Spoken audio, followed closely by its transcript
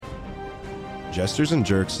Jesters and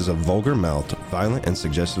Jerks is a vulgar-mouthed, violent, and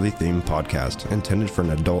suggestively themed podcast intended for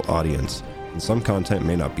an adult audience, and some content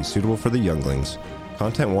may not be suitable for the younglings.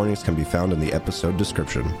 Content warnings can be found in the episode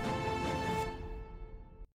description.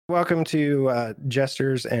 Welcome to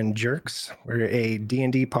Jesters and Jerks. We're a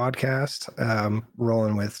D&D podcast,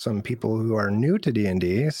 rolling with some people who are new to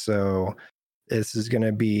D&D, so this is going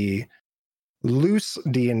to be loose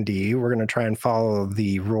D&D. We're going to try and follow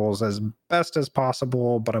the rules as best as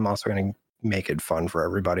possible, but I'm also going to make it fun for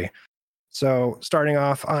everybody. So starting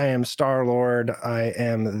off, I am Star-Lord. I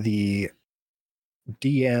am the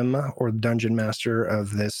DM or Dungeon Master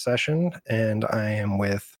of this session, and I am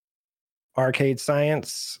with Arcade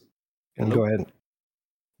Science. And go ahead.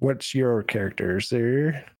 What's your character,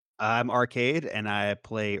 sir? I'm Arcade, and I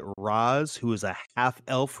play Roz, who is a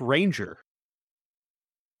half-elf ranger.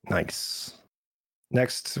 Nice.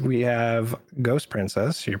 Next, we have Ghost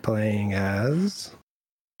Princess. You're playing as...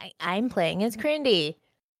 I'm playing as Crindy,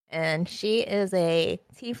 and she is a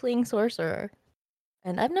tiefling sorcerer.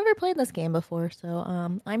 And I've never played this game before, so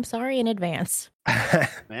I'm sorry in advance.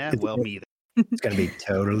 Man, well, me either. It's going to be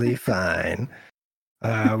totally fine.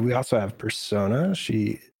 We also have Persona.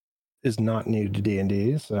 She is not new to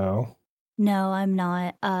D&D, so... No, I'm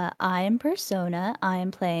not. I am Persona. I am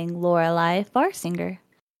playing Lorelei Farsinger.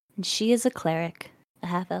 And she is a cleric, a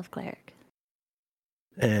half-elf cleric.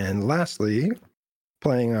 And lastly,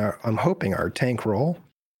 playing I'm hoping our tank role,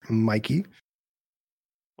 Mikey.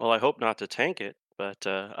 Well, I hope not to tank it, but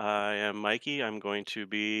I am Mikey. I'm going to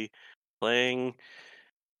be playing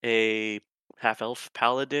a half-elf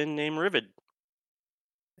paladin named Rivid.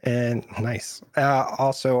 And nice.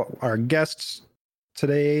 Also, our guest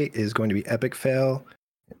today is going to be Epic Fail.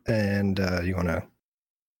 And you want to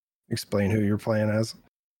explain who you're playing as?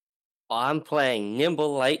 I'm playing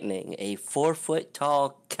Nimble Lightning, a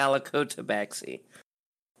 4-foot-tall calico tabaxi.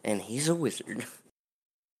 And he's a wizard.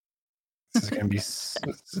 This is going to be...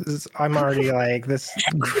 I'm already like, this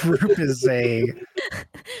group is a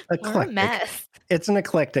eclectic. Mess. It's an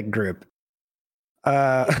eclectic group.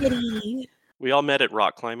 We all met at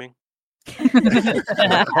rock climbing.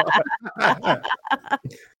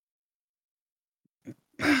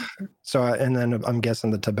 So, and then I'm guessing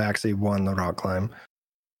the Tabaxi won the rock climb.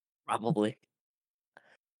 Probably.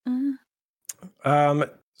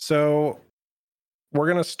 So we're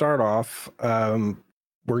going to start off. We're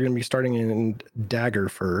going to be starting in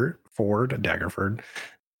Daggerford.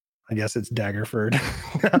 I guess it's Daggerford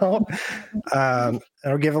now.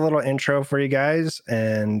 I'll give a little intro for you guys,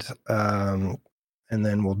 and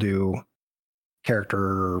then we'll do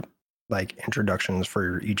character introductions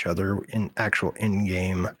for each other in actual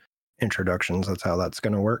in-game introductions. That's how that's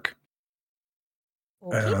going to work.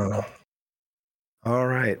 All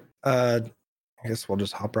right. I guess we'll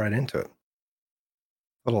just hop right into it.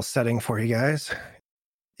 Little setting for you guys.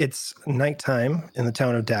 It's nighttime in the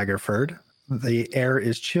town of Daggerford. The air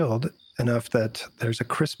is chilled enough that there's a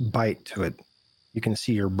crisp bite to it. You can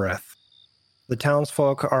see your breath. The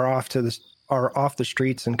townsfolk are off the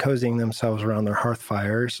streets and cozying themselves around their hearth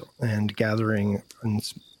fires and gathering in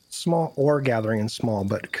small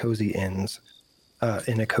but cozy inns.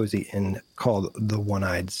 In a cozy inn called the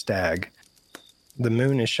One-Eyed Stag. The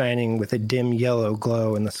moon is shining with a dim yellow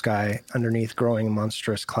glow in the sky underneath growing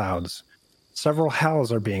monstrous clouds. Several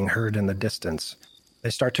howls are being heard in the distance.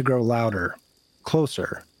 They start to grow louder,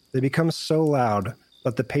 closer. They become so loud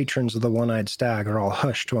that the patrons of the One-Eyed Stag are all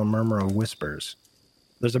hushed to a murmur of whispers.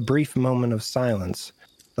 There's a brief moment of silence,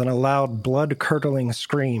 then a loud, blood-curdling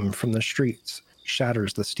scream from the streets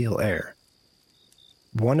shatters the still air.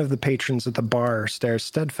 One of the patrons at the bar stares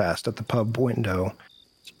steadfast at the pub window,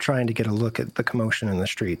 trying to get a look at the commotion in the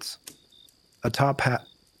streets. A top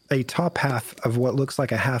half of what looks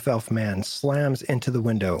like a half-elf man slams into the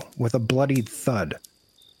window with a bloodied thud.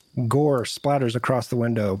 Gore splatters across the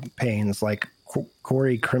window panes like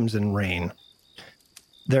gory crimson rain.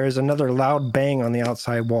 There is another loud bang on the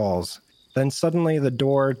outside walls. Then suddenly the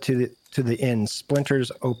door to the inn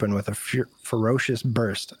splinters open with a ferocious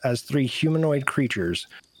burst as 3 humanoid creatures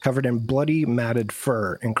covered in bloody, matted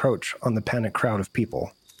fur encroach on the panicked crowd of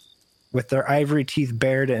people. With their ivory teeth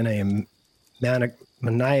bared in a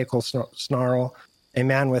maniacal snarl, a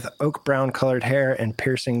man with oak-brown colored hair and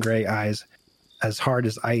piercing gray eyes as hard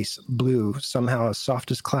as ice, blue, somehow as soft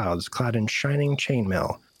as clouds, clad in shining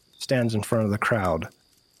chainmail, stands in front of the crowd,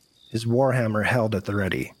 his warhammer held at the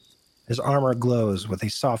ready. His armor glows with a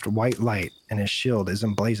soft white light, and his shield is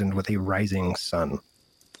emblazoned with a rising sun.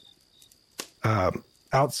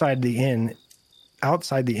 Outside the inn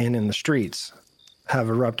in the streets have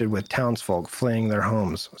erupted with townsfolk fleeing their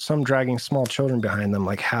homes, some dragging small children behind them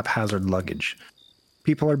like haphazard luggage.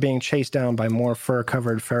 People are being chased down by more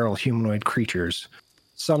fur-covered feral humanoid creatures,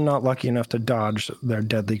 some not lucky enough to dodge their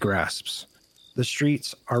deadly grasps. The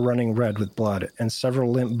streets are running red with blood, and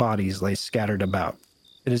several limp bodies lay scattered about.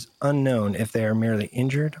 It is unknown if they are merely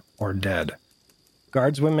injured or dead.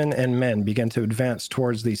 Guardswomen and men begin to advance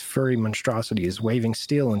towards these furry monstrosities, waving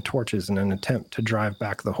steel and torches in an attempt to drive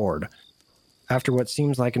back the horde. After what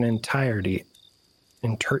seems like an eternity,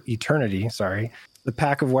 the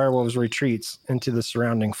pack of werewolves retreats into the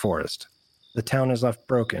surrounding forest. The town is left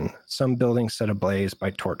broken, some buildings set ablaze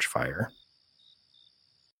by torch fire.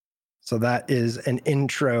 So that is an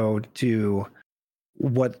intro to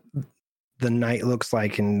what the night looks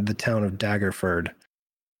like in the town of Daggerford.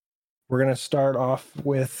 We're going to start off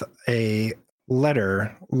with a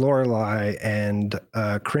letter. Lorelei and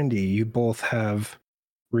Crindy, you both have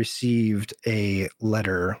received a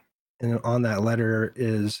letter, and on that letter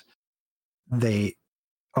is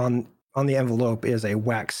on the envelope is a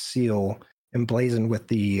wax seal emblazoned with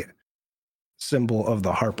the symbol of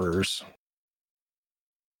the Harpers.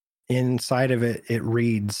 Inside of it, it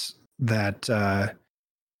reads that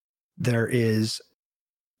there is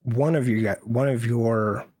one of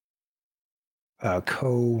your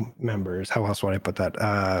co-members. How else would I put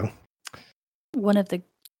that? One of the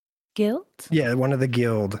guild? Yeah, one of the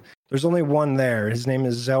guild. There's only one there. His name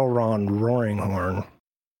is Zelron Roaringhorn.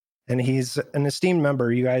 And he's an esteemed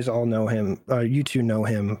member. You guys all know him. You two know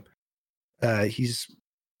him. He's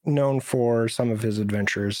known for some of his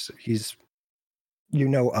adventures. You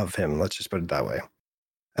know of him. Let's just put it that way.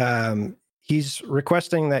 He's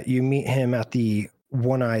requesting that you meet him at the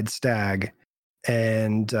One-Eyed Stag.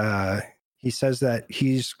 And he says that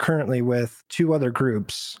he's currently with two other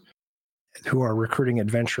groups who are recruiting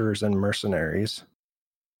adventurers and mercenaries.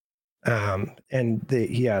 And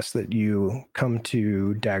he asks that you come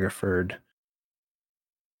to Daggerford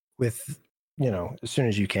with, as soon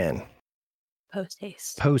as you can. Post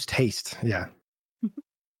haste. Post haste, yeah.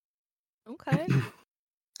 Okay.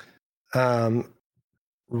 How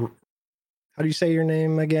do you say your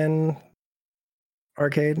name again?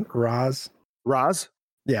 Arcade? Roz? Roz?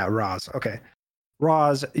 Yeah, Roz. Okay.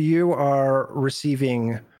 Roz, you are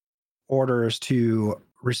receiving orders to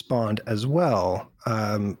respond as well.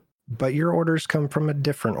 But your orders come from a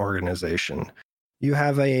different organization. You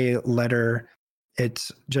have a letter. It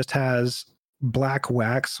just has black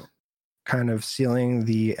wax kind of sealing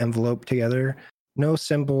the envelope together. No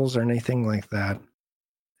symbols or anything like that.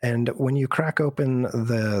 And when you crack open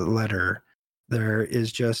the letter, there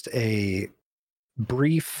is just a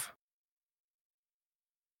brief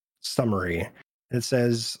summary. It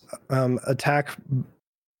says, attack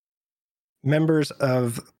members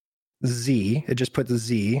of Z. It just puts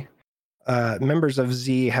Z. Members of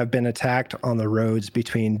Z have been attacked on the roads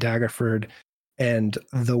between Daggerford and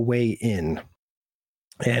the Way Inn.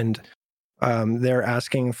 And they're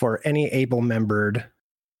asking for any able-membered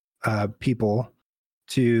people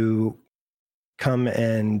to come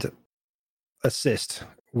and assist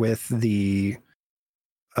with the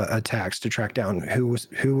attacks, to track down who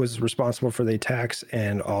was responsible for the attacks,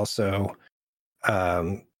 and also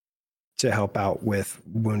to help out with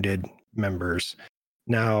wounded members.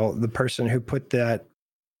 Now, the person who put that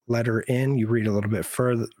letter in, you read a little bit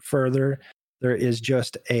further, there is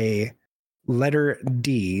just a letter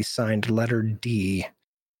D, signed letter D,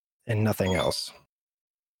 and nothing else.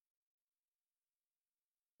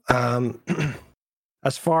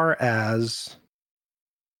 As far as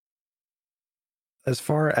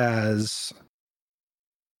Rivad,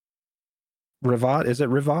 is it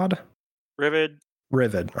Rivad?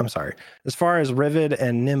 Rivid, I'm sorry. As far as Rivid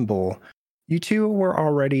and Nimble, you two were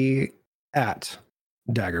already at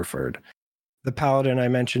Daggerford. The paladin I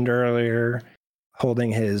mentioned earlier,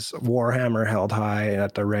 holding his warhammer held high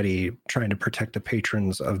at the ready, trying to protect the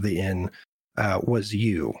patrons of the inn, was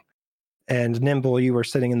you. And Nimble, you were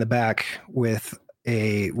sitting in the back with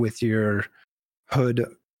your hood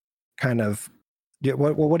kind of.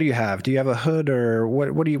 What do you have? Do you have a hood, or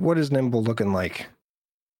what is Nimble looking like?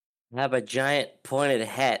 I have a giant pointed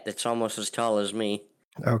hat that's almost as tall as me.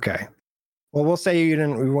 Okay. Well, we'll say you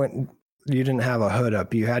didn't have a hood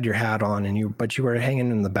up. You had your hat on, but you were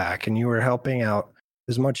hanging in the back, and you were helping out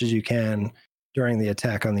as much as you can during the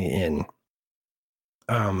attack on the inn.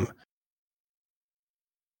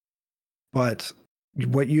 But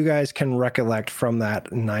what you guys can recollect from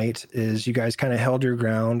that night is you guys kind of held your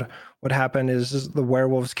ground. What happened is the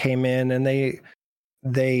werewolves came in, and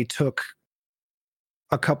they took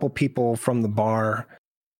a couple people from the bar,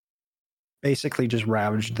 basically just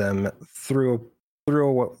ravaged them, threw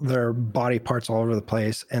their body parts all over the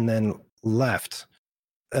place, and then left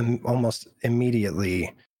almost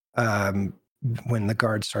immediately. when the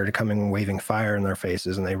guards started coming and waving fire in their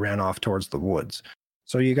faces, and they ran off towards the woods.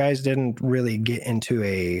 So you guys didn't really get into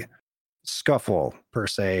a scuffle per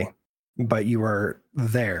se, but you were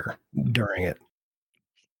there during it.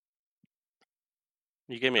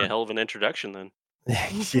 You gave me a hell of an introduction then.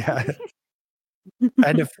 Yeah.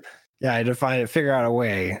 I had to figure out a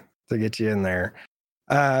way to get you in there.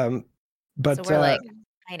 But so we're like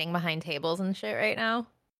hiding behind tables and shit right now.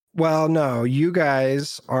 Well, no, you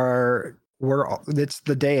guys are. It's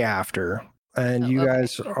the day after, and you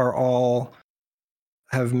guys are all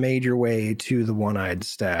have made your way to the One-Eyed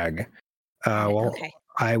Stag. Okay.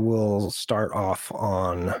 I will start off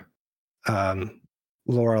on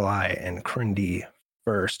Lorelei and Crindy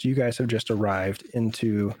first. You guys have just arrived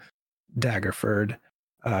into Daggerford.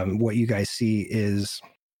 What you guys see is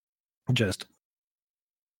just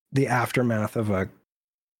the aftermath of a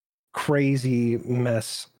crazy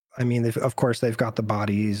mess. I mean, of course, they've got the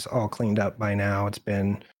bodies all cleaned up by now. It's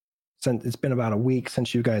been about a week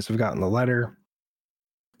since you guys have gotten the letter.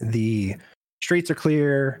 The streets are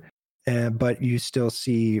clear, but you still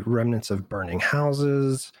see remnants of burning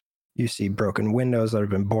houses. You see broken windows that have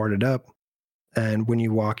been boarded up. And when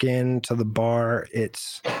you walk into the bar,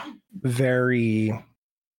 it's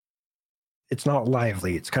not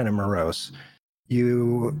lively. It's kind of morose.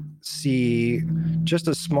 You see just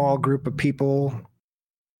a small group of people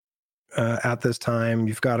at this time.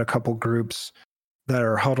 You've got a couple groups that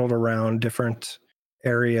are huddled around different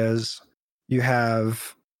areas. You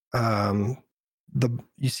have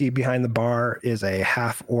you see behind the bar is a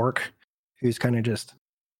half orc who's kind of just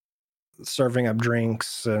serving up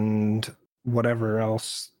drinks and whatever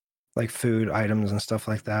else, like food items and stuff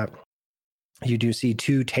like that. You do see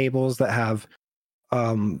two tables that have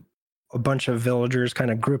a bunch of villagers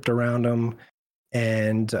kind of grouped around them,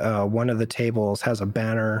 and one of the tables has a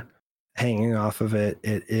banner hanging off of it.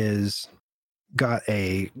 It is got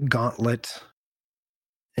a gauntlet,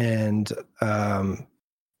 and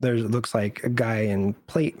it looks like a guy in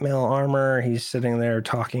plate mail armor. He's sitting there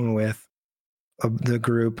talking with the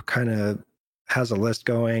group, kind of has a list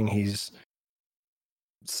going. He's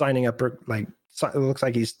signing up, it looks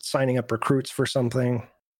like he's signing up recruits for something.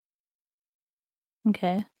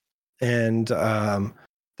 Okay. And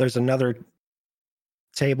there's another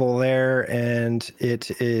table there, and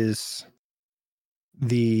it is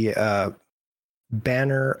the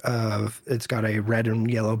banner it's got a red and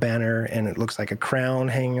yellow banner, and it looks like a crown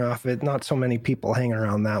hanging off it. Not so many people hanging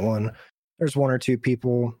around that one. There's one or two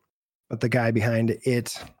people, but the guy behind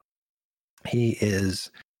it, he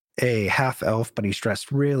is a half elf, but he's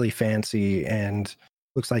dressed really fancy and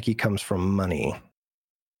looks like he comes from money.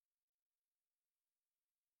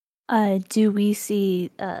 Do we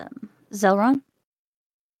see Zelron?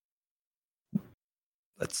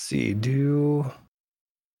 Let's see. Do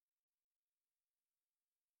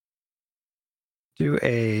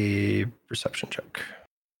a perception check.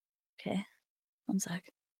 Okay. 1 sec.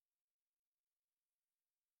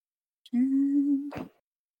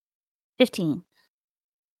 15.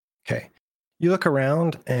 Okay. You look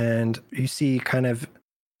around and you see kind of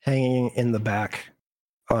hanging in the back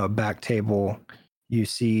table, you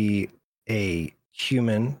see a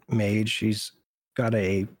human mage. She's got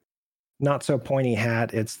a not so pointy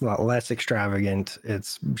hat. It's a lot less extravagant.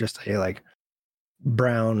 It's just a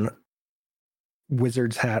brown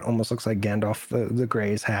wizard's hat, almost looks like Gandalf the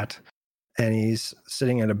Grey's hat. And he's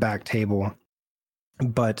sitting at a back table.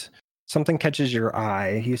 But something catches your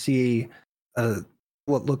eye. You see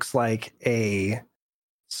what looks like a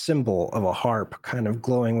symbol of a harp kind of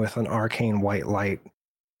glowing with an arcane white light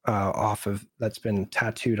off of that's been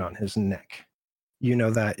tattooed on his neck. You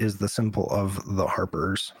know that is the symbol of the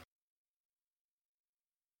Harpers.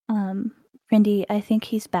 Crindy, I think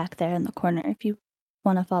he's back there in the corner if you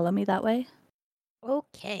want to follow me that way.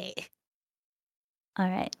 Okay. All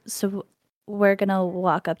right. So we're going to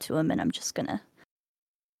walk up to him, and I'm just going to...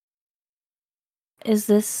 Is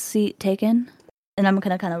this seat taken? And I'm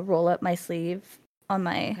going to kind of roll up my sleeve on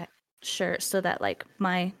my shirt so that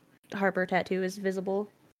my Harper tattoo is visible.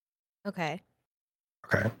 Okay.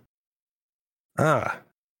 Okay.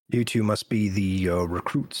 You two must be the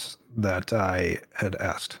recruits that I had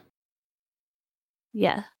asked.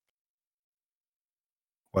 Yeah.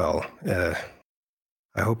 Well,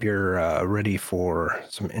 I hope you're ready for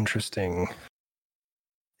some interesting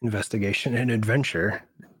investigation and adventure.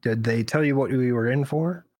 Did they tell you what we were in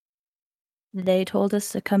for? They told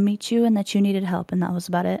us to come meet you and that you needed help, and that was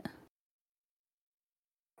about it.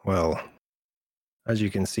 Well, as you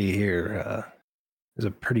can see here, it's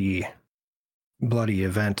a pretty bloody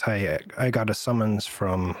event. I got a summons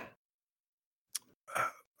from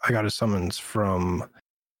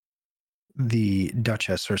the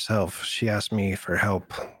Duchess herself. She asked me for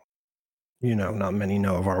help. You know, not many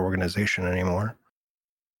know of our organization anymore.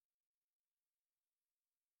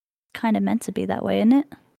 Kind of meant to be that way, isn't it?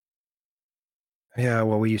 Yeah,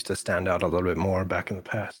 well, we used to stand out a little bit more back in the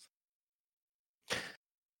past.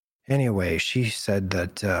 Anyway, she said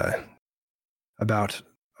that about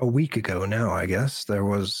a week ago now, I guess, there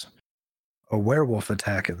was a werewolf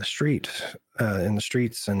attack in the streets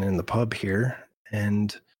and in the pub here,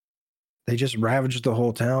 and they just ravaged the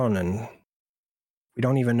whole town, and we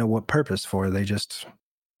don't even know what purpose for. They just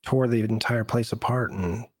tore the entire place apart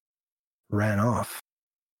and ran off.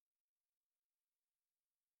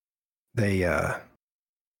 They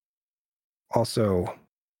also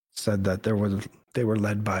said that they were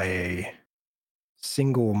led by a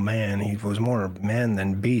single man. He was more man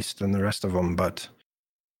than beast than the rest of them, but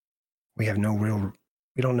we don't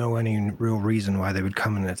know any real reason why they would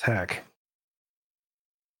come and attack.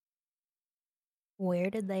 Where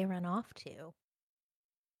did they run off to?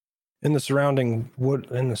 In the surrounding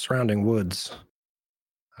woods.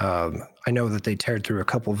 I know that they teared through a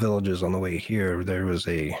couple villages on the way here. There was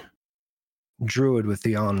a druid with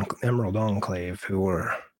the Emerald Enclave who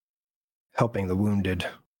were helping the wounded.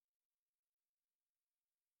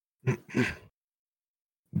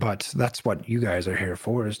 But that's what you guys are here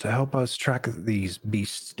for, is to help us track these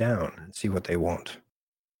beasts down and see what they want,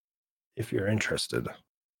 if you're interested.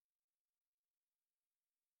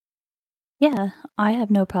 Yeah, I have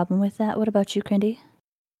no problem with that. What about you, Crindy?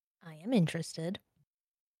 I am interested.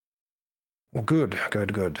 Well, good.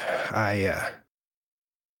 I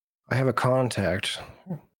have a contact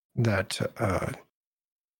that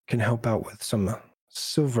can help out with some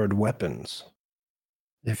silvered weapons.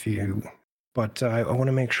 But I want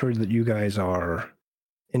to make sure that you guys are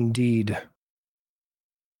indeed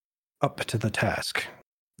up to the task.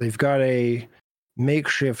 They've got a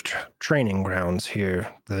makeshift training grounds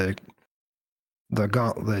here. The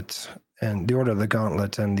Gauntlet and the Order of the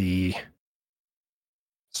Gauntlet and the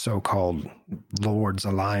so-called Lord's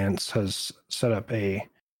Alliance has set up a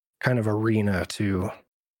kind of arena to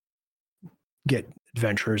get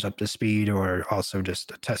adventurers up to speed, or also just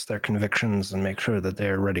to test their convictions and make sure that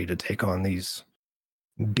they're ready to take on these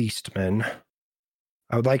beastmen.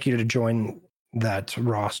 I would like you to join that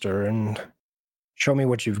roster and show me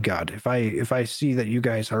what you've got. If I see that you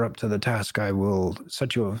guys are up to the task, I will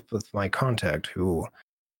set you up with my contact, who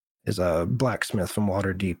is a blacksmith from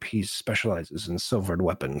Waterdeep. He specializes in silvered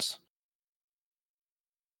weapons.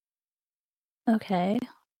 Okay.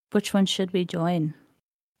 Which one should we join?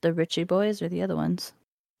 The Richie Boys or the other ones?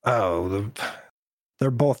 Oh,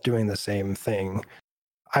 they're both doing the same thing.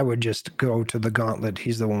 I would just go to the Gauntlet.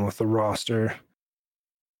 He's the one with the roster.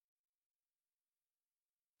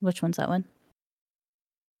 Which one's that one?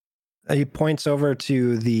 He points over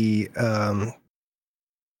to the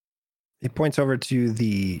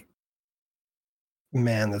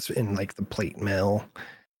man that's in like the plate mill,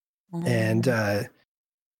 and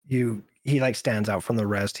he like stands out from the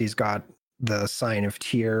rest. He's got the sign of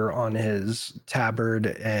Tyr on his tabard,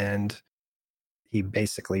 and he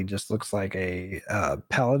basically just looks like a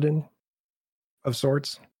paladin of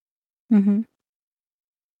sorts. Mm-hmm.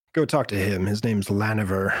 Go talk to him. His name's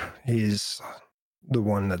Laniver. He's the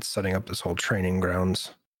one that's setting up this whole training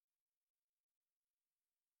grounds.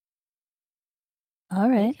 All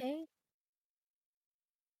right. Okay.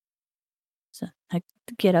 So I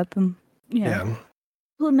get up and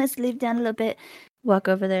pull my sleeve down a little bit, walk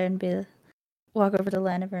over there and walk over to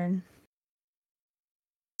Laniver. And...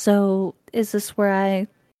 So is this where I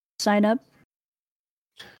sign up?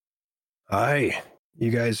 Aye.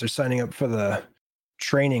 You guys are signing up for the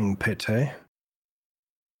training pit, eh?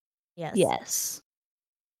 Yes. Yes.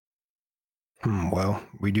 Well,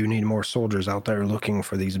 we do need more soldiers out there looking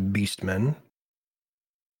for these beastmen.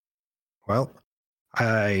 Well,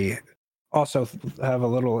 I also have a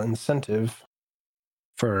little incentive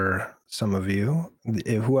for some of you.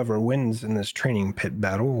 Whoever wins in this training pit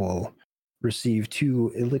battle will receive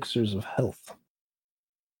 2 elixirs of health,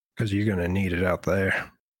 because you're going to need it out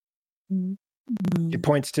there. Mm-hmm. He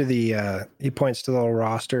points to the little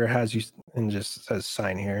roster, has you, and just says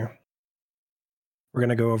sign here. We're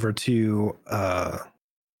gonna go over to how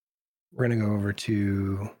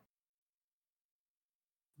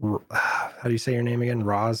do you say your name again?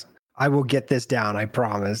 Roz? I will get this down, I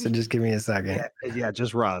promise. So just give me a second. Yeah,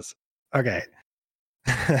 just Roz. Okay.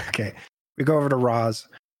 Okay. We go over to Roz.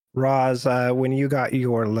 Roz, when you got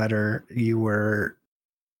your letter, you were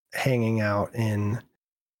hanging out in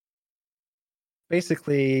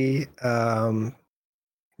basically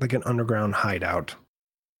like an underground hideout.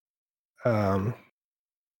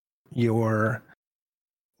 Your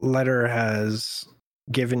letter has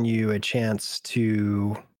given you a chance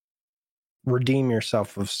to redeem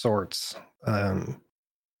yourself of sorts.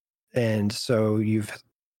 And so you've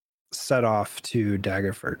set off to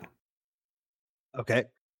Daggerford. Okay.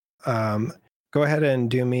 Go ahead and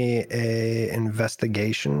do me a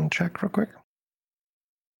investigation check real quick.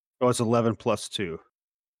 Oh, it's 11 plus 2.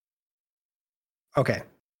 Okay.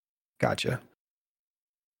 Gotcha.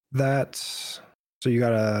 That's so you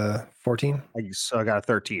got a 14? So I got a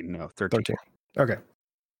 13. No, 13. 13. Okay.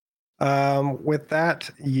 With that,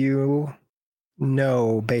 you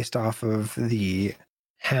know, based off of the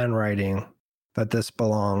handwriting, that this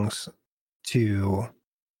belongs to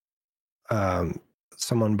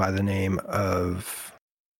someone by the name of.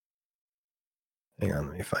 Hang on,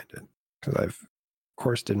 let me find it because I've, of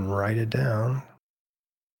course, didn't write it down.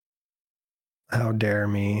 How dare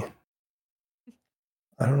me?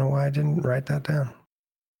 I don't know why I didn't write that down.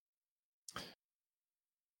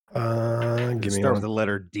 Give me Start one. with the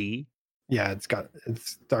letter D. Yeah, it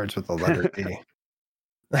starts with the letter D.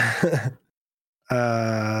 I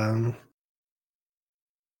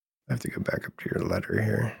have to go back up to your letter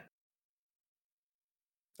here.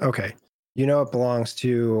 Okay. You know it belongs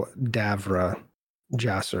to Davra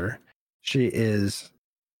Jasser. She is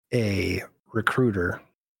a recruiter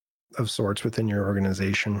of sorts within your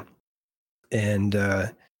organization. And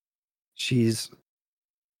she's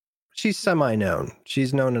semi-known.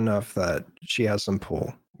 She's known enough that she has some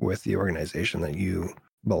pull with the organization that you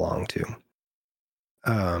belong to.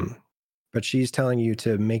 But she's telling you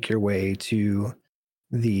to make your way to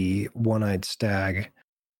the One-Eyed Stag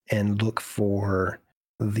and look for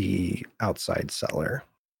the outside cellar.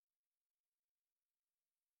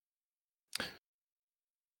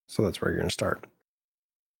 So that's where you're going to start.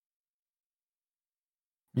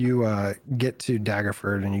 You get to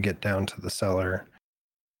Daggerford and you get down to the cellar,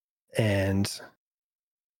 and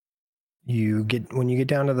when you get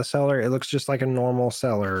down to the cellar, it looks just like a normal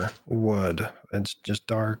cellar would. It's just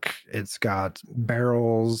dark. It's got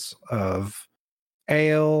barrels of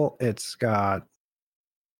ale. It's got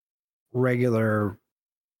regular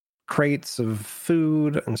crates of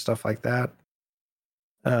food and stuff like that.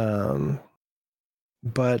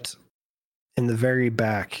 But in the very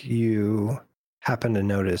back, you happen to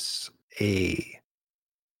notice a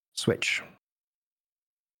switch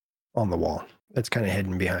on the wall. It's kind of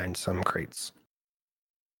hidden behind some crates.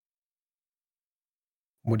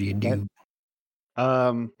 What do you do?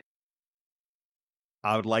 I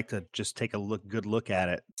would like to just take a good look at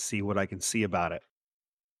it, see what I can see about it.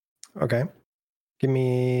 Okay. Give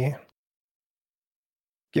me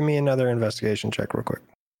another investigation check real quick.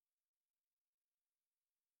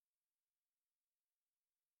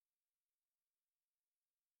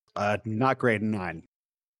 Not grade 9.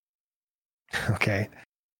 Okay.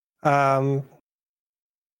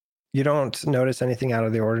 You don't notice anything out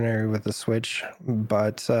of the ordinary with the switch,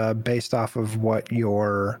 but based off of what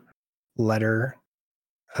your letter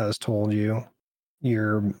has told you,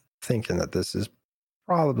 you're thinking that this is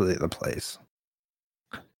probably the place.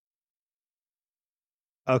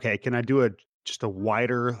 Okay, can I do just a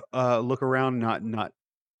wider look around, not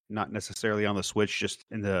necessarily on the switch, just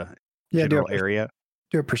in the general area?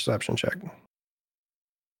 Do a perception check.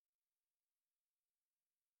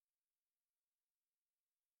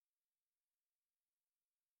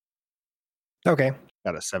 Okay.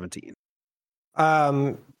 Got a 17.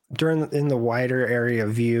 In the wider area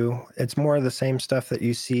view, it's more of the same stuff that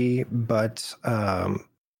you see, but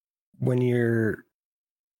when you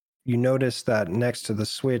notice that next to the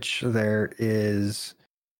switch there is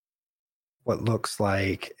what looks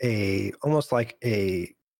like almost like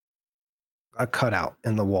a cutout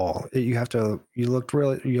in the wall. You look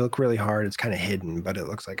really hard. It's kind of hidden, but it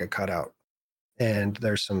looks like a cutout, and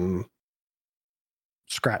there's some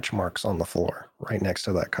scratch marks on the floor right next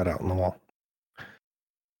to that cutout in the wall.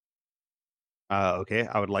 Okay,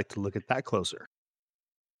 I would like to look at that closer.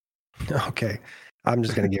 Okay, I'm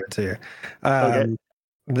just going to give it to you. Okay.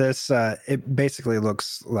 This it basically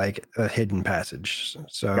looks like a hidden passage.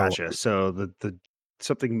 So Gotcha. So the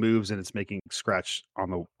something moves and it's making scratch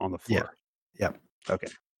on the floor. Yeah. Okay.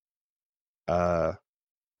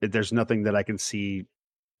 There's nothing that I can see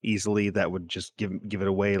easily that would just give it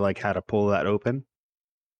away, like how to pull that open.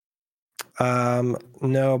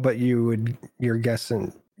 No, but you'd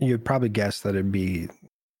probably guess that it'd be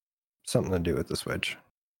something to do with the switch.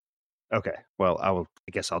 Okay. Well, I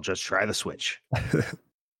guess I'll just try the switch.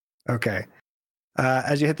 Okay.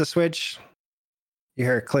 As you hit the switch, you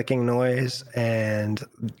hear a clicking noise and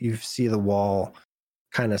you see the wall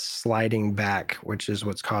kind of sliding back, which is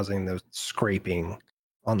what's causing the scraping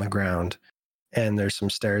on the ground. And there's some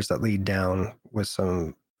stairs that lead down with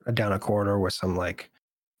some down a corridor with some like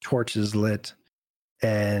torches lit,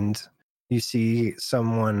 and you see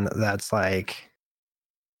someone that's like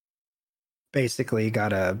basically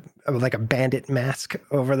got a bandit mask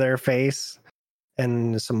over their face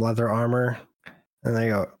and some leather armor, and they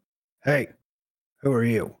go, "Hey, who are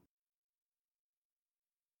you?"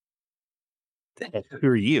 Who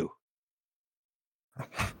are you?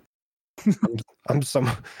 I'm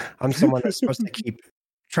someone that's supposed to keep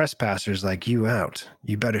trespassers like you out.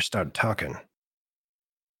 You better start talking.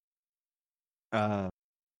 I'm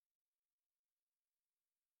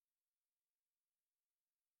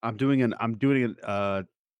doing an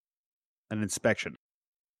inspection.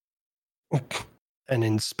 An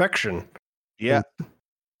inspection? Yeah.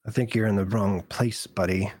 I think you're in the wrong place,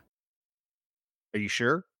 buddy. Are you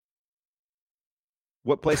sure?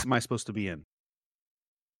 What place am I supposed to be in?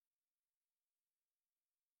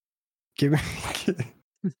 Give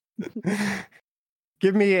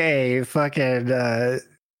me a fucking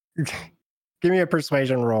give me a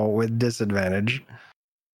persuasion roll with disadvantage.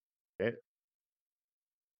 Okay.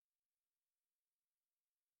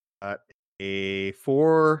 A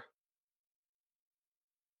 4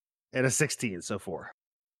 and a 16, so 4.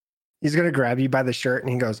 He's gonna grab you by the shirt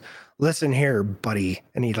and he goes, "Listen here, buddy."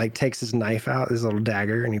 And he like takes his knife out, his little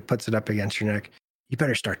dagger, and he puts it up against your neck. You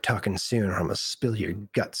better start talking soon, or I'm gonna spill your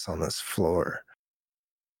guts on this floor.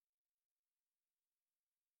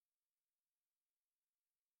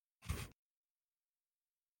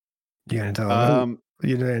 You gonna tell him?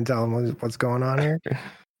 You didn't tell him what's going on here?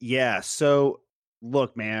 Yeah. So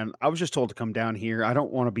look, man, I was just told to come down here. I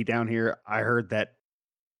don't want to be down here. I heard that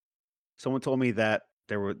someone told me that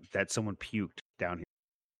someone puked down here,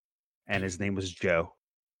 and his name was Joe.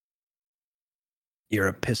 You're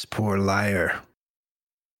a piss poor liar.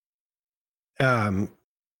 I'm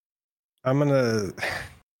gonna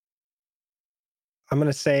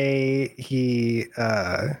say he.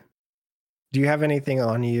 Do you have anything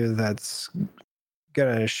on you that's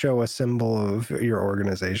gonna show a symbol of your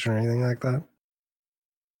organization or anything like that?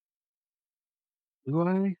 Do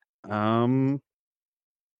I?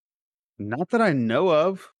 Not that I know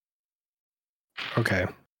of. Okay.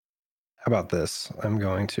 How about this? I'm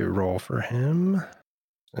going to roll for him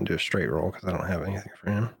and do a straight roll because I don't have anything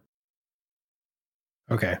for him.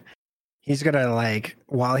 Okay. He's gonna like,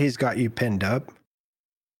 while he's got you pinned up,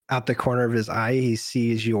 out the corner of his eye, he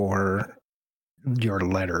sees your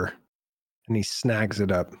letter and he snags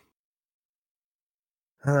it up.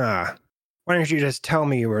 Why don't you just tell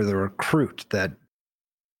me you were the recruit that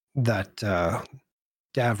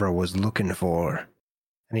Davra was looking for?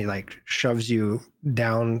 And he like shoves you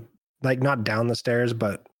down, like not down the stairs,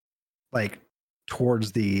 but like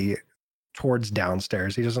towards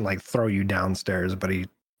downstairs. He doesn't like throw you downstairs, but he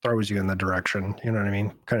throws you in the direction. You know what I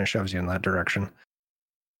mean? Kind of shoves you in that direction.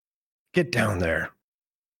 Get down there.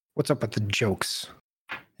 What's up with the jokes?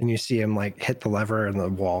 And you see him like hit the lever and the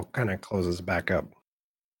wall kind of closes back up.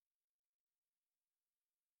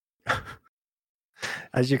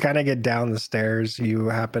 As you kind of get down the stairs, you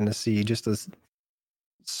happen to see just this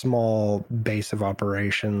small base of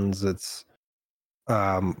operations. It's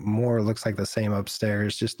more looks like the same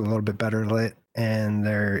upstairs, just a little bit better lit. And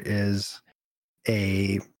there is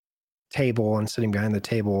a table, and sitting behind the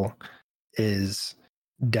table is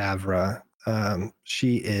Davra.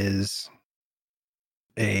 She is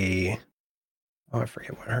I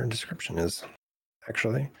forget what her description is,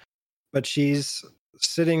 actually. But she's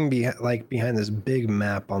sitting behind this big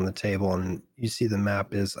map on the table, and you see the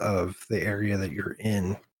map is of the area that you're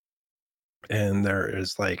in. And there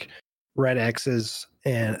is like red X's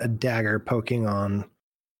and a dagger poking on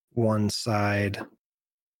one side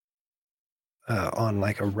on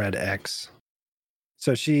like a red X.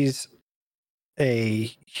 So she's a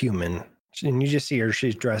human. And you just see her,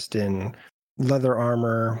 she's dressed in leather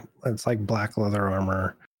armor. It's like black leather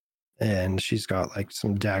armor. And she's got like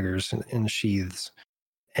some daggers in sheaths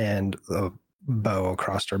and a bow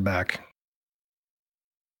across her back.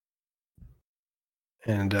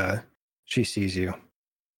 And she sees you.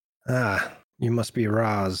 You must be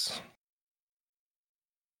Roz.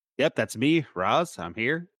 Yep, that's me, Roz. I'm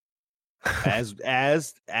here. As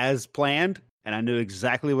planned, and I knew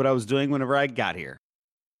exactly what I was doing whenever I got here.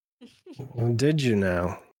 Did you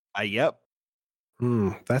know? Yep.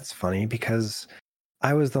 That's funny because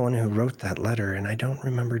I was the one who wrote that letter, and I don't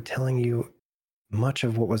remember telling you much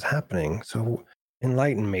of what was happening. So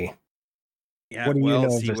enlighten me. Yeah, what do you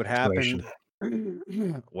know see of what situation?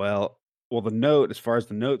 happened. Well, the note, as far as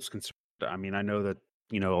the note's concerned, I mean, I know that,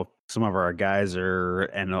 some of our guys are,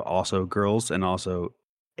 and also girls, and also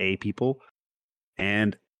A people,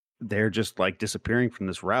 and they're just like disappearing from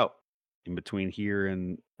this route. in between here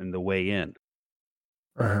and the way in.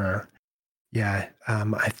 Yeah.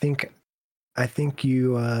 I think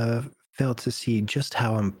you fail to see just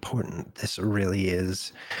how important this really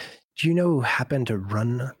is. Do you know who happened to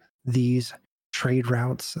run these trade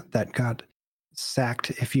routes that got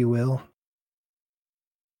sacked, if you will?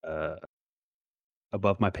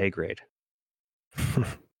 Above my pay grade.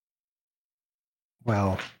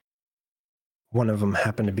 Well, one of them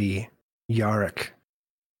happened to be Yarick.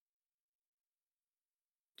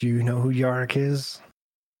 Do you know who Yarick is?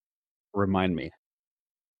 Remind me.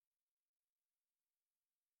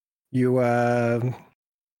 You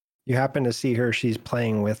happen to see her. She's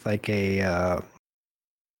playing with like a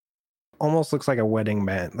almost looks like a wedding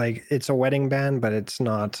band. Like it's a wedding band, but it's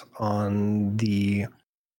not on the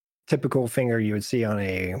typical finger you would see on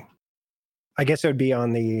a. I guess it would be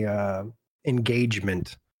on the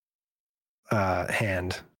engagement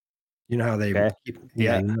hand. You know how they Okay. keep,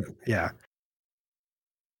 Yeah. yeah.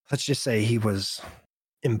 Let's just say he was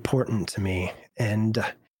important to me, and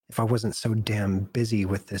if I wasn't so damn busy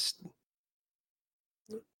with this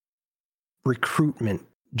recruitment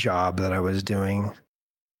job that I was doing,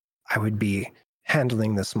 I would be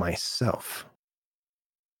handling this myself.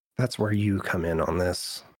 That's where you come in on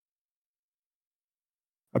this.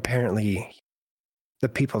 Apparently, the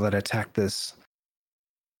people that attacked this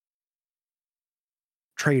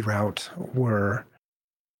trade route were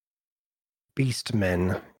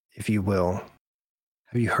beastmen, if you will.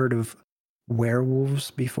 Have you heard of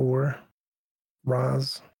werewolves before,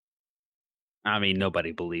 Roz? I mean,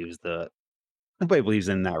 nobody believes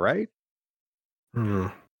in that, right?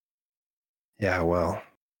 Yeah, well,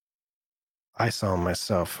 I saw them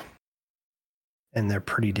myself, and they're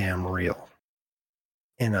pretty damn real.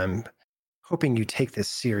 And I'm hoping you take this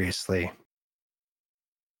seriously.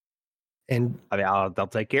 And I mean, I'll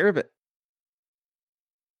take care of it.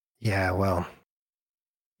 yeah, well,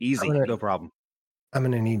 Easy, no problem. I'm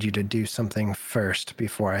going to need you to do something first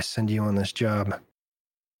before I send you on this job.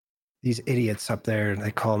 These idiots up there,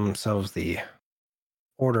 they call themselves the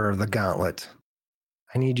Order of the Gauntlet.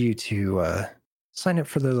 I need you to sign up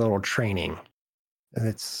for their little training.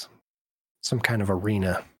 It's some kind of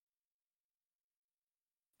arena.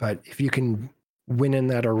 But if you can win in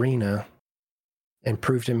that arena and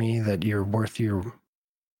prove to me that you're worth your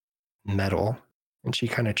medal, and she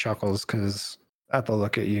kind of chuckles because at the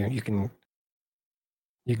look at you, you can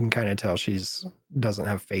kind of tell she's doesn't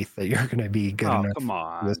have faith that you're going to be good enough Come for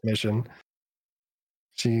on. this mission.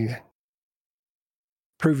 She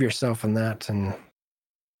prove yourself in that, and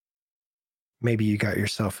maybe you got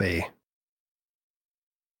yourself a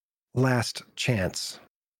last chance,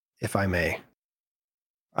 if I may.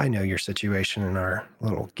 I know your situation in our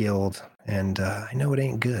little guild, and I know it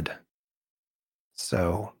ain't good.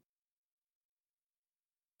 So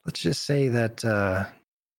let's just say that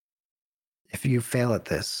if you fail at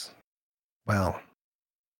this, well,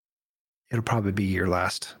 it'll probably be your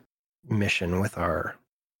last mission with our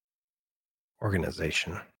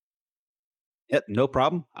organization. Yep, no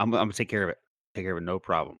problem. I'm gonna take care of it. Take care of it, no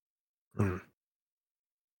problem. Now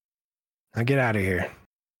get out of here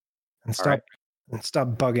and All right. stop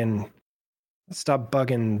bugging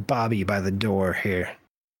Bobby by the door here.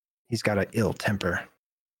 He's got an ill temper.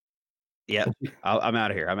 Yeah, I'm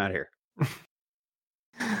out of here. I'm out of here.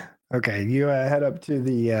 Okay, you head up to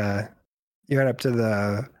the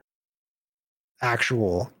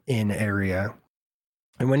actual inn area,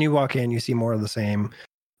 and when you walk in, you see more of the same.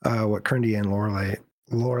 What Crindy and Lorelai.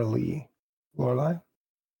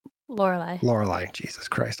 Jesus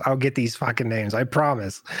Christ, I'll get these fucking names. I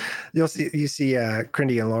promise. You see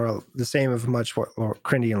Crindy and Laurel, the same of much what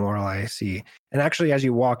Crindy and Lorelai see. And actually, as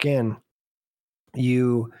you walk in,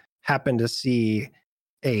 you happen to see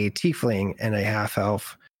a tiefling and a half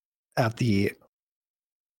elf at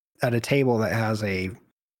a table that has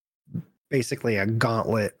basically a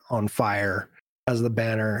gauntlet on fire as the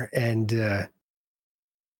banner, and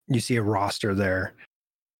you see a roster there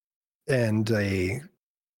and a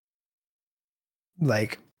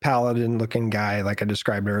like paladin looking guy like I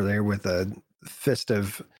described earlier with a fist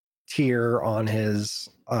of tear on his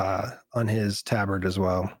tabard as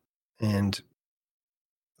well, and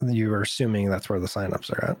you are assuming that's where the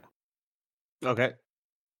signups are at. Okay.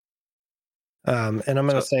 And I'm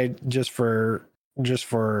going to say just for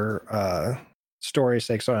story's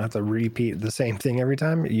sake, so I don't have to repeat the same thing every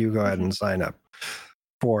time, you go ahead and sign up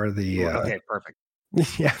for the okay, perfect.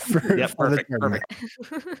 Yeah, perfect.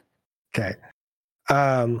 Okay.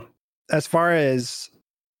 As far as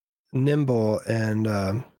Nimble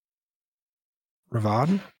and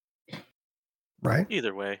Ravad, right?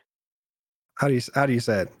 Either way. How do you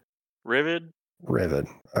say it? Rivid.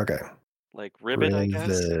 Okay. like Ribbit, I guess.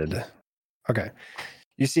 Rivid. Okay.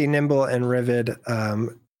 You see Nimble and Rivid.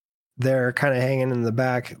 They're kind of hanging in the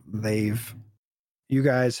back. You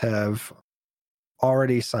guys have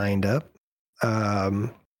already signed up. I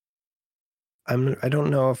don't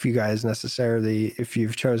know if you guys necessarily, if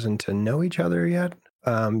you've chosen to know each other yet,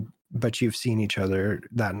 but you've seen each other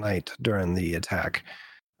that night during the attack.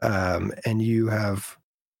 And you have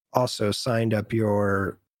also signed up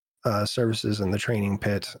your services in the training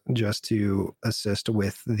pit just to assist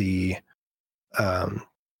with the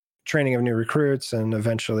training of new recruits and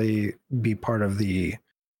eventually be part of the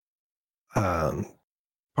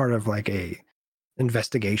part of like a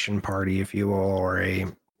investigation party, if you will, or a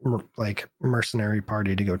like mercenary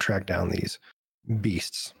party to go track down these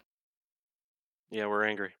beasts. Yeah, we're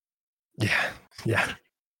angry. Yeah.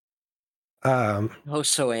 Oh,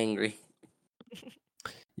 so angry.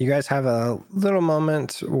 You guys have a little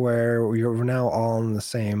moment where you're now all in the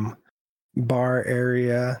same bar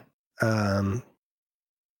area.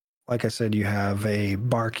 Like I said, you have a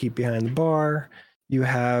barkeep behind the bar. You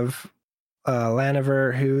have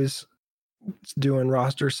Laniver, who's doing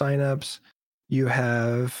roster signups. You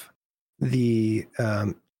have the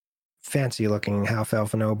fancy looking half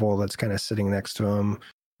elf noble that's kind of sitting next to him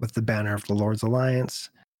with the banner of the Lord's Alliance.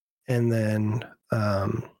 And then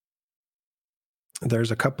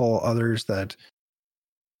there's a couple others that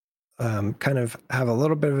kind of have a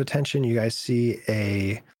little bit of attention. You guys see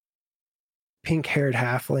a pink-haired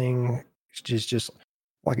halfling just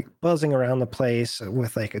like buzzing around the place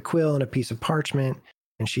with like a quill and a piece of parchment,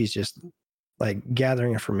 and she's just like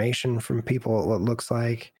gathering information from people, what looks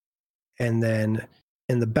like. And then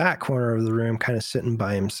in the back corner of the room, kind of sitting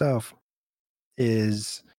by himself,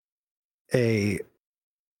 is a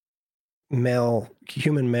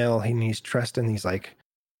human male, and he's dressed in these like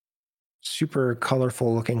super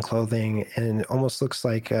colorful looking clothing, and it almost looks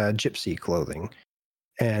like gypsy clothing.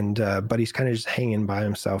 And but he's kind of just hanging by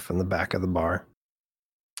himself in the back of the bar.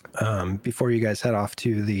 Before you guys head off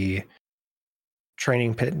to the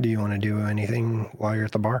training pit, do you want to do anything while you're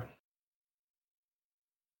at the bar?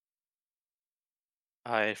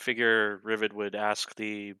 I figure Rivid would ask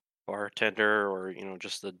the bartender or,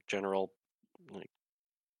 just the general like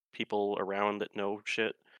people around that know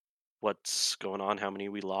shit what's going on, how many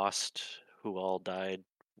we lost, who all died,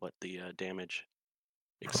 what the damage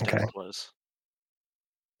extent was.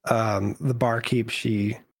 The barkeep,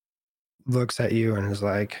 she looks at you and is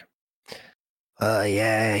like,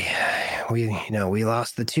 yeah, we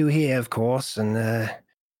lost the two here, of course, and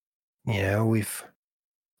we've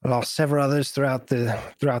lost several others throughout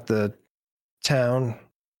the town.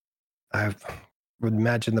 I would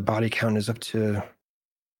imagine the body count is up to,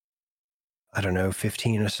 I don't know,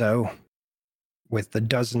 15 or so, with the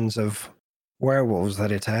dozens of werewolves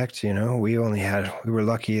that attacked. We were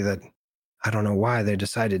lucky that, I don't know why they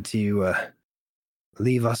decided to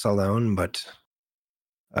leave us alone, but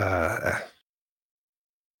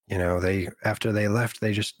after they left,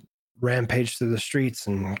 they just rampaged through the streets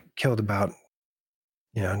and killed about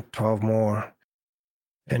 12 more.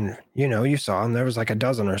 And you saw them, there was like a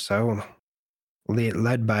dozen or so,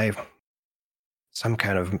 led by some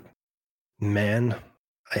kind of man.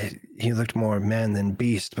 He looked more man than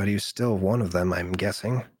beast, but he was still one of them, I'm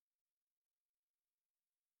guessing.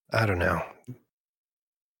 I don't know.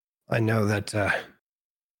 I know that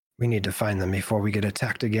we need to find them before we get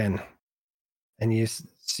attacked again. And you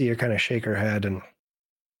see her kind of shake her head and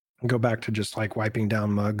go back to just like wiping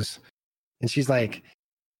down mugs. And she's like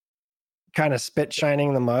kind of spit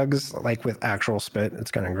shining the mugs, like with actual spit.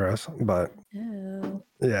 It's kind of gross, but Ew.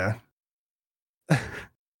 yeah.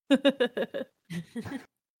 So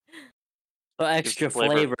extra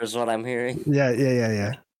flavor is what I'm hearing.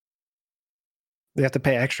 Yeah. You have to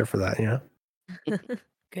pay extra for that,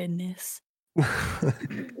 Goodness.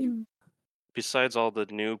 Besides all the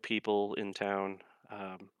new people in town,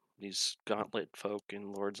 these gauntlet folk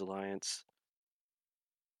in Lord's Alliance,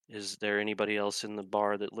 is there anybody else in the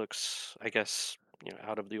bar that looks, I guess,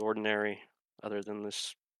 out of the ordinary, other than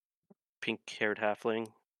this pink-haired halfling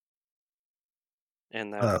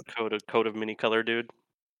and that coat of many color dude?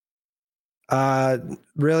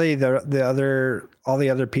 Really, all the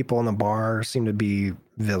other people in the bar seem to be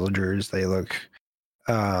villagers. They look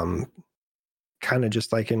kind of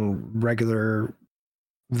just like in regular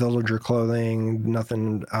villager clothing,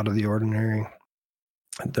 nothing out of the ordinary.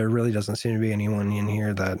 There really doesn't seem to be anyone in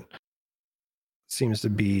here that seems to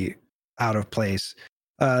be out of place.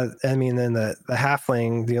 Then the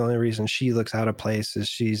halfling, the only reason she looks out of place is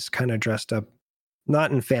she's kind of dressed up,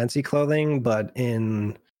 not in fancy clothing, but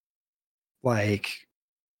in like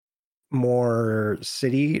more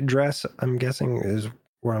city dress, I'm guessing is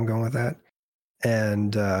where I'm going with that.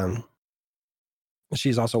 And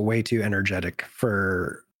she's also way too energetic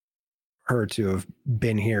for her to have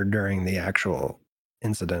been here during the actual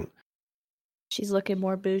incident. She's looking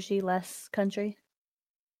more bougie, less country.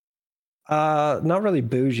 Not really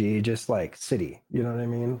bougie, just like city. You know what I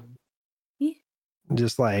mean? Yeah.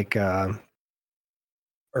 Just like urban,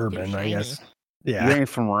 I shiny. guess. You Yeah. ain't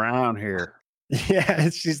from around here. Yeah,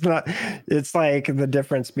 she's not. It's like the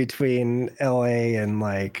difference between LA and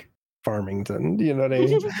like Farmington. You know what I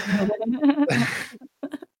mean?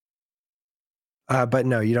 But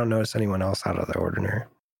no, you don't notice anyone else out of the ordinary.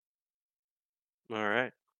 All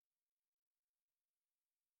right.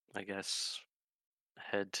 I guess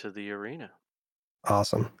head to the arena.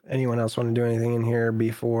 Awesome. Anyone else want to do anything in here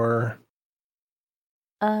before?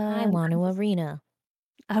 I want to arena.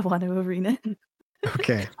 I want to arena.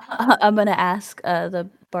 Okay. I'm gonna ask the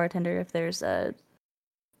bartender if there's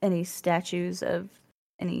any statues of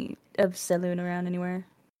any of Saloon around anywhere.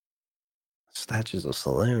 Statues of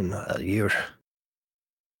Saloon. You're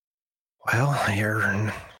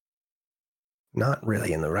not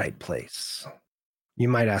really in the right place. You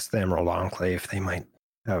might ask the Emerald Enclave. They might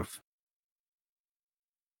have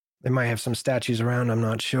some statues around. I'm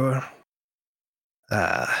not sure.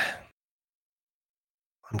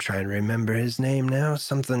 I'm trying to remember his name now.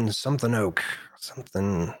 Something Oak.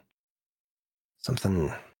 Something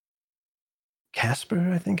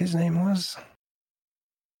Casper, I think his name was.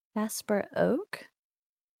 Casper Oak?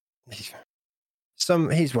 He's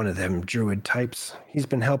one of them druid types. He's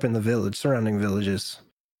been helping the surrounding villages,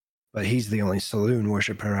 but he's the only Saloon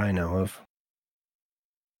worshiper I know of.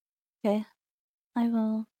 Okay. I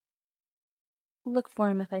will look for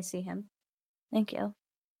him if I see him. Thank you.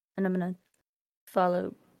 And I'm gonna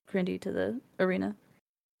follow Grindy to the arena.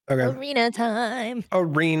 Okay. Arena time.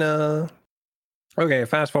 Arena. Okay,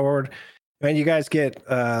 fast forward. And you guys get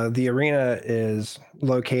the arena is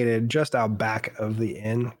located just out back of the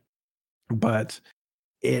inn, but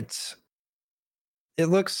it's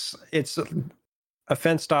a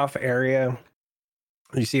fenced off area.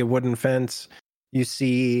 You see a wooden fence. You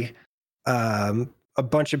see a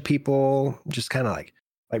bunch of people just kind of like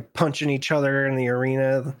punching each other in the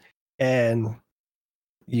arena, and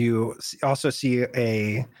you also see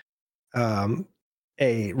a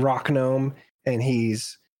rock gnome, and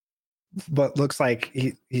he's what looks like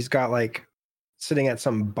he's got like sitting at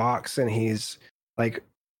some box, and he's like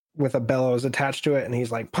with a bellows attached to it, and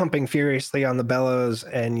he's like pumping furiously on the bellows,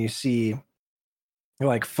 and you see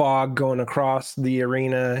like fog going across the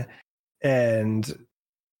arena, and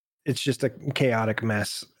it's just a chaotic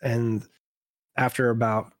mess. And after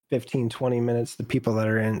about 15-20 minutes, the people that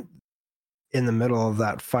are in the middle of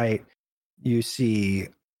that fight, you see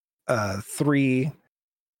three,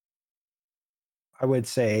 I would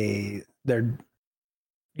say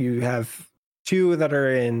you have two that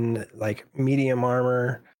are in like medium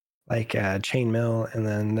armor, like chainmail, and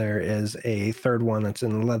then there is a third one that's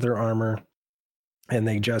in leather armor, and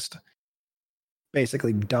they just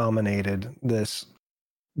basically dominated this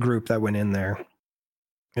group that went in there,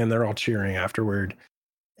 and they're all cheering afterward.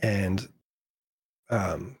 And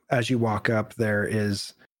as you walk up, there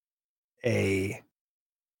is a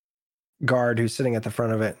guard who's sitting at the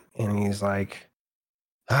front of it, and he's like,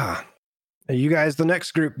 are you guys the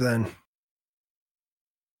next group then?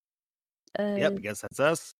 Yep, I guess that's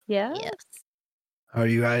us. Yeah. Yes. Are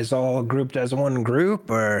you guys all grouped as one group,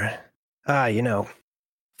 or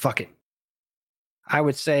fuck it. I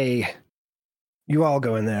would say you all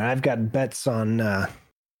go in there. I've got bets on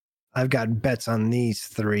these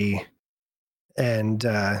three. And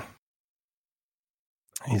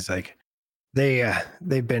he's like,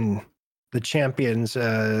 they've been the champions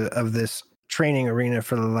of this training arena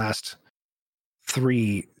for the last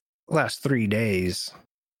 3 days.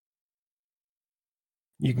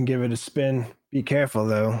 You can give it a spin. Be careful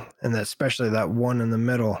though, and especially that one in the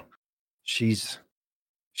middle. She's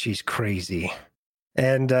crazy.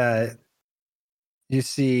 And you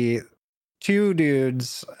see 2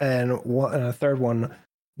 dudes and a third one.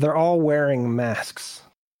 They're all wearing masks.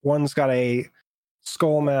 One's got a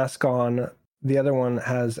skull mask on. The other one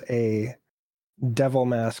has a devil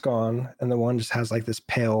mask on, and the one just has like this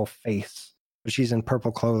pale face. But she's in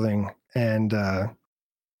purple clothing and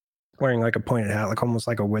wearing like a pointed hat, like almost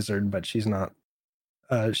like a wizard. But she's not.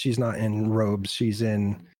 She's not in robes. She's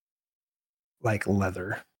in like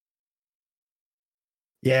leather.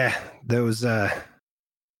 Yeah, those.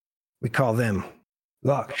 We call them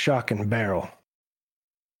Lock, Shock, and Barrel.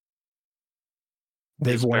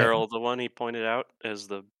 Is Barrel the one he pointed out as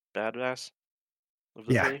the badass of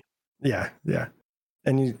the three? Yeah.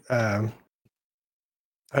 And you,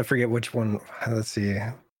 I forget which one. Let's see.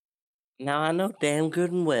 Now I know damn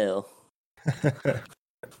good and well.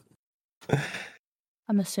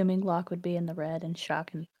 I'm assuming Locke would be in the red and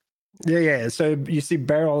Shock and Yeah. So you see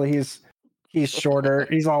Beryl, he's shorter.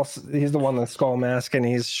 He's the one with the skull mask, and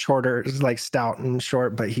he's shorter. He's like stout and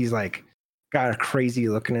short, but he's like got a crazy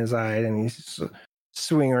look in his eye, and he's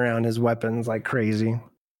swinging around his weapons like crazy.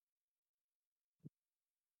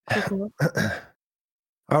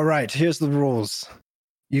 All right, here's the rules.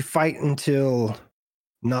 You fight until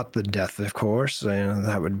not the death, of course.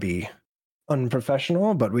 That would be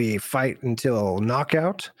unprofessional, but we fight until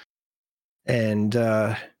knockout. And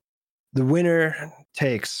the winner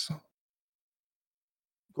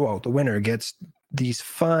gets these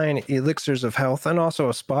fine elixirs of health and also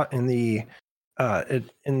a spot in the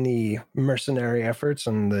mercenary efforts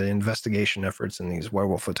and the investigation efforts in these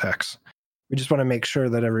werewolf attacks. We just want to make sure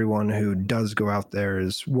that everyone who does go out there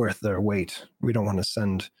is worth their weight. We don't want to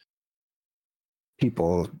send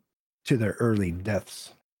people to their early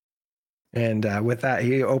deaths. And with that,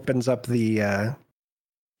 he opens up the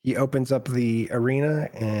arena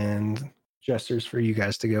and gestures for you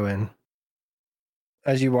guys to go in.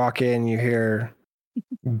 As you walk in, you hear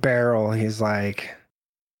Beryl. He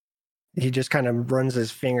just kind of runs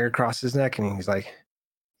his finger across his neck, and he's like,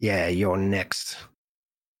 "Yeah, you're next."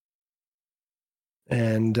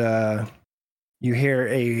 And you hear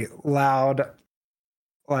a loud,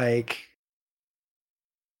 like,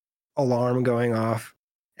 alarm going off,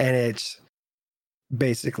 and it's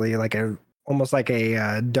basically like almost like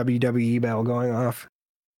a WWE bell going off,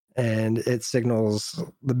 and it signals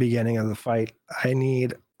the beginning of the fight. I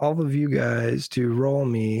need all of you guys to roll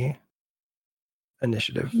me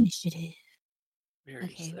initiative. Okay,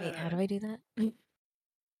 wait, how do I do that?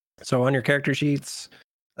 So on your character sheets,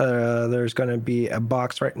 there's going to be a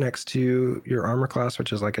box right next to your armor class,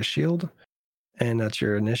 which is like a shield, and that's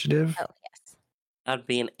your initiative. Oh, yes. That'd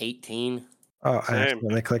be an 18. Oh, I Same.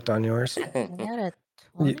 accidentally clicked on yours. I got a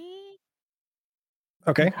 20.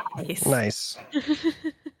 Okay, Nice. nice.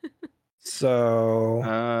 So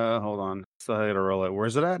Hold on. So I gotta roll it.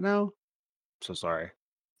 Where's it at now? So sorry.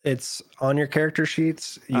 it's on your character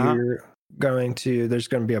sheets. Uh-huh. There's going to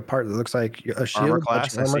be a part that looks like a shield.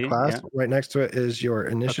 class, That's your I armor see, class. yeah. Right next to it is your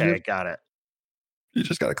initiative. Okay, got it. You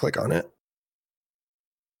just got to click on it.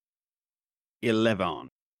 11.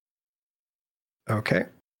 Okay.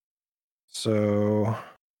 So,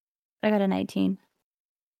 I got a 19.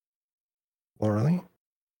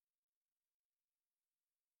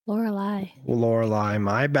 Lorelei,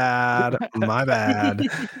 my bad. My bad.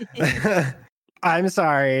 I'm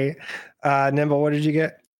sorry. Nimble, what did you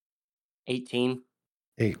get? 18.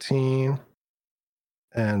 18.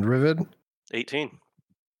 And Rivid? 18.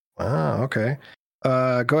 Wow, okay.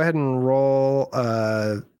 Go ahead and roll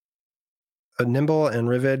a Nimble, and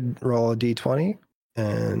Rivid roll a d20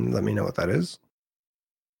 and let me know what that is.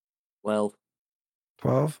 12.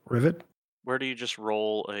 12. Rivid? Where do you just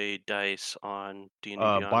roll a dice on D&D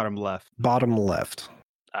Beyond? Bottom left. Bottom left.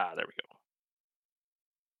 Ah, there we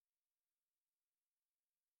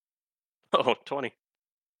go. Oh, 20.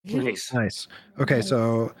 Nice. Nice. Okay, Nice.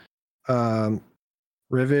 so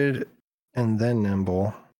Rivid and then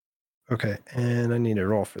Nimble. Okay, and I need to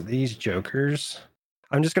roll for these jokers.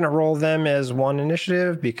 I'm just going to roll them as one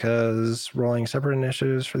initiative because rolling separate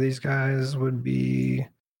initiatives for these guys would be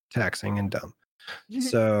taxing and dumb.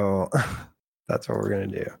 So that's what we're going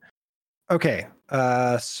to do. Okay,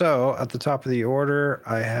 so at the top of the order,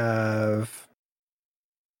 I have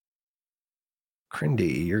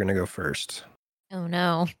Crindy. You're going to go first. Oh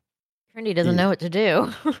no. Trendy doesn't know what to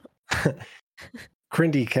do.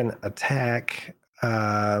 Crindy can attack.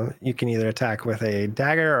 You can either attack with a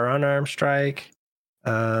dagger or unarmed strike.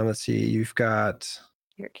 Let's see. You've got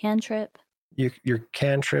Your cantrip. your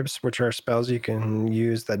cantrips, which are spells you can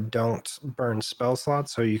use that don't burn spell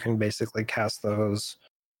slots. So you can basically cast those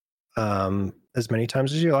as many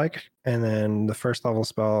times as you like. And then the first level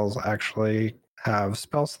spells actually have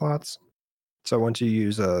spell slots. So once you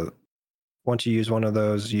use one of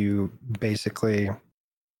those, you basically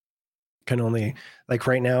can only, like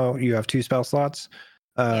right now, you have 2 spell slots.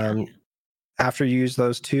 After you use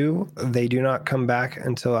those 2, they do not come back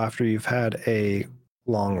until after you've had a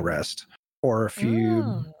long rest. Or if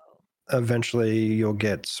you eventually you'll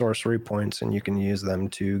get sorcery points and you can use them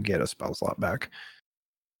to get a spell slot back.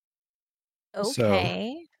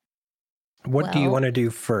 Okay. What do you Well- want to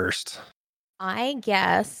do first? I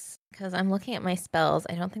guess, because I'm looking at my spells,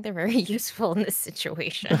 I don't think they're very useful in this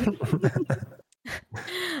situation.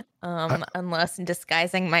 Unless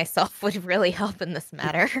disguising myself would really help in this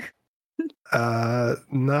matter.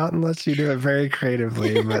 Not unless you do it very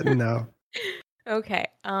creatively, but no. Okay.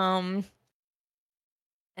 And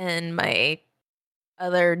my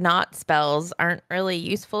other not spells aren't really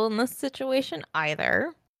useful in this situation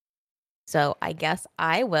either. So I guess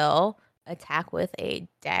I will attack with a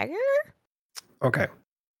dagger. Okay.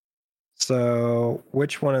 So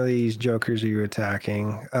which one of these jokers are you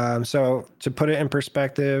attacking? So to put it in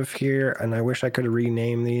perspective here, and I wish I could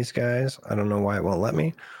rename these guys. I don't know why it won't let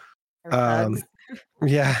me. Or thugs.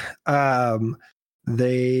 Yeah.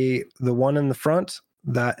 The one in the front,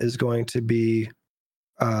 that is going to be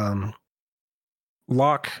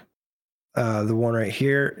Locke. The one right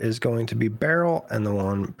here is going to be Barrel, and the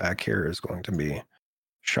one back here is going to be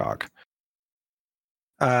Shock.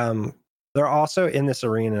 They're also in this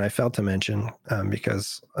arena, and I failed to mention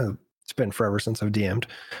because it's been forever since I've DM'd,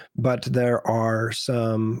 but there are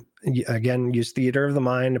some, again, use theater of the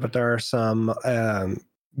mind, but there are some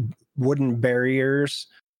wooden barriers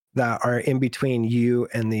that are in between you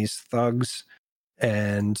and these thugs.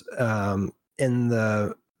 And in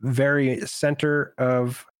the very center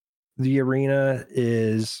of the arena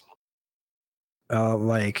is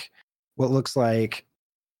like what looks like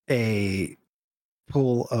a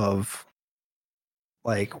pool of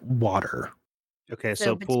like water. Okay, So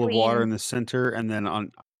so pool of water between- in the center, and then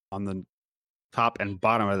on the top and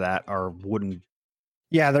bottom of that are wooden.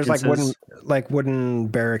 Yeah, there's fences. like wooden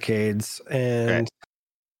barricades, and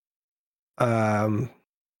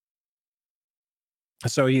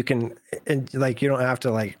so you can, and like you don't have to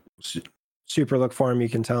like super look for him. You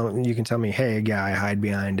can tell me, hey, guy, hide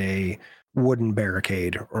behind a wooden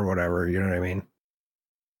barricade or whatever. You know what I mean?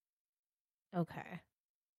 Okay.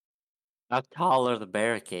 How tall are the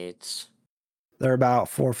barricades? They're about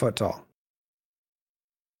 4 foot tall.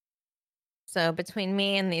 So between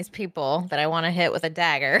me and these people that I want to hit with a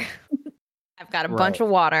dagger, I've got a bunch Right.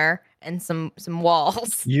 of water and some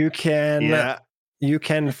walls. You can Yeah. you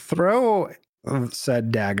can throw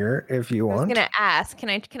said dagger if you I was want. gonna ask, can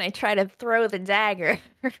I try to throw the dagger?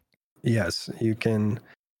 Yes, you can.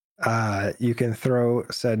 You can throw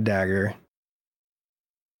said dagger.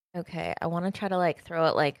 Okay, I want to try to like throw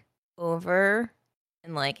it like over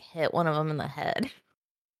and like hit one of them in the head.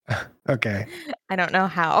 Okay. I don't know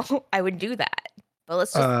how I would do that, but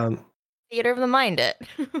let's just theater of the mind it.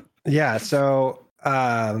 Yeah. So,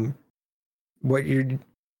 what you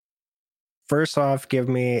first off, give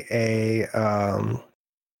me a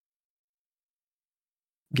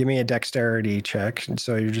dexterity check.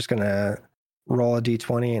 So you're just gonna roll a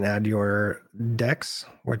d20 and add your dex,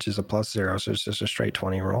 which is a +0, so it's just a straight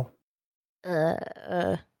 20 roll.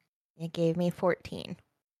 It gave me 14.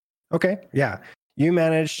 Okay. Yeah. You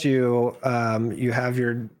managed to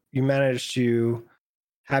you managed to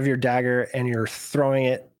have your dagger and you're throwing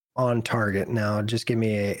it on target. Now just give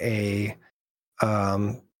me a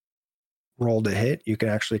roll to hit. You can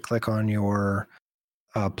actually click on your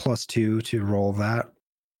 +2 to roll that.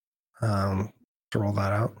 To roll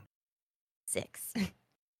that out. 6.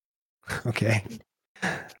 Okay.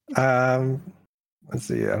 Let's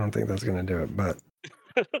see. I don't think that's gonna do it, but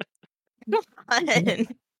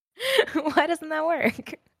Why doesn't that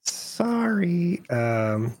work? sorry.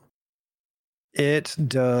 It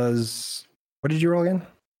does. What did you roll again?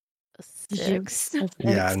 6.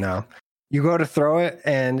 Yeah, no. You go to throw it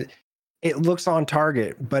and it looks on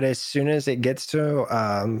target, but as soon as it gets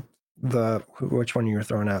to which one you were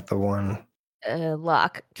throwing at, the one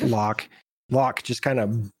Lock. Locke just kind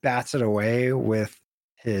of bats it away with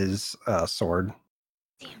his sword.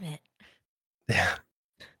 Damn it. Yeah.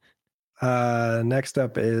 Next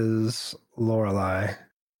up is Lorelei.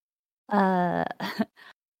 I'm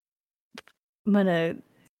gonna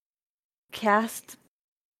cast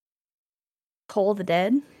Toll the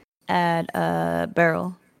Dead at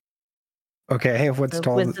Barrel. Okay, what's So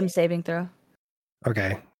Toll? wisdom saving throw.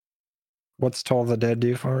 Okay, what's Toll the Dead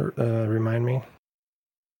do for? Remind me.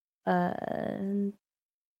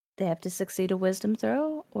 They have to succeed a wisdom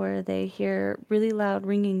throw, or they hear really loud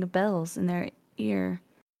ringing of bells in their ear.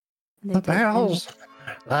 And they The take damage. bells.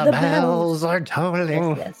 The The bells are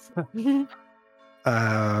tolling. Yes.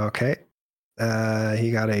 Okay.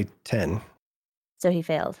 He got a 10. So he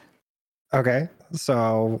failed. Okay,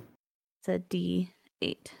 so It's a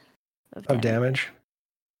D8 of damage.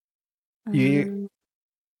 You- Um,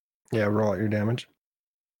 Yeah, roll out your damage.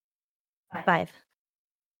 5.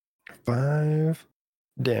 5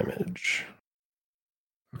 damage.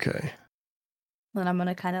 Okay. Then I'm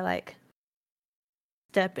gonna kind of like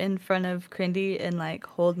step in front of Crindy and like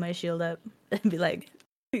hold my shield up and be like,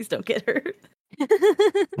 "Please don't get hurt."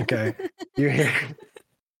 Okay. You hear,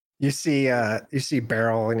 you see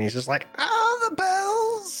Barrel, and he's just like, "Oh, the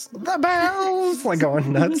bells, like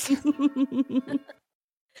going nuts."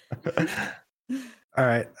 All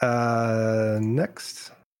right.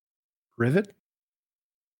 Next, Rivet.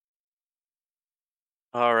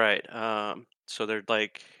 All right. So they're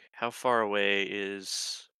like, how far away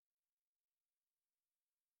is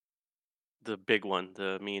the big one,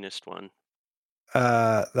 the meanest one?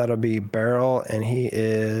 That'll be Beryl, and he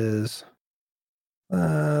is.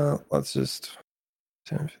 Let's just.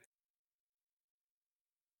 10.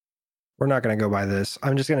 We're not going to go by this.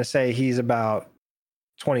 I'm just going to say he's about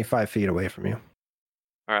 25 feet away from you.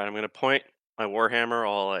 All right, I'm gonna point my warhammer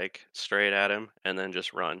all like straight at him, and then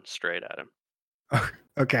just run straight at him.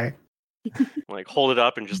 Okay. Like hold it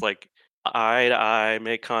up and just like eye to eye,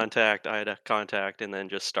 make contact, eye to contact, and then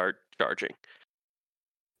just start charging.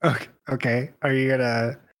 Okay. Are you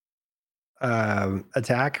gonna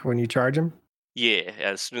attack when you charge him? Yeah,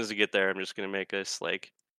 as soon as I get there, I'm just gonna make this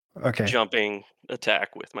like Okay. jumping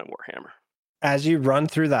attack with my warhammer. As you run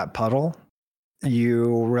through that puddle,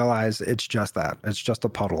 you realize it's just that. It's just a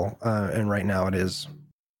puddle, and right now it is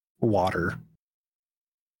water.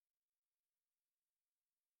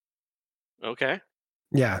 Okay.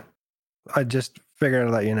 Yeah. I just figured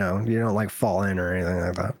to let you know. You don't like fall in or anything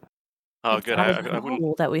like that. Oh, It's good. not I as wouldn't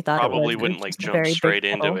cool that we thought probably it was. wouldn't It's like just a jump very big straight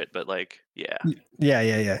into puddle. it, but like yeah.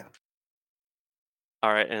 Yeah.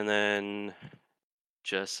 All right, and then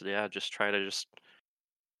just try to just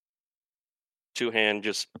two hand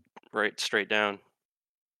just right straight down.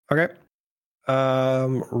 Okay.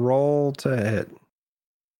 Roll to hit.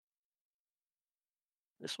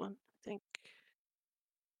 This one, I think,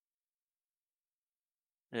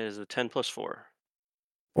 is a 10 plus 4.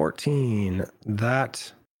 14.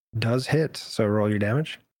 That does hit. So roll your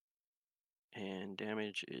damage. And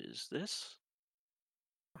damage is this.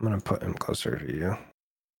 I'm going to put him closer to you.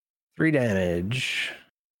 3 damage.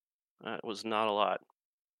 That was not a lot.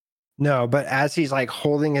 No, but as he's like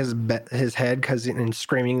holding his head and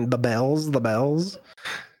screaming the bells.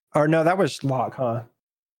 Or no, that was Locke, huh?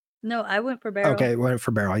 No, I went for Beryl. Okay, went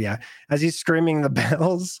for Beryl, yeah. As he's screaming the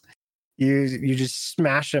bells, you just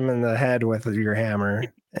smash him in the head with your hammer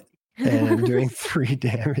and doing 3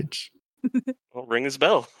 damage. Well, ring his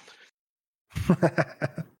bell.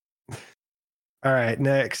 All right,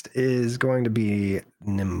 next is going to be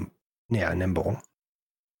Nimble.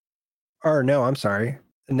 Or no, I'm sorry.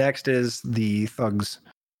 Next is the thugs.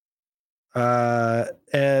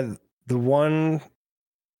 And the one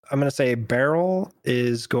I'm going to say Beryl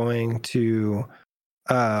is going to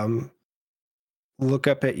look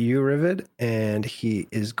up at you, Rivet, and he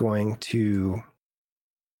is going to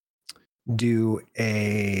do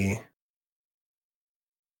he's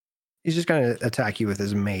just going to attack you with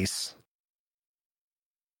his mace.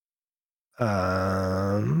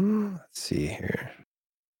 Let's see here.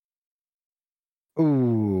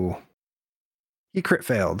 Ooh, he crit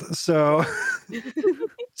failed. So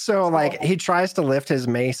like he tries to lift his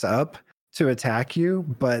mace up to attack you,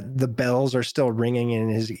 but the bells are still ringing in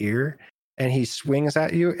his ear, and he swings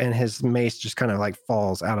at you, and his mace just kind of like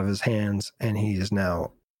falls out of his hands, and he is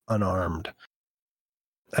now unarmed.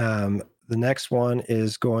 The next one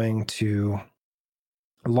is going to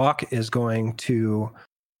Locke is going to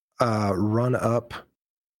run up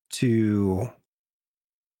to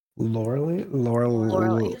Laurel.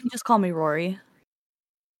 You can just call me Rory.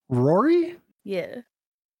 Rory? Yeah.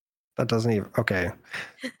 That doesn't even okay.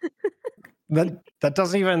 that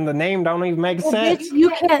doesn't even the name don't even make Well, sense. bitch, you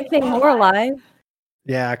can't say Lorelai.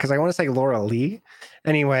 Yeah, because I want to say Laura Lee.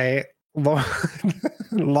 Anyway,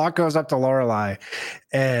 Locke goes up to Lorelai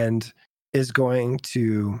and is going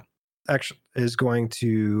to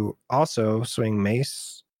also swing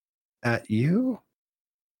mace at you.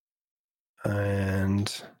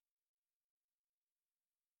 And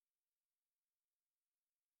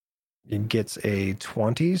it gets a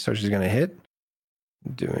 20, so she's gonna hit.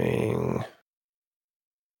 Doing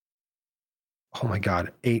oh my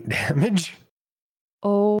god, 8 damage.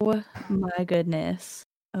 Oh my goodness.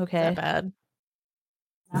 Okay. Not bad.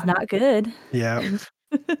 It's not good. Yeah.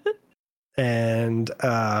 And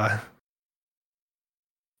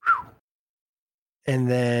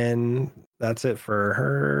then that's it for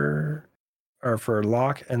her or for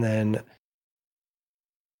Locke. And then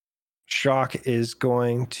Shock is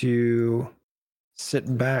going to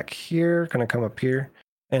sit back here, gonna come up here,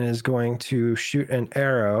 and is going to shoot an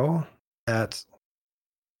arrow at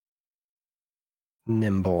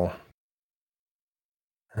Nimble.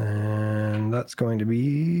 And that's going to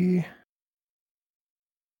be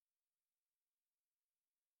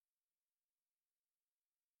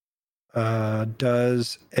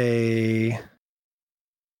does a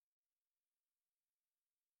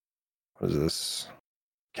what is this?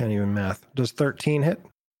 Can't even math. Does 13 hit?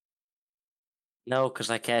 No, because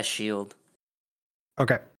I cast shield.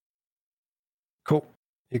 Okay. Cool.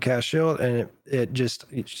 You cast shield, and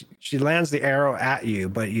she lands the arrow at you,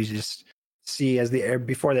 but you just see as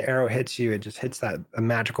before the arrow hits you, it just hits a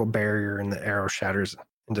magical barrier, and the arrow shatters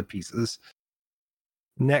into pieces.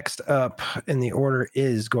 Next up in the order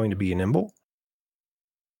is going to be Nimble.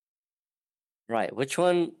 Right. Which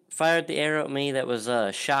one fired the arrow at me? That was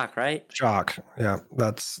Shock, right? Shock. Yeah,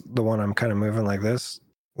 that's the one I'm kind of moving like this.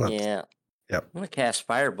 Yeah. Yep. I'm gonna cast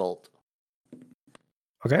Firebolt.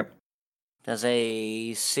 Okay. Does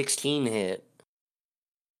a 16 hit?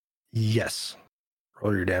 Yes.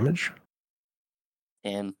 Roll your damage.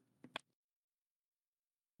 And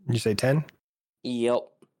You say 10? yep.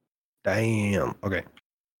 Damn. Okay.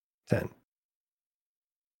 10.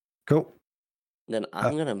 Cool. Then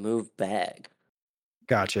I'm gonna move back.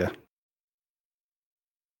 Gotcha.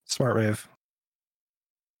 Smart move.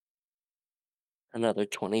 Another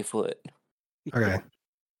 20 foot. Okay.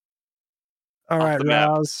 All Off right, the map.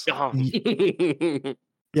 Rouse. Gone.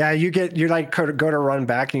 Yeah, you're like go to run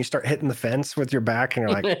back and you start hitting the fence with your back and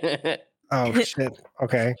you're like, oh shit.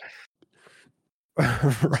 Okay.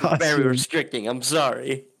 Very Roz, restricting. I'm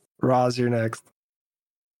sorry. you're next.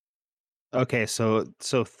 Okay, so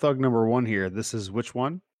thug number 1 here. This is which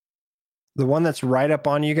one? The one that's right up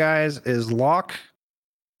on you guys is Locke.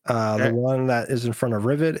 Okay. The one that is in front of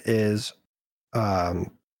Rivet is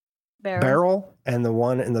Barrel, and the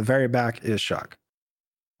one in the very back is Shock.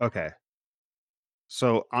 Okay.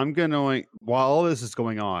 So I'm gonna while all this is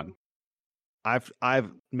going on, I've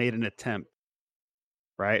made an attempt,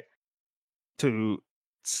 right, to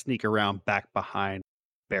sneak around back behind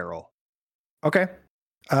Barrel. Okay.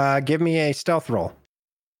 Give me a stealth roll.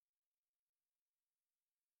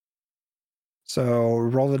 So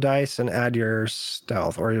roll the dice and add your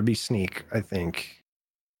stealth, or it'll be sneak, I think.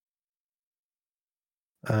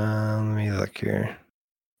 Let me look here.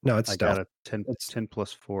 No, it's I stealth. got a 10, It's- 10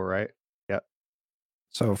 plus 4, right? Yep,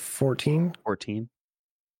 So 14. 14.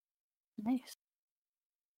 Nice.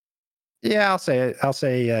 Yeah, I'll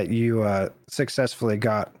say you successfully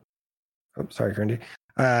got. Oh, sorry, Grindy.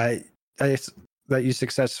 That you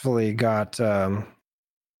successfully got. Oh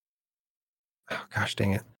gosh,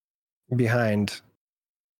 dang it! Behind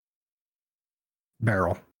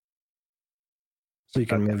Barrel, so you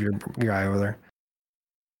can Okay. move your guy over there.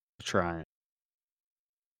 Trying.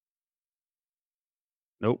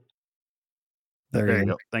 Nope. There There you you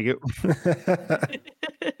go. Thank you.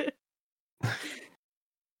 go.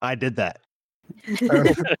 I did that.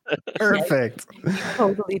 Perfect.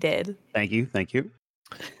 Totally did. Thank you. Thank you.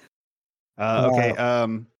 Okay.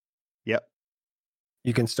 Yep.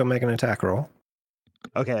 You can still make an attack roll.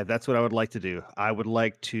 Okay, that's what I would like to do. I would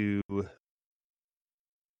like to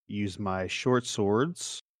use my short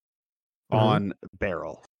swords Mhm. on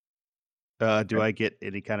Barrel. Do I get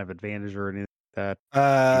any kind of advantage or anything like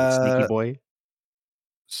that? Sneaky boy.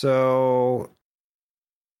 So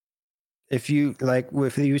if you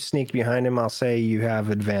sneak behind him, I'll say you have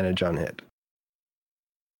advantage on hit.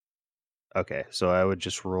 Okay, so I would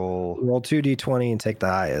just roll Roll 2d20 and take the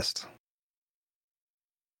highest.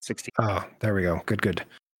 16. Oh, there we go. Good.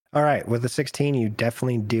 All right, with the 16, you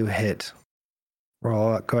definitely do hit.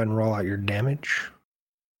 Go ahead and roll out your damage.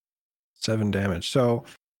 7 damage. So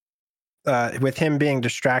with him being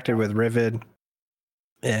distracted with Rivet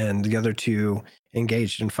and the other two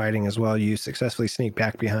engaged in fighting as well, you successfully sneak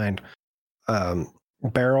back behind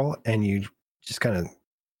Barrel, and you just kind of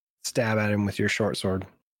stab at him with your short sword.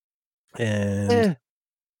 And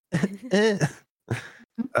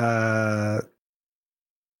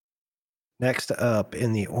next up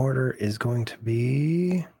in the order is going to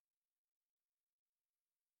be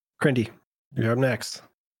Crindy. You're up next.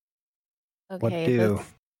 What Okay, do?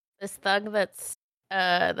 this thug that's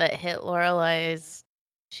that hit Lorelai's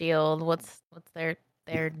shield. What's their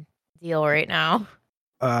deal right now?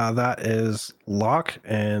 That is Locke,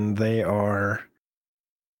 and they are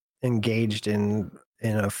engaged in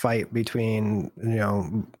a fight between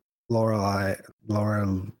Lorelai.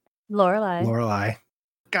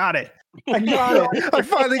 Got it. I got it. I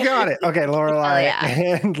finally got it. Okay, Lorelai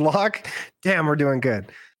yeah. and Locke. Damn, we're doing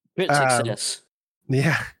good. Crit success.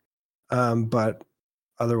 Yeah. But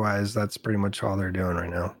otherwise, that's pretty much all they're doing right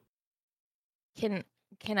now. Can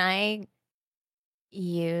I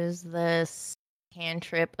use this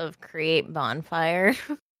cantrip of create bonfire?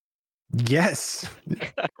 Yes.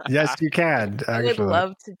 Yes, you can. I would Actually.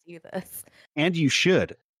 love to do this. And you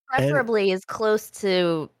should. Preferably as close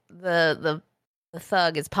to the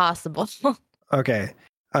thug as possible. Okay.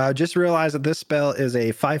 Just realize that this spell is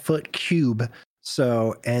a 5-foot cube.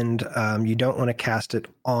 So, and you don't want to cast it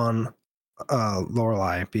on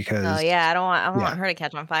Lorelei because Oh yeah, I don't yeah. want her to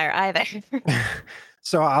catch on fire either.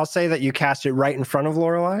 So I'll say that you cast it right in front of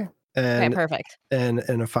Lorelei Okay, and perfect. in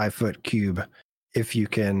a 5-foot cube. If you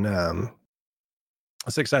can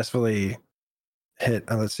successfully hit,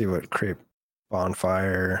 let's see what create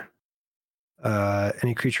bonfire.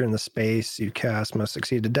 Any creature in the space you cast must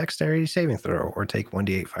succeed a dexterity saving throw or take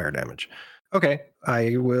 1d8 fire damage. Okay,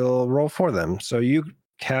 I will roll for them. So you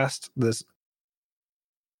cast this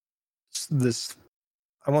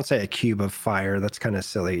I won't say a cube of fire. That's kind of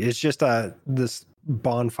silly. It's just this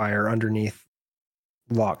bonfire underneath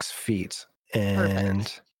Locke's feet, and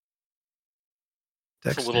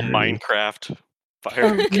It's a little dexterity. Minecraft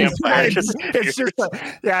fire campfire.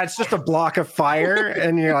 It's just a block of fire,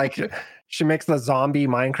 and you're like, she makes the zombie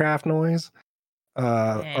Minecraft noise,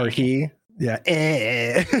 or he, yeah.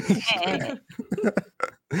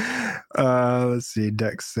 Let's see,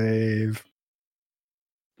 dex save.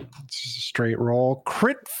 It's just a straight roll,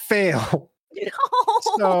 crit fail.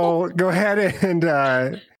 So go ahead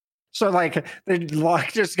and so like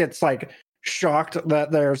Locke just gets like shocked that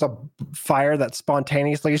there's a fire that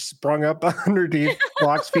spontaneously sprung up underneath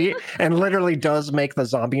Locke's feet and literally does make the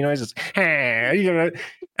zombie noises.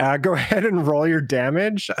 Go ahead and roll your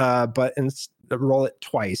damage, but roll it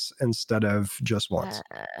twice instead of just once.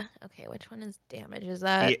 Okay, which one is damage? Is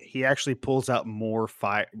that He actually pulls out more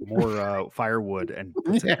firewood and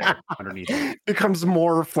puts it underneath it. Becomes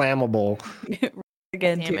more flammable.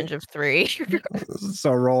 Again, damage of 3?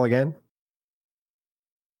 So roll again.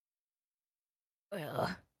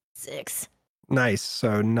 Well, 6. Nice.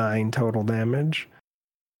 So 9 total damage.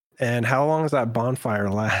 And how long does that bonfire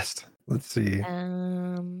last? Let's see.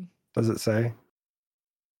 Does it say?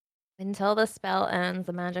 Until the spell ends,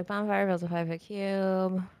 the magic bonfire fills a 5-foot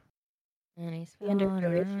cube. Any spell. Under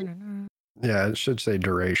duration? Yeah, it should say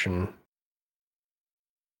duration.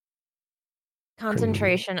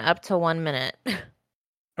 Concentration up to 1 minute.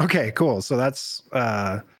 Okay, cool. So that's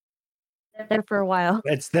there for a while.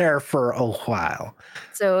 it's there for a while.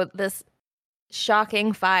 So this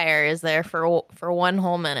shocking fire is there for 1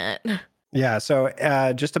 whole minute. Yeah, so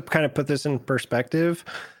just to kind of put this in perspective,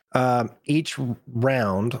 each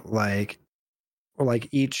round,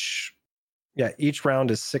 each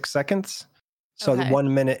round is 6 seconds. So Okay.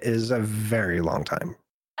 1 minute is a very long time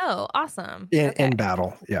Oh, awesome. in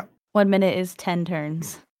battle. Yeah. 1 minute is 10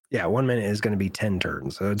 turns. Yeah, 1 minute is going to be 10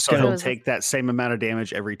 turns. So it's So gonna, he'll take that same amount of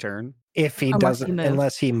damage every turn. if he Unless doesn't, he moves.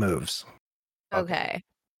 unless he moves. Okay.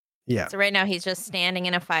 Yeah, So right now he's just standing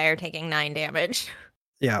in a fire taking 9 damage.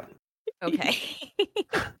 yeah. Okay.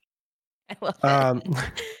 I love it.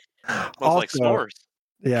 Smells like s'mores.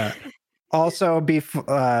 Yeah. Also, before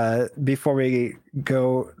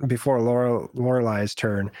Lorelei's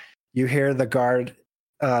turn, you hear the guard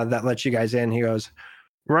that lets you guys in. He goes,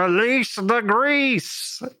 "Release the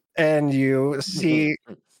grease," and you see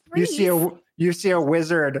you see a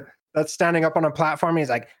wizard that's standing up on a platform. He's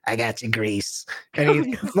like, "I got you, grease," and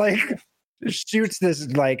he like shoots this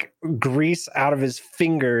like grease out of his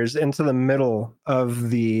fingers into the middle of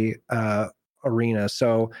the arena.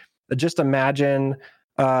 So just imagine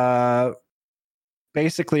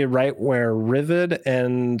basically right where Rivet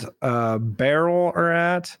and Barrel are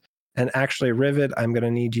at. And actually, Rivet, I'm going to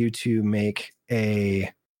need you to make a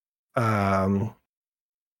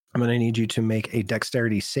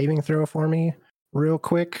dexterity saving throw for me real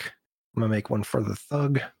quick. I'm going to make one for the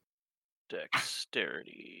thug.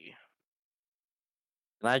 Dexterity.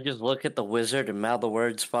 Can I just look at the wizard and mouth the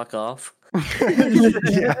words "fuck off"?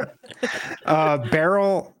 Yeah.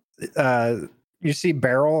 Barrel, you see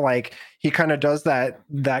Barrel, like he kind of does that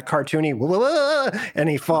cartoony, and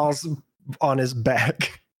he falls on his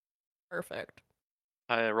back. Perfect.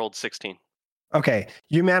 I rolled 16. Okay,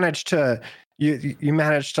 you manage to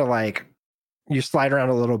like you slide around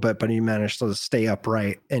a little bit, but you manage to stay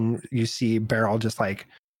upright, and you see Barrel just like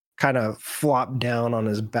kind of flop down on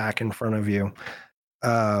his back in front of you.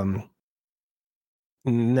 Now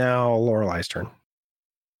Lorelei's turn.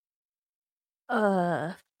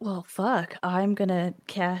 Well, fuck. I'm gonna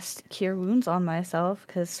cast Cure Wounds on myself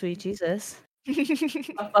because sweet Jesus,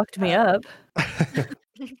 fucked me up.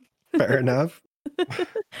 Fair enough.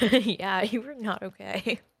 Yeah, you were not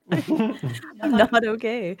okay. I'm not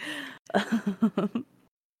okay.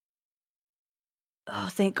 Oh,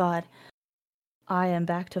 thank God. I am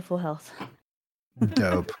back to full health.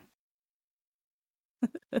 Dope.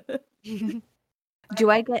 Do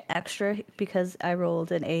I get extra because I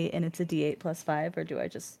rolled an 8 and it's a D8 plus 5, or do I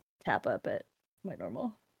just tap up at my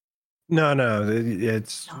normal? No,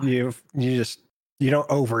 it's you don't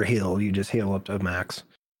overheal. You just heal up to max.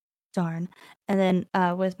 Darn. And then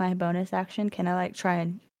with my bonus action, can I like try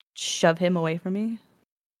and shove him away from me?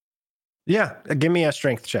 Yeah, give me a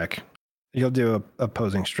strength check. You'll do a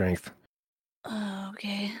opposing strength.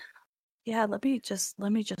 Okay. Yeah, let me just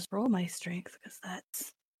roll my strength because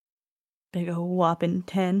that's big a whopping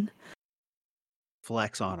 10.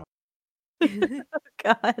 Flex on him. Oh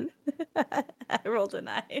God. I rolled a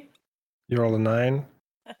 9. You roll a 9.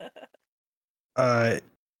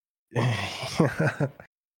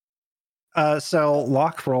 So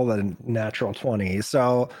Locke rolled a natural 20.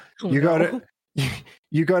 So Oh, you go no. to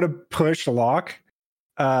you go to push Locke,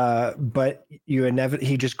 but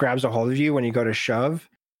he just grabs a hold of you when you go to shove,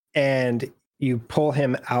 and you pull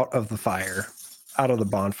him out of the fire, out of the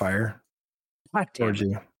bonfire God damn towards it.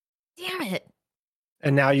 you. Damn it.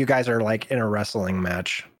 And now you guys are like in a wrestling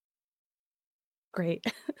match. Great.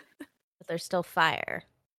 But there's still fire.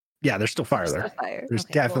 Yeah, there's still fire There's there. still fire. There's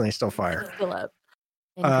Okay, definitely cool. still fire. Fill up.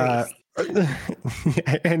 And grease.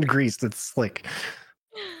 And grease that's slick.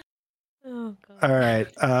 Oh god. All right.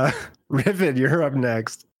 Riven, you're up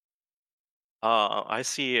next. I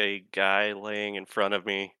see a guy laying in front of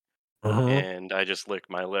me, and I just lick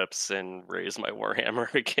my lips and raise my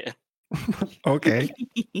warhammer again. Okay.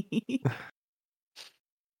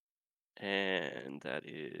 And that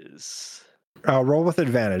is. Roll with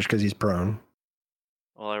advantage because he's prone.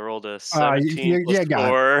 Well, I rolled a 17 you plus got it.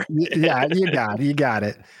 4. Yeah, you got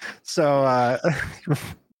it. So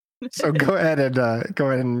so go ahead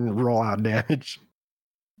and roll out damage.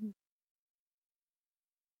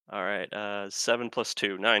 All right. 7 plus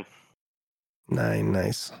 2, 9. 9,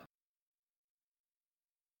 nice.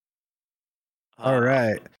 All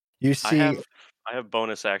right. You see I have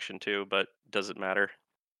bonus action too, but does it matter?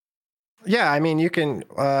 Yeah, I mean you can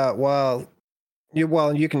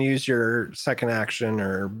you can use your second action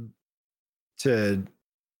or to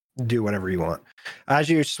do whatever you want. As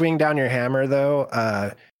you swing down your hammer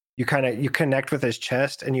though, you connect with his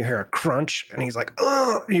chest and you hear a crunch and he's like,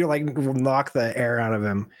 oh, you like knock the air out of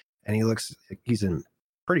him and he's in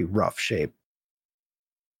pretty rough shape.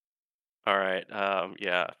 All right.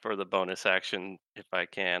 Yeah, for the bonus action, if I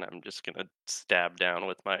can, I'm just gonna stab down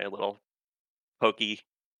with my little pokey.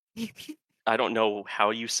 I don't know how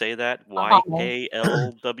you say that.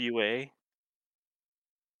 YALWA.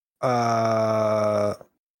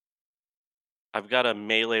 I've got a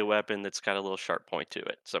melee weapon that's got a little sharp point to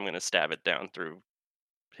it, so I'm gonna stab it down through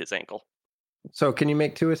his ankle. So can you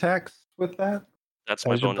make 2 attacks with that? That's That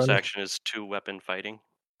my was your bonus bonus? action is 2-weapon fighting.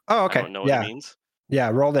 Oh, okay. I don't know what it means. Yeah,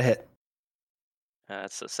 roll the hit.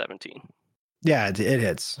 That's a 17. Yeah, it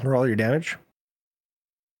hits. Roll your damage.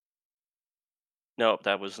 No,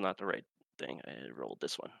 that was not the right thing. I rolled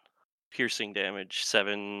this one. Piercing damage,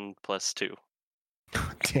 7 plus 2.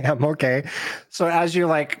 Damn, okay. So as you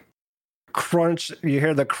like crunch, you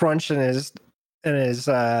hear the crunch in his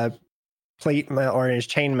plate mail or in his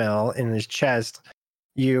chain mail in his chest.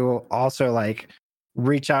 You also like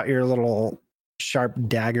reach out your little sharp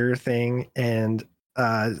dagger thing and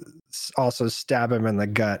also stab him in the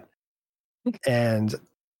gut. And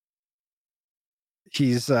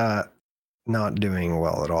he's not doing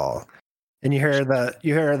well at all. And you hear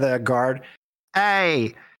the guard,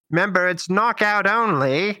 "Hey, remember it's knockout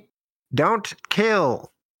only. Don't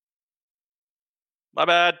kill." My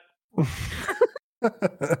bad.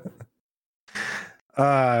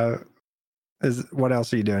 What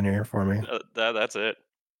else are you doing here for me? That's it.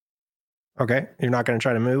 Okay, you're not going to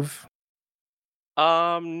try to move?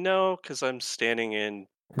 No, because I'm standing in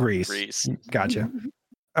Grease. Gotcha.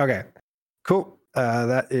 Okay, cool.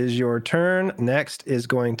 That is your turn. Next is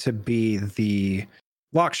going to be the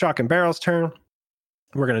Lock, Shock, and Barrel's turn.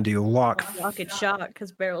 We're going to do Lock. Lock and shock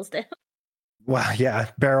because Barrel's down. Well, yeah,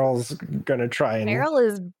 Barrel's going to try and... Barrel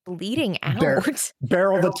is bleeding out.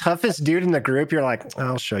 Barrel, the toughest dude in the group. You're like,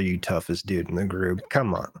 I'll show you toughest dude in the group.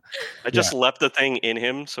 Come on. I just left the thing in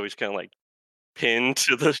him, so he's kind of like pinned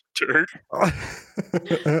to the dirt.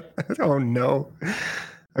 Oh, no.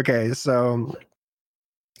 Okay, so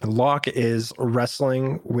Locke is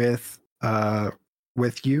wrestling with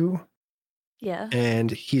you. Yeah.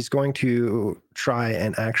 And he's going to try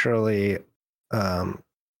and actually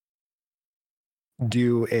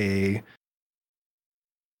do a...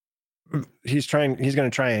 He's going to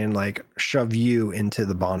try and like shove you into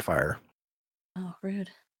the bonfire. Oh,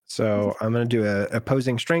 rude. So I'm going to do a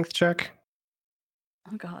opposing strength check.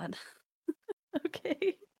 Oh, God.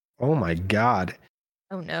 Okay. Oh, my God.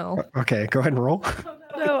 Oh, no. Okay, go ahead and roll.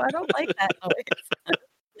 No, I don't like that noise. I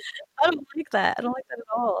don't like that. I don't like that at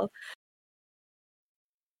all.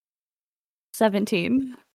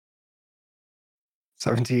 17.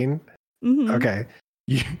 17? Mm-hmm. Okay.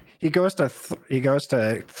 He goes to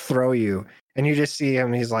throw you, and you just see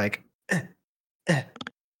him. He's like,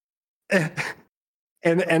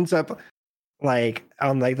 and ends up like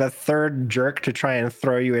on like the third jerk to try and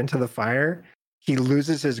throw you into the fire. He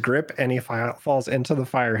loses his grip and he falls into the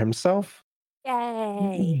fire himself.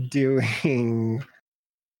 Yay. Doing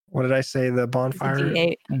what did I say? The bonfire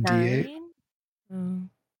D8. D8. 9.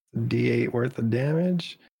 D8 worth of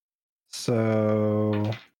damage.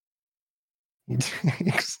 So he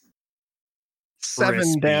takes 7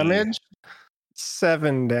 Crispy. damage.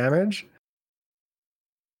 7 damage.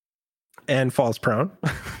 And falls prone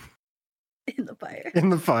In the fire. in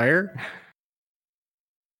the fire.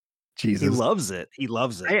 Jesus. He loves it. He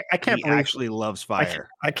loves it. I can't he believe actually loves fire.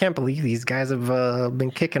 I can't believe these guys have been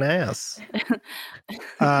kicking ass.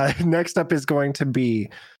 Next up is going to be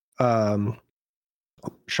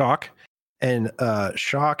Shock. And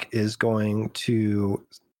Shock is going to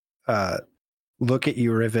look at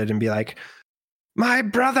you, Rivet, and be like, my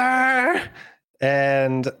brother!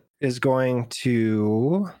 And is going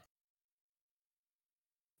to...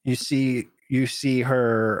 You see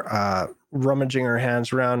her rummaging her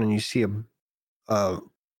hands around, and you see a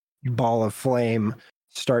ball of flame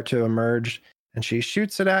start to emerge, and she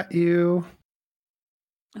shoots it at you.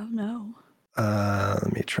 Oh no.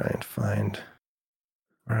 Let me try and find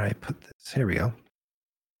where I put this. Here we go.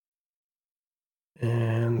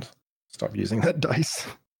 And stop using that dice.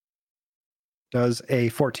 Does a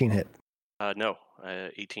 14 hit? No,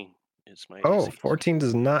 18 is my Oh, AC. 14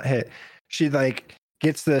 does not hit. She like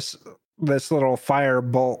gets this little fire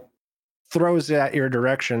bolt, throws it at your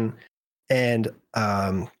direction, and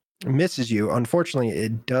misses you. Unfortunately,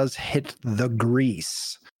 it does hit the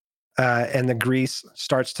grease, and the grease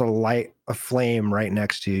starts to light a flame right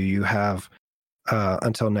next to you. You have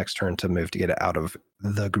until next turn to move to get it out of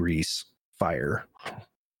the grease fire.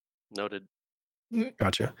 Noted.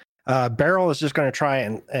 Gotcha. Beryl is just going to try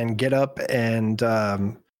and get up and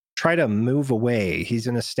try to move away. He's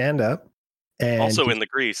going to stand up. And Also in the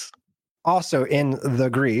grease. Also in the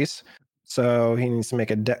grease. So he needs to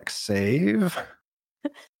make a dex save.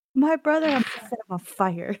 My brother, I'm set him on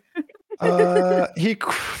fire. He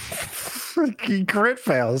crit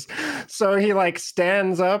fails. So he like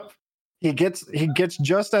stands up. He gets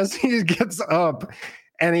just as he gets up,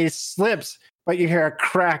 and he slips. But you hear a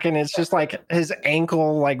crack, and it's just like his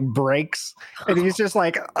ankle like breaks, and he's just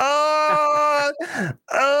like, oh,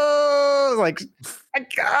 like,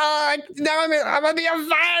 now I'm gonna be on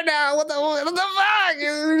fire now. What the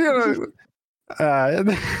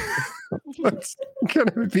fuck? It's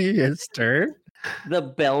gonna be his turn. The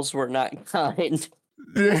bells were not kind.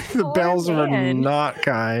 The Poor bells were man. not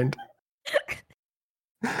kind.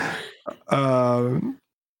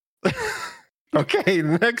 Okay,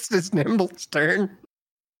 next is Nimble's turn.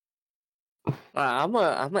 I'm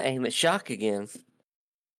gonna aim at Shock again.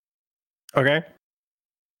 Okay,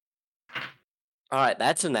 All right,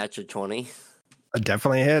 that's a natural 20. it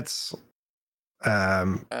definitely hits.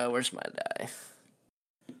 Where's my die?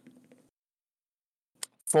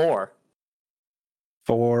 4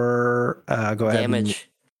 For go ahead. damage.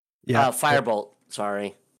 Yeah. Firebolt.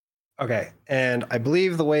 Sorry. Okay, and I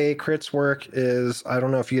believe the way crits work is I don't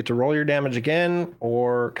know if you get to roll your damage again,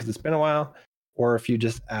 or because it's been a while, or if you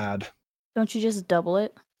just add. Don't you just double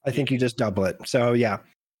it? I think you just double it. So yeah,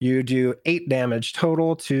 you do 8 damage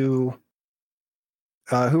total to.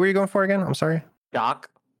 Who are you going for again? I'm sorry. Shock.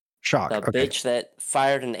 Shock. The Okay. bitch that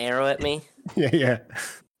fired an arrow at me. Yeah.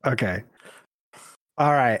 Okay.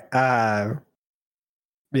 All right.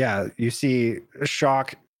 Yeah, you see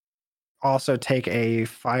Shock also take a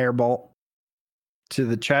firebolt to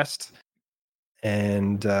the chest,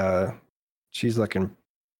 and she's looking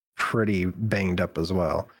pretty banged up as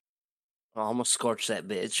well. I almost scorched that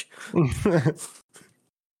bitch.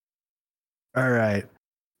 All right.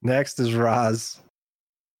 Next is Roz.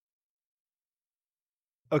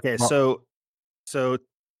 Okay, Well- so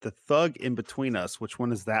the thug in between us, which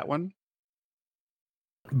one is that one?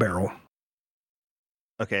 Beryl.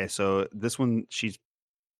 Okay, so this one, she's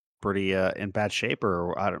pretty in bad shape,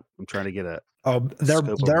 or I'm trying to get a. Oh, they're Scope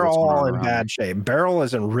of what's all going in around. bad shape. Beryl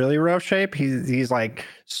is in really rough shape. He's like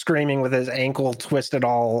screaming with his ankle twisted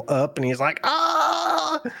all up, and he's like,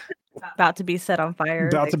 ah, About to be set on fire.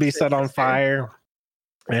 about like to be his set on sister. fire.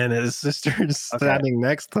 And his sister's standing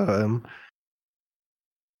next to him.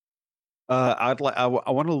 I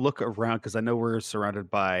want to look around because I know we're surrounded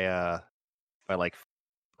by like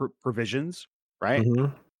provisions, right?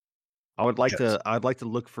 Mhm. I'd like Yes. to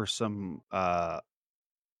look for some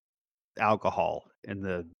alcohol in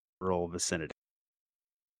the rural vicinity.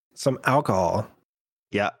 Some alcohol.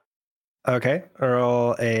 Yeah. Okay.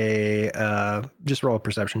 Just roll a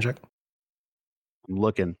perception check. I'm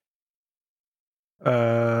looking.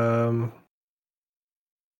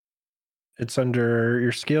 It's under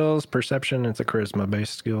your skills, perception. It's a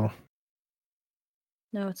charisma-based skill.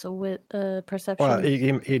 No, it's a perception. Well,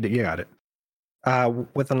 you got it.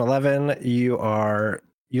 With an 11, you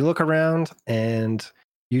look around and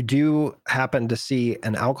you do happen to see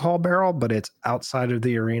an alcohol barrel, but it's outside of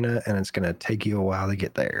the arena, and it's going to take you a while to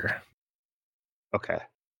get there. Okay.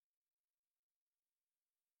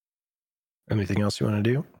 Anything else you want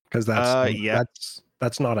to do? Because yeah.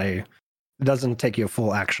 that's not it doesn't take you a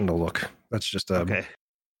full action to look. That's just okay.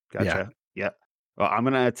 Gotcha. Yeah. Well, I'm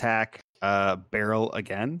gonna attack barrel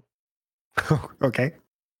again. Okay.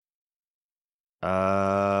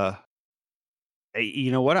 Hey,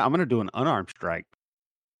 you know what? I'm gonna do an unarmed strike.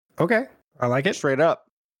 Okay. I like it. Straight up.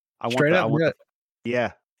 Straight up.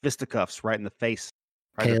 Yeah. Fisticuffs right in the face.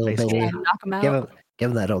 Right in KO, the face. baby. Knock him out. Give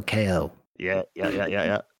him that old KO. Yeah.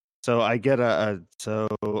 So I get so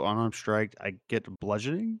unarmed strike. I get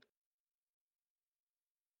bludgeoning.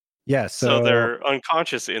 Yeah. So they're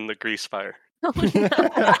unconscious in the grease fire. Oh,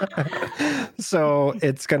 no. So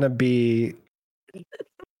it's gonna be.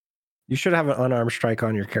 You should have an unarmed strike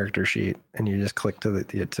on your character sheet, and you just click to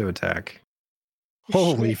attack.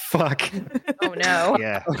 Holy fuck! Oh no.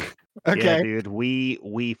 Yeah. Okay, Yeah, dude.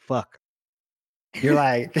 We fuck. you're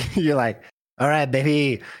like, all right,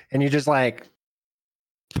 baby, and you just like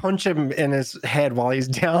punch him in his head while he's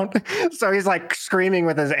down. So he's like screaming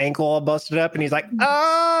with his ankle all busted up, and he's like,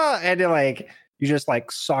 ah, and you just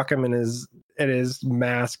like sock him in his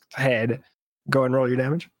masked head. Go and roll your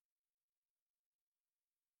damage.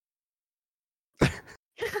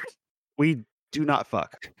 We do not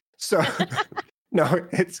fuck. So no,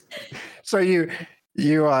 it's so you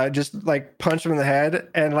just like punch him in the head,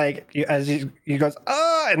 and like he goes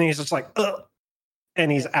and he's just like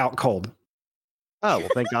and he's out cold. Oh, well,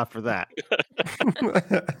 thank God for that.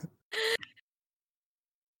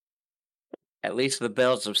 At least the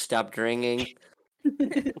bells have stopped ringing.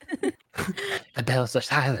 The bells are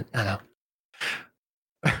silent now.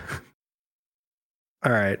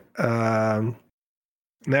 All right.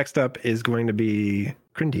 Next up is going to be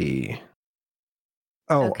Crindy.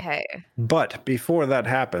 Oh, Okay. but before that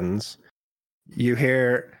happens, you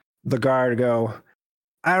hear the guard go,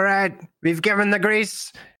 all right, we've given the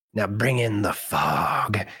grease. Now bring in the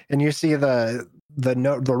fog. And you see the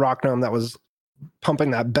rock gnome that was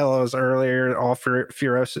pumping that bellows earlier all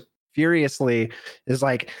furiously is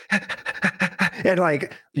like, and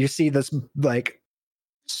like you see this like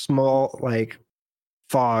small like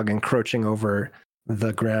fog encroaching over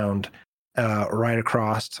the ground right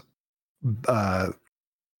across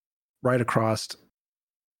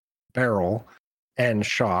Barrel and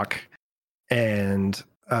Shock, and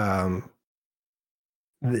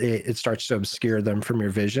it starts to obscure them from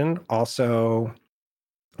your vision. Also,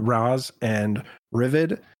 Raz and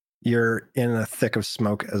Rivid, you're in a thick of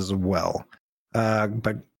smoke as well.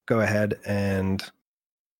 But go ahead and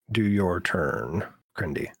do your turn,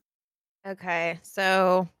 Crindy. Okay.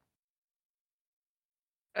 So,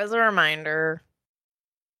 as a reminder,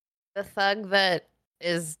 the thug that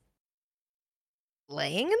is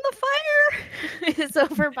laying in the fire is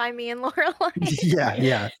over by me and Lorelai.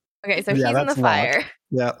 Yeah. Okay, so he's in the fire. Locke.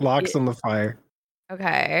 Yeah, Locke's in the fire.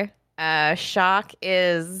 Okay. Shock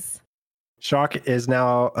is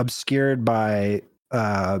now obscured by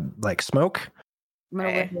like smoke. I'm gonna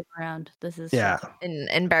Okay. whip it around. This is Yeah.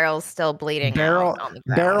 and Barrel's still bleeding Barrel out on the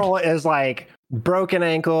ground. Barrel is like broken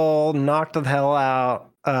ankle, knocked the hell out,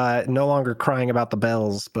 no longer crying about the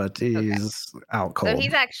bells, but he's out cold. So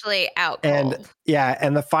he's actually out And cold. yeah,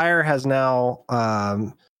 and the fire has now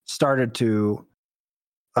started to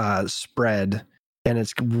spread, and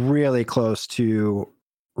it's really close to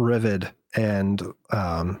Rivid and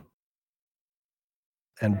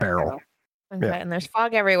Barrel. Okay, yeah. and there's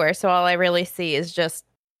fog everywhere, so all I really see is just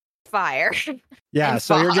fire. Yeah, And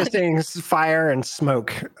so you're fog. just seeing fire and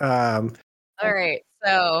smoke. All right,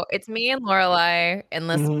 so it's me and Lorelai and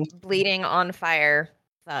this Mhm. bleeding on fire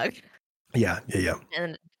thug, Yeah.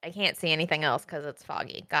 and I can't see anything else because it's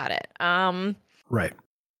foggy. Got it. Right.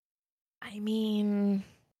 I mean,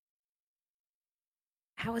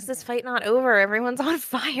 how is this fight not over? Everyone's on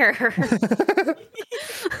fire.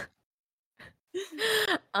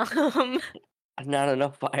 Not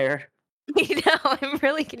enough fire. I'm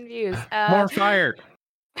really confused. More fire.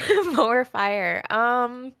 More fire.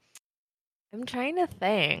 I'm trying to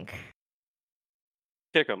think.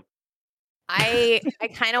 Kick him. I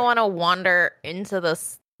kind of want to wander into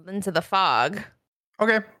the fog.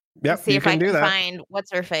 Okay. Yep. See you if can I do can that. find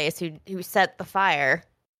what's her face who set the fire.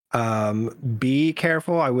 Be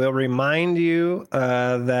careful. I will remind you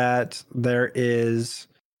that there is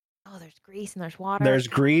Oh, there's grease and there's water.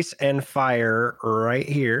 grease and fire right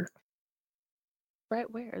here. Right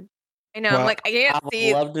where? I know. Well, I'm like, I I can't would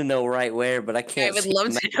see. love to know right where, but I I can't would see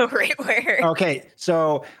love the to know right where. Okay,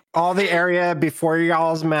 so all the area before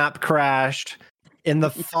y'all's map crashed in the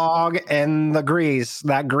fog and the grease,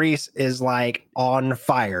 that grease is like on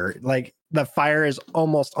fire. Like the fire is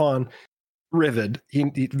almost on Rivid.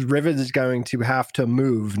 Rivid is going to have to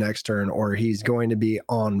move next turn or he's going to be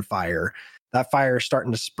on fire. That fire is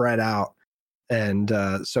starting to spread out. And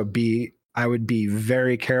so I would be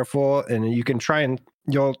very careful, and you can try and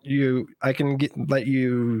I can let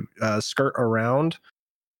you skirt around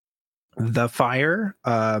the fire,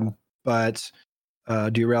 but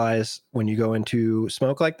do you realize when you go into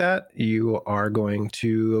smoke like that, you are going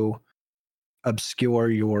to obscure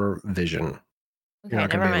your vision? You're Okay, not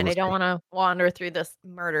gonna never be able mind. to I don't see. want to wander through this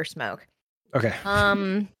murder smoke. Okay.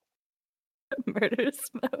 Murder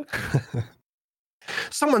smoke.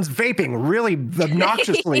 Someone's vaping really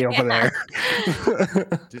obnoxiously over there.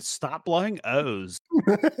 Just stop blowing O's.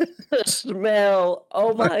 The smell.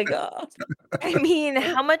 Oh my god. I mean,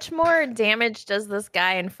 how much more damage does this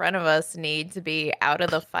guy in front of us need to be out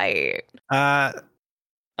of the fight?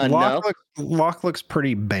 Enough. Locke looks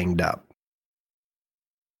pretty banged up.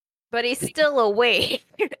 But he's still awake.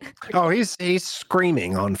 Oh, he's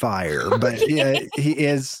screaming on fire, but yeah, he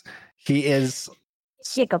is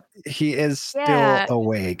Jacob. still Yeah.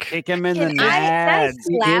 awake. Kick him in the Can I nads.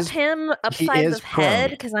 slap him upside is the head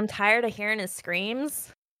prone. because I'm tired of hearing his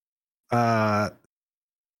screams? Yeah.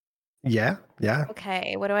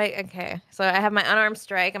 Okay, what do I? Okay, so I have my unarmed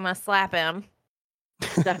strike. I'm gonna slap him.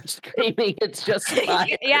 Stop screaming. It's just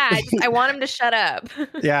fire. Yeah, I want him to shut up.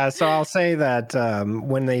 Yeah, so I'll say that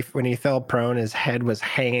when he fell prone, his head was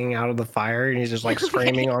hanging out of the fire, and he's just like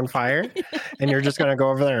screaming on fire. And you're just gonna go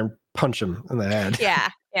over there and punch him in the head. Yeah,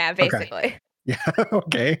 basically. Yeah.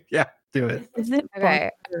 Okay. Yeah. Do it. Isn't it Okay.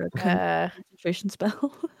 bonfire a concentration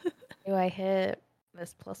spell? Do I hit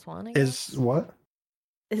this +1 again? Is what?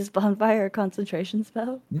 Is bonfire a concentration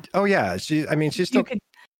spell? Oh yeah. She's still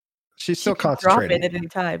She could drop concentrating. it at any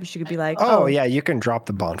time. She could be like, Oh yeah, you can drop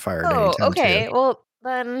the bonfire at any Oh, time, okay. too. Well,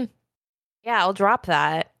 then, yeah, I'll drop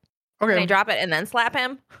that. Okay. Can I drop it and then slap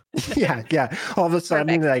him? Yeah. All of a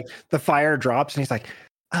sudden, Perfect. like the fire drops, and he's like,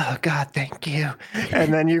 "Oh God, thank you!"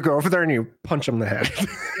 And then you go over there and you punch him in the head.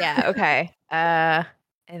 Yeah. Okay. I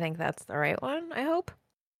think that's the right one. I hope.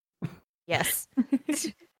 Yes.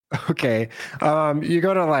 Okay. You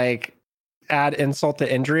go to like add insult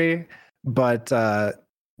to injury, but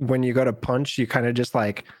when you go to punch, you kind of just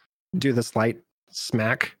like do the slight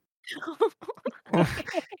smack. And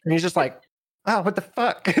he's just like, "Oh, what the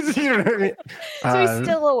fuck?" You know what I mean? So he's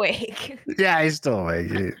still awake. Yeah, he's still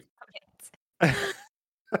awake.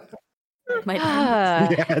 My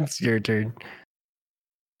turn. Yeah, it's your turn.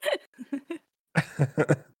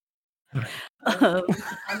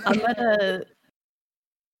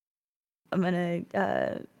 I'm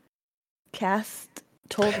gonna cast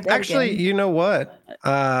Toll the Dead Actually, again. you know what?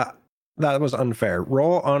 That was unfair.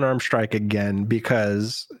 Roll unarmed strike again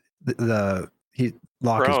because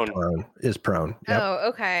Locke Prone. is prone. Yep. Oh,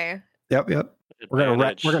 okay. Yep. We're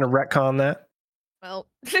gonna retcon that. Well,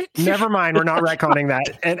 Never mind. We're not retconning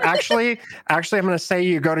that. And actually, I'm gonna say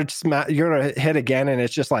you go to hit again, and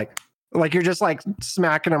it's just like you're just like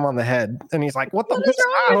smacking him on the head, and he's like, "What the? What is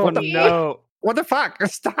wrong with you? No. What the fuck?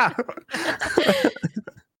 Stop!"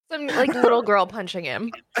 Some like little girl punching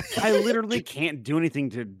him. I literally can't do anything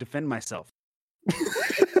to defend myself.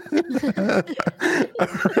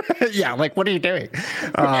 Yeah, like what are you doing?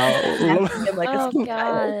 I'm like a Oh small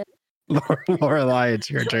god. Lorelai, it's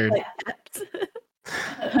your turn. child.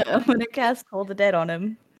 I'm gonna cast Toll the Dead on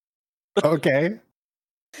him. Okay.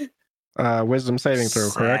 Wisdom saving throw,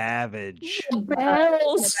 correct? Savage. I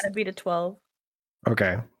gotta beat a 12.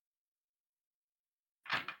 Okay.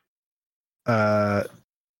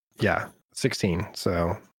 Yeah, 16.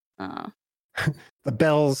 So the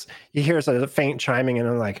bells, you hear a faint chiming, and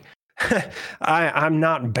I'm like, I'm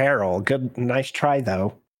not Beryl. Good, nice try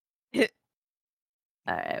though.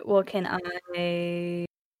 All right. Well, can I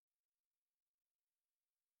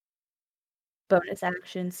bonus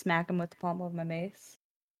action smack him with the pommel of my mace?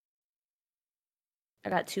 I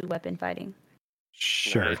got 2 weapon fighting.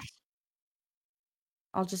 Sure.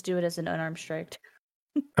 I'll just do it as an unarmed strike.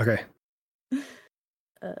 Okay.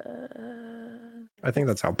 Uh, I think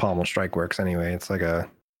that's how pommel strike works anyway. It's like I'd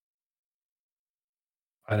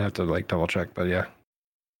have to like double check, but yeah.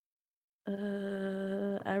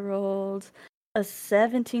 I rolled a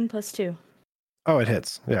 17 plus 2. Oh, it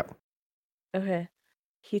hits. Yeah. Okay.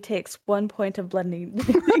 He takes 1 point of bludgeoning.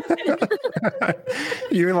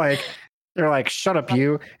 You're like, shut up,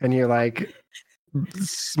 you, and you like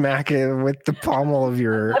smack it with the pommel of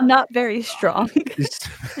your. I'm not very strong.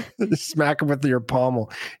 You smack him with your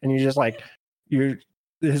pommel, and you just like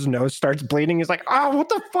his nose starts bleeding. He's like, "Oh, what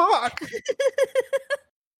the fuck!"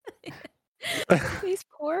 These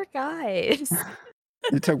poor guys.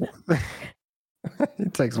 You took.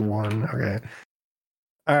 It takes one. Okay.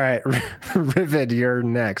 All right, Rivid, you're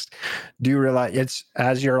next. Do you realize it's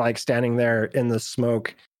as you're like standing there in the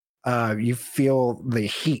smoke? You feel the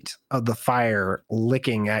heat of the fire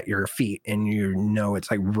licking at your feet, and you know it's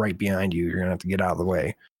like right behind you. You're gonna have to get out of the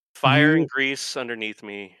way. Fire You- and grease underneath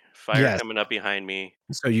me. Fire Yes. coming up behind me.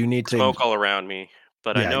 So you need to Smoke all around me.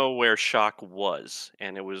 But I Yeah. know where Shock was,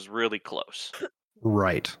 and it was really close.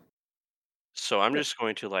 right. So I'm just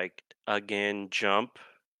going to like again jump,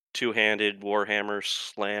 two-handed Warhammer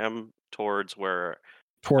slam towards where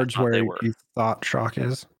Towards thought they where were. you thought Shock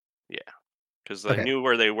is. Because Okay. I knew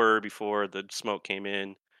where they were before the smoke came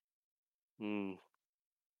in.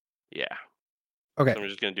 Yeah, Okay. so I'm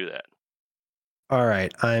just gonna do that. All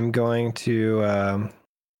right. I'm going to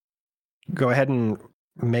go ahead and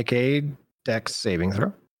make a Dex saving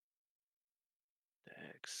throw.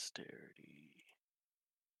 Dexterity.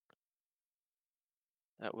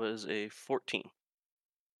 That was a 14.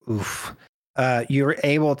 Oof. You're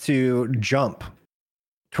able to jump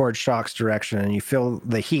towards Shock's direction, and you feel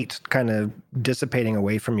the heat kind of dissipating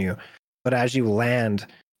away from you. But as you land,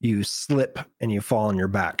 you slip and you fall on your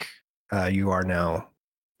back. You are now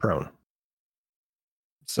prone.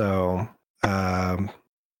 So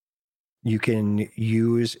you can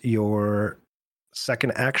use your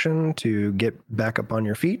second action to get back up on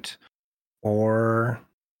your feet, or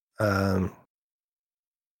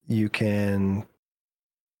you can.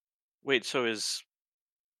 Wait, so is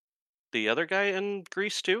the other guy in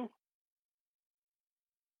Greece too?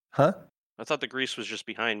 Huh? I thought the grease was just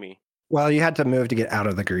behind me. Well, you had to move to get out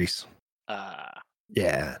of the grease. Ah,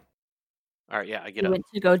 Yeah. all right, yeah, I get You up, went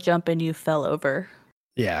to go jump and you fell over.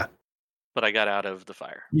 Yeah. but I got out of the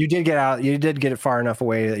fire. You did get out. You did get it far enough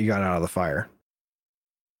away that you got out of the fire.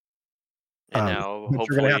 And now, But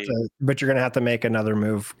hopefully, you're gonna have to make another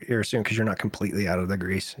move here soon because you're not completely out of the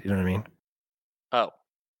grease. You know what I mean? oh,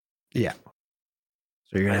 Yeah.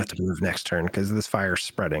 So you're gonna have to move next turn because this fire's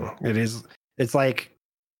spreading. It's like,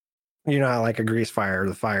 you know how like a grease fire,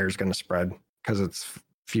 the fire is gonna spread because it's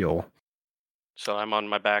fuel. so I'm on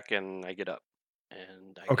my back and I get up,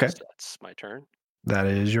 and I Okay. guess that's my turn. That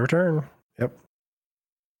is your turn. Yep.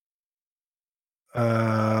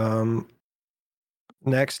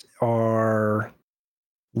 Next are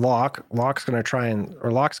Locke. Locke's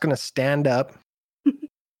gonna stand up,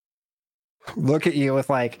 look at you with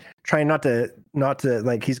like trying not to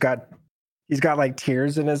like he's got like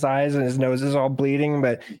tears in his eyes and his nose is all bleeding,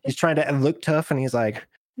 but he's trying to look tough and he's like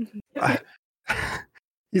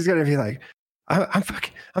he's gonna be like, I'm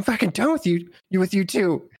fucking done with you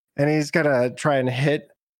too. And he's gonna try and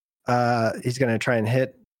hit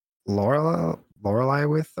Lorelei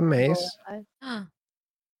with the mace.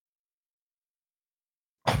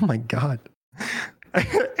 Oh my god.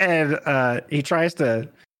 And he tries to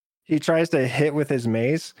hit with his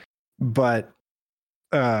mace, but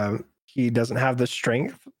he doesn't have the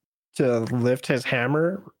strength to lift his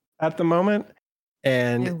hammer at the moment,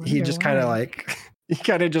 and he just kind of like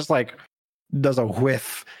just like does a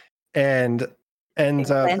whiff and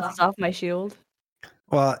ends up Lances off my shield.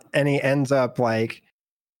 and he ends up like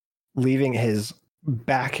leaving his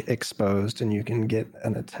back exposed, and you can get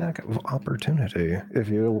an attack of opportunity if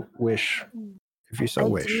you wish, if you so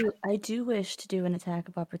wish. I do wish to do an attack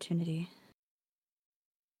of opportunity.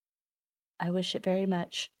 I wish it very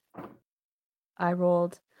much. I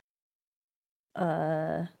rolled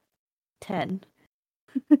 10.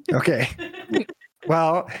 Okay.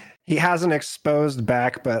 Well, he has an exposed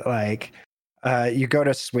back, but like you go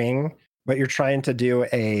to swing, but you're trying to do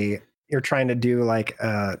like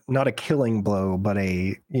not a killing blow, but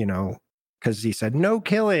a, you know, because he said no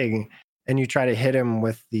killing, and you try to hit him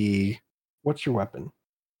with the, what's your weapon?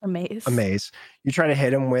 A mace. A mace. You try to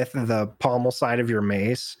hit him with the pommel side of your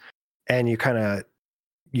mace, and you kind of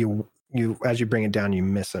you as you bring it down, you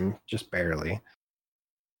miss him just barely.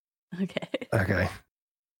 Okay.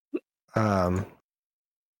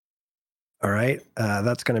 All right.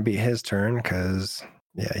 That's going to be his turn because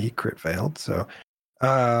yeah, he crit failed. So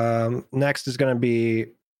next is going to be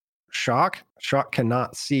Shock. Shock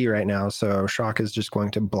cannot see right now, so Shock is just going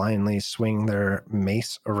to blindly swing their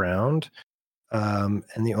mace around. And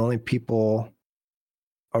the only people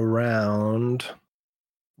around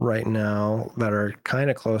right now that are kind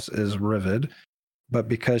of close is Rivid, but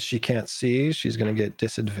because she can't see, she's going to get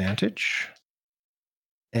disadvantage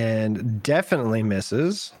and definitely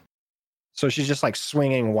misses. So she's just like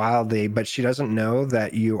swinging wildly, but she doesn't know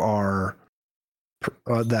that you are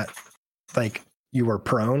that like you were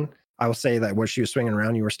prone. I will say that when she was swinging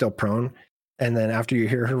around, you were still prone. And then after you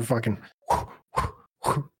hear her fucking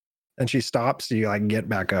and she stops, you like get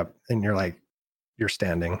back up and you're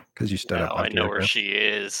standing because you stood Now up. I after know your where turn. she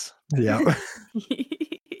is. Yeah.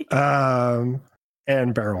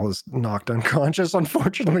 And Beryl is knocked unconscious.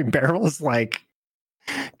 Unfortunately, Beryl is like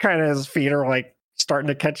kind of his feet are like starting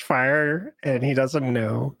to catch fire and he doesn't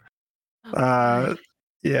know.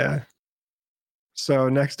 Yeah. So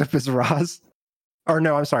next up is Roz. Or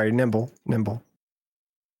no, I'm sorry, Nimble.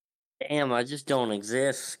 Damn, I just don't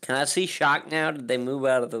exist. Can I see Shock now? Did they move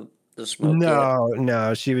out of the smoke yet?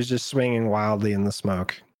 No, she was just swinging wildly in the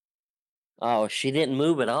smoke. Oh, she didn't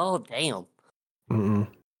move at all? Damn. Mm-mm.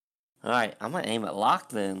 Alright, I'm gonna aim at Locke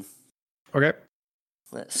then. Okay.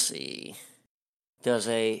 Let's see. Does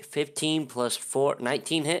a 15 plus 4,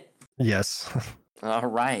 19 hit? Yes.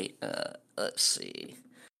 Alright, let's see.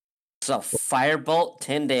 So, Firebolt,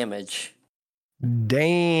 10 damage.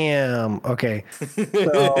 Damn. Okay.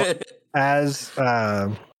 So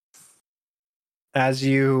as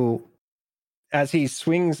he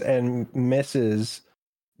swings and misses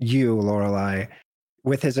you, Lorelei,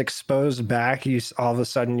 with his exposed back, all of a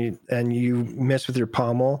sudden you miss with your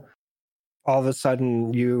pommel. All of a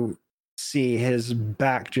sudden you see his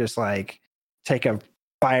back just like take a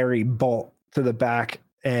fiery bolt to the back,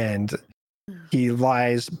 and he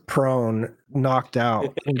lies prone, knocked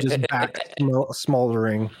out, and just back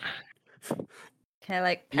smoldering. Can I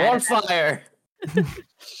like More pat him? fire! And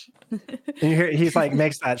you hear he's like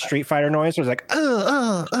makes that Street Fighter noise where it's like,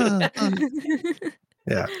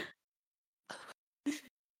 yeah.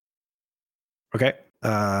 Okay.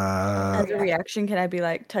 As a reaction, can I be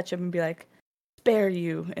like touch him and be like, spare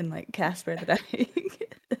you, and like cast Spare the Dying?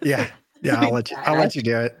 Yeah. I'll let you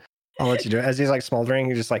do it. As he's like smoldering,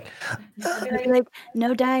 he's just like, I'd be like,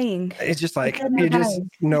 no dying. it's just like No you just dying.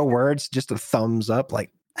 no words, just a thumbs up,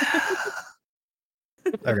 like.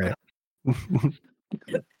 Okay.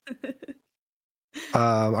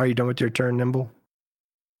 Are you done with your turn, Nimble?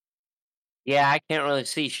 Yeah, I can't really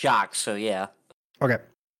see Shock, so yeah. Okay.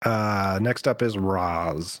 Next up is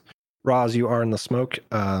Roz. Roz, you are in the smoke.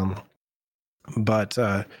 But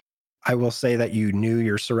I will say that you knew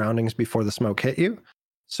your surroundings before the smoke hit you,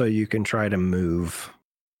 so you can try to move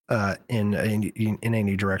in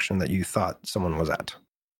any direction that you thought someone was at.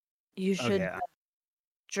 You Oh, should yeah.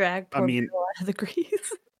 drag I poor mean- Beryl out of the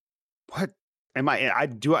grease. What? Am I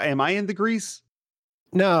in the grease?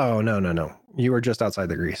 No. You were just outside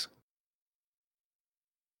the grease.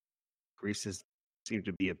 Grease seems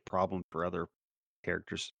to be a problem for other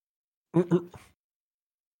characters. Mm-mm.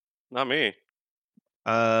 Not me.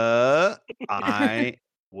 I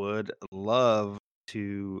would love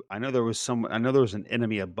to. I know there was an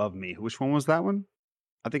enemy above me. Which one was that one?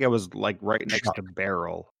 I think I was like right next Shock. to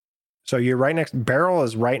Beryl. So you're right next. Beryl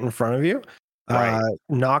is right in front of you. Right.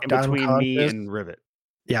 Knocked In between me unconscious. and Rivet.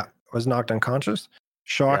 Yeah, was knocked unconscious.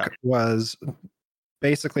 Shock was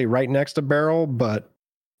basically right next to Beryl, but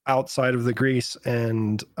outside of the grease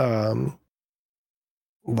and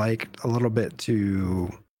like a little bit to,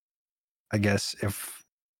 I guess if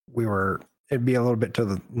we were, it'd be a little bit to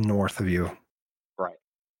the north of you. Right.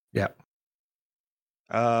 Yeah.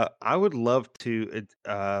 I would love to.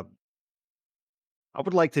 I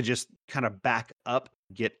would like to just kind of back up,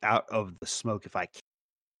 get out of the smoke if I can.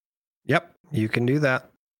 Yep, you can do that.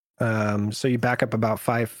 So you back up about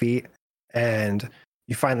 5 feet, and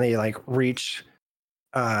you finally like reach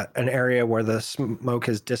an area where the smoke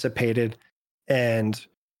has dissipated, and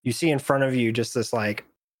you see in front of you just this like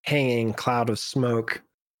hanging cloud of smoke,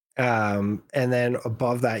 and then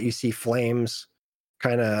above that you see flames,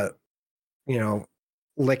 kind of,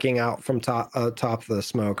 licking out from top of the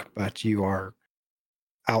smoke, but you are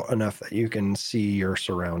out enough that you can see your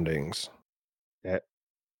surroundings.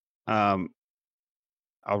 I'll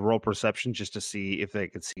roll perception just to see if they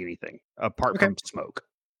could see anything apart Okay. from smoke.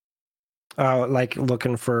 Like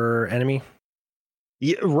looking for enemy.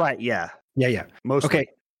 Yeah, right. Yeah, Yeah. mostly. Okay.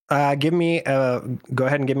 Go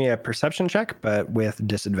ahead and give me a perception check, but with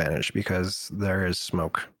disadvantage because there is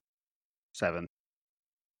smoke. 7.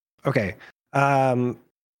 Okay.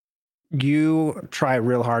 You try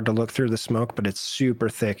real hard to look through the smoke, but it's super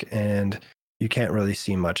thick and you can't really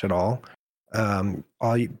see much at all.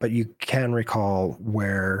 But you can recall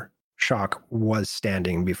where Shock was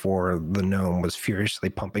standing before the gnome was furiously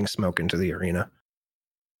pumping smoke into the arena.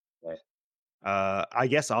 I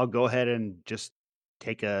guess I'll go ahead and just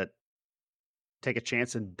take a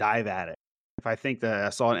chance and dive at it. If I think that I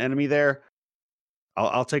saw an enemy there,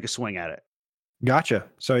 I'll take a swing at it. Gotcha.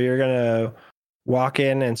 So you're gonna walk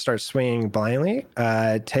in and start swinging blindly.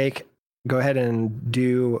 Go ahead and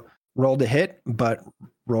roll to hit, but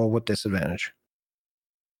roll with disadvantage.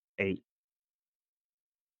 8.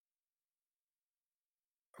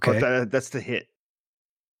 Okay. That's the hit.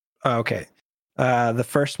 Okay. The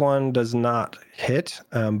first one does not hit,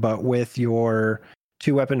 but with your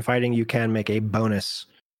 2-weapon fighting, you can make a bonus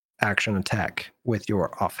action attack with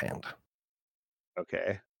your offhand.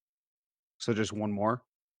 Okay. So just one more.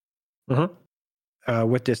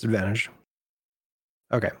 With disadvantage.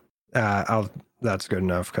 Okay. That's good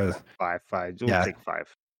enough because 5. We'll Yeah. take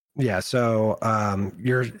 5. yeah. So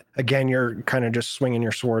you're kind of just swinging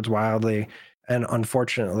your swords wildly, and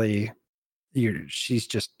unfortunately, she's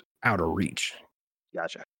just out of reach.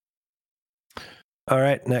 Gotcha. All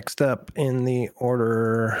right. Next up in the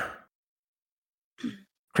order,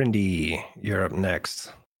 Crindy, you're up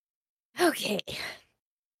next. Okay.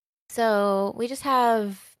 So we just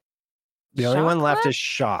have The only Shock one left left? is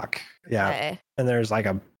Shock. Yeah. Okay. And there's like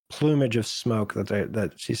a plumage of smoke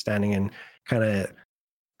that she's standing in, kind of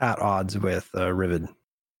at odds with Rivid.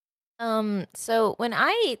 So when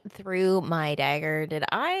I threw my dagger, did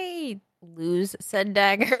I lose said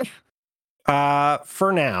dagger?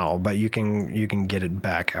 For now, but you can get it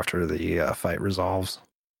back after the fight resolves.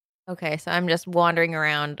 Okay, so I'm just wandering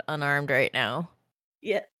around unarmed right now.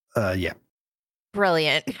 Yeah. Yeah.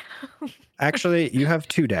 Brilliant. Actually, you have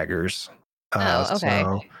 2 daggers. Oh, okay.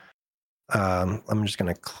 So, I'm just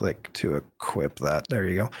gonna click to equip that. There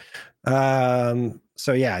you go.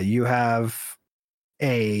 So yeah, you have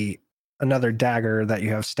another dagger that you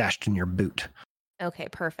have stashed in your boot. Okay,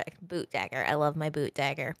 perfect. Boot dagger. I love my boot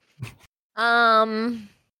dagger.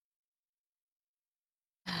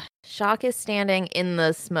 Shock is standing in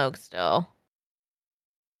the smoke still.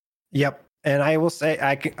 Yep. And I will say,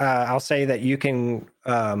 I'll say that you can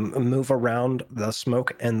move around the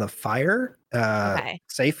smoke and the fire Okay.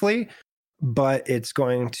 safely, but that's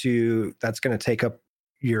going to take up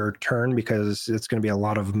your turn because it's going to be a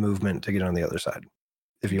lot of movement to get on the other side.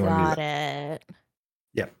 If you want to do Got that. it.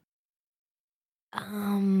 Yep.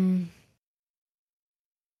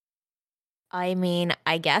 I mean,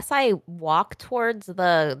 I guess I walk towards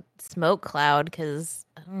the smoke cloud because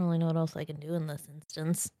I don't really know what else I can do in this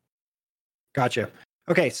instance. Gotcha.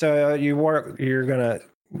 Okay, so you walk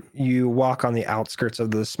on the outskirts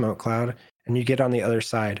of the smoke cloud, and you get on the other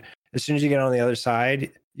side. As soon as you get on the other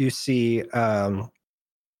side, you see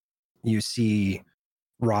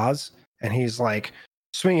Roz, and he's like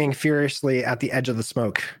swinging furiously at the edge of the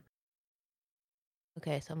smoke.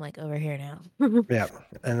 Okay, so I'm like over here now. Yeah,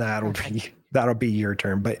 and that'll be your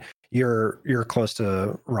turn, but you're close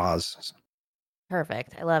to Roz.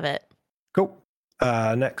 Perfect. I love it. Cool.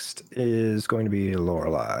 Next is going to be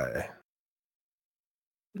Lorelei.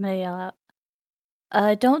 I'm gonna yell out.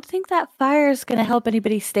 I don't think that fire is gonna help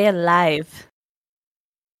anybody stay alive.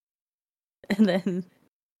 And then,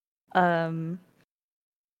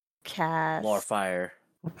 cast. More fire.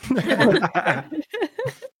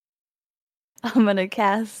 I'm gonna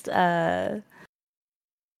cast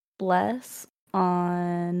Bless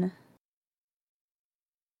on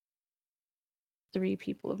 3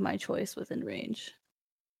 people of my choice within range.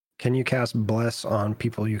 Can you cast Bless on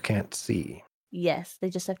people you can't see? Yes, they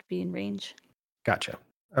just have to be in range. Gotcha.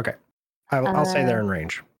 Okay. I'll say they're in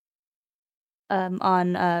range. On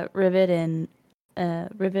Rivid,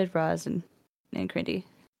 Roz, and Crindy.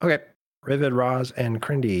 Okay. Rivid, Roz, and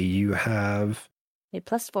Crindy, you have A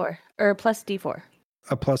 +4 or plus D4.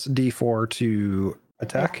 a plus D4 to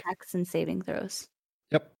attack. Attacks and saving throws.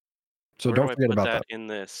 Yep. So Where don't do I forget put about that that. in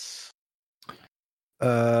this? You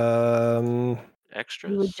would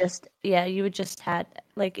Extras. just had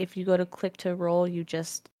like if you go to click to roll, you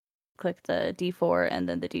just click the D4 and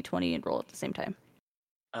then the D20 and roll at the same time.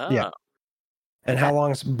 Yeah. Oh, And how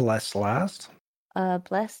long's Bless last?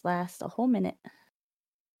 Bless lasts a whole minute.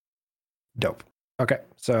 Dope. Okay.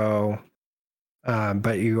 So,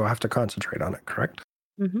 but you have to concentrate on it, correct?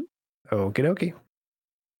 Mm-hmm. Okie dokie.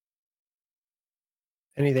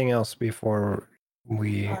 Anything else before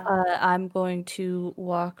we? I'm going to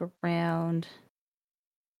walk around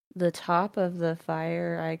the top of the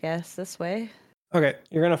fire, I guess, this way. Okay,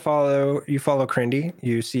 you're gonna follow. You follow Crindy.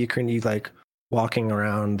 You see Crindy like walking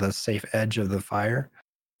around the safe edge of the fire,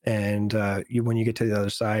 and when you get to the other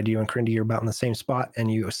side, you and Crindy are about in the same spot,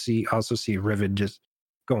 and you also see Rivid just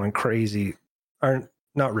going crazy. Or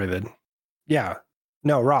not Rivid. Yeah,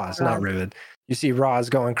 no, Roz, not Rivid. You see Roz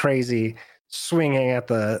going crazy, swinging at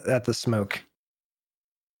the smoke.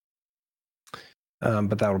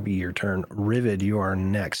 But that will be your turn. Rivid, you are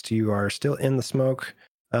next. You are still in the smoke,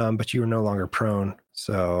 but you are no longer prone.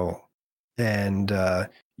 So and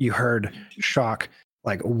you heard Shock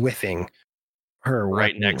like whiffing her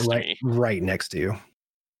Right weapon next to me. right next to you.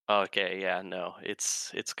 Okay, yeah, no,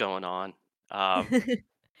 it's going on. I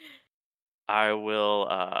will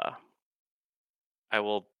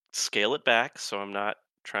scale it back so I'm not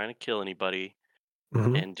trying to kill anybody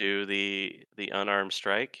Mhm. and do the unarmed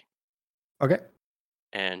strike Okay.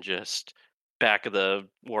 and just back of the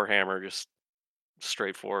warhammer, just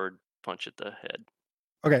straightforward punch at the head.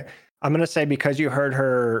 Okay. I'm gonna say because you heard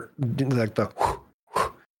her like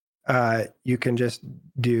you can just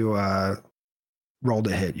do roll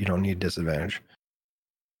to hit. You don't need disadvantage.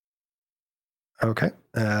 Okay.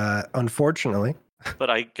 Unfortunately.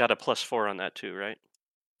 But I got a +4 on that too, right?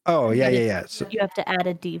 Oh yeah, And yeah, it's- yeah. So You have to add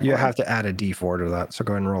a D4. you have to add a D4 to that. So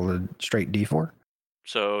go ahead and roll a straight D4.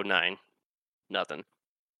 So 9. Nothing.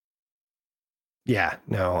 Yeah.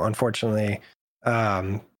 No. Unfortunately.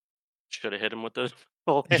 Should have hit him with the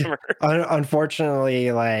whole Yeah. hammer.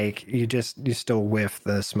 Unfortunately, like you still whiff.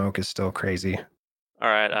 The smoke is still crazy. All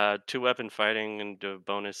right, 2-weapon fighting and do a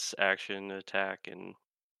bonus action attack and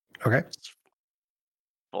Okay.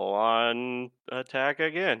 full on attack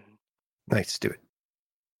again. Nice. Do it.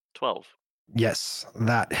 12. Yes,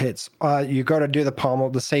 that hits. You go to do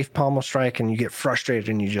the safe pommel strike, and you get frustrated,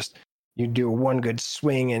 and you do one good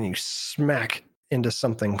swing, and you smack into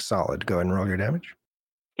something solid. Go ahead and roll your damage.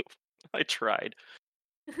 I tried.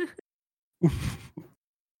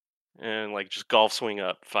 And like just golf swing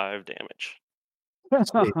up 5 damage.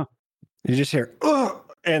 You just hear, oh,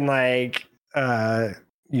 and like,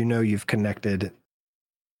 you've connected.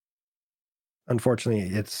 Unfortunately,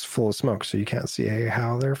 it's full of smoke, so you can't see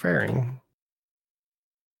how they're faring.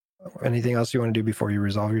 Anything else you want to do before you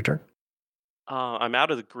resolve your turn? I'm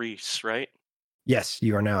out of the grease, right? Yes,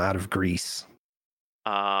 you are now out of grease.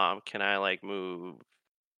 Can I like move?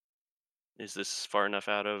 Is this far enough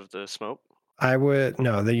out of the smoke? I would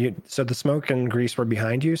no. So the smoke and grease were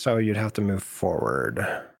behind you, so you'd have to move forward.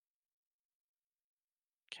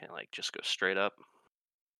 Can't like just go straight up.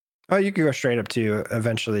 Oh, you could go straight up to.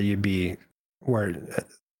 Eventually, you'd be where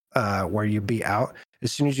you'd be out.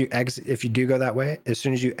 As soon as you exit, if you do go that way, as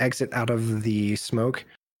soon as you exit out of the smoke,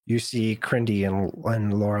 you see Crindy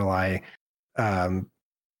and Lorelei,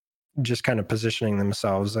 just kind of positioning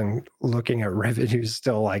themselves and looking at Rivet, who's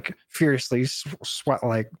still like furiously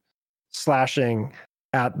slashing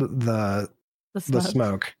at the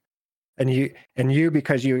smoke. And you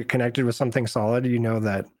because you connected with something solid, you know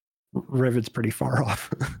that Rivet's pretty far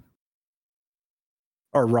off.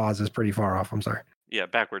 Or Roz is pretty far off, I'm sorry. Yeah,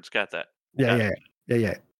 backwards, got that. Yeah.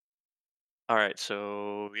 All right,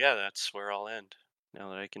 so yeah, that's where I'll end now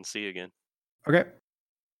that I can see again. Okay.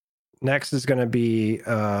 Next is going to be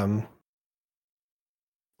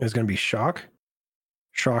Shock.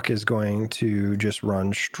 Shock is going to just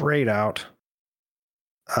run straight out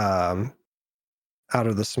of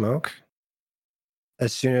the smoke.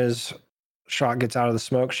 As soon as Shock gets out of the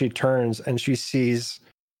smoke, she turns and she sees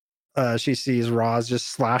Roz just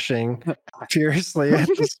slashing furiously at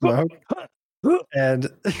the smoke and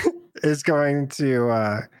is going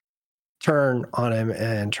to turn on him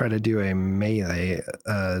and try to do a melee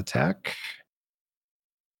attack.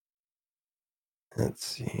 Let's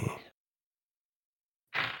see.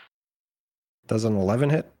 Does an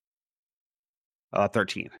 11 hit?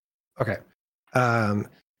 13. Okay.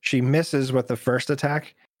 She misses with the first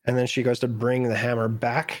attack, and then she goes to bring the hammer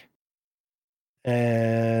back,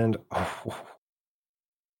 and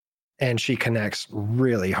she connects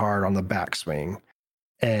really hard on the backswing.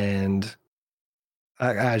 And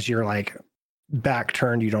as you're like back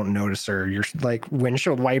turned, you don't notice her. You're like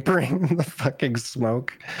windshield wipering the fucking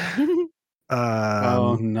smoke.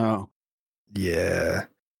 Oh no. Yeah.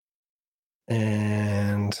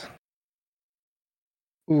 And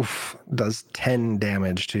does 10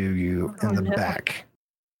 damage to you in the back.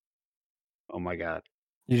 Oh my god.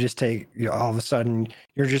 You just take, all of a sudden,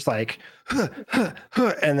 you're just like,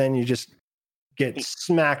 and then you just get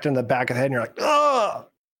smacked in the back of the head, and you're like, oh!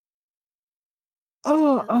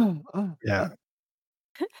 Oh. Yeah.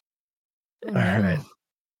 All right.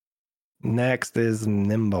 Next is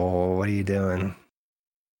Nimble. What are you doing?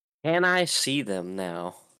 Can I see them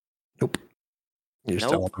now? Nope. You're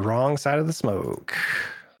still on the wrong side of the smoke.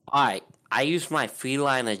 All right. I use my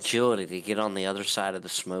feline agility to get on the other side of the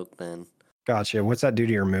smoke then. Gotcha. What's that do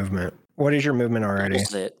to your movement? What is your movement already?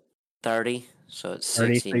 Is it 30? So it's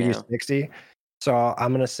 30, 60 so you're now. 60. So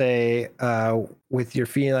I'm going to say with your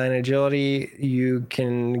feline agility, you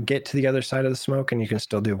can get to the other side of the smoke and you can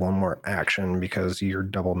still do one more action because you're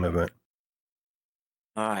double movement.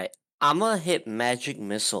 All right. I'm going to hit Magic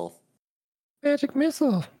Missile. Magic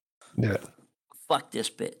Missile. Do it. Fuck this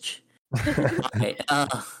bitch. Okay,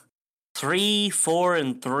 3, 4,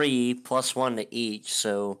 and 3 plus 1 to each,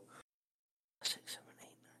 so 6, 7, 8, 9,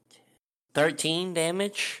 10, 13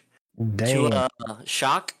 damage Dang. to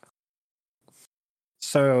shock.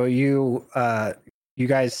 So you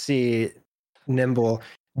guys see Nimble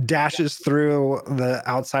dashes through the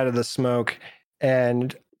outside of the smoke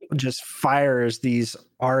and just fires these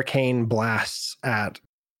arcane blasts at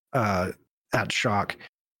Shock,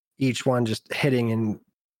 each one just hitting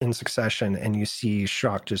in succession, and you see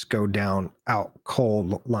Shock just go down out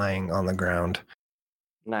cold, lying on the ground.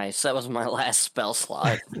 Nice. That was my last spell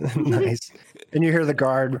slot. Nice. And you hear the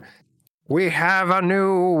guard, "We have a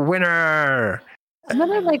new winner."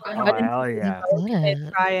 Another like Oh, hell yeah. they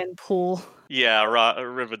try and pull. Yeah,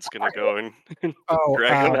 Riven's gonna go and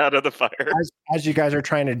drag him out of the fire. As you guys are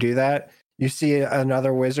trying to do that, you see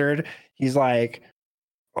another wizard. He's like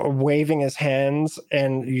waving his hands,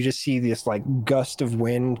 and you just see this like gust of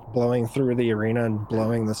wind blowing through the arena and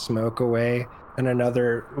blowing the smoke away. And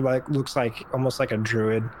another like looks like almost like a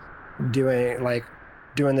druid doing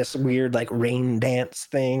this weird like rain dance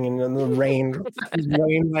thing, and then the rain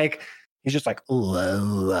like he's just like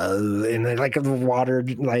and then like the water,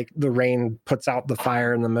 like the rain puts out the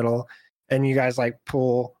fire in the middle, and you guys like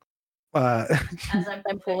pull. As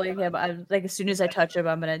I'm pulling him, I'm like, as soon as I touch him,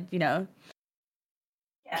 I'm gonna,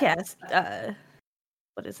 cast.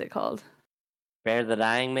 What is it called? Spare the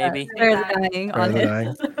Dying, maybe? Spare the Dying on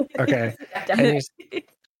him. Okay. Definitely.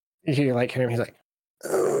 You like hear him, he's like,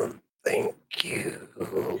 "Oh, thank you."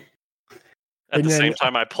 At And the then- same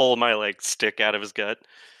time, I pull my like stick out of his gut.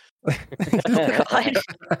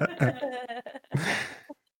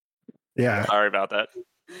 Yeah. Sorry about that.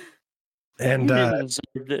 And You didn't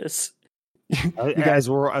deserve this. you guys,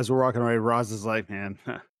 As we're walking away, Roz is like, "Man,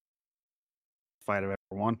 fight I've ever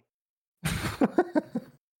won."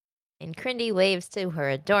 And Crindy waves to her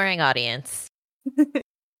adoring audience.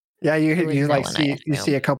 yeah, Who you is no like one, see I you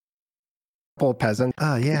see a couple peasants.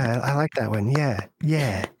 Oh yeah, I like that one. Yeah,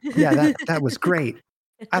 that was great.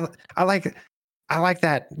 I like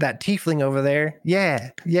that tiefling over there. Yeah.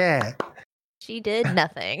 She did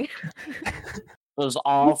nothing. It was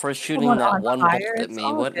all for shooting Someone that on one fire, bolt at it's me.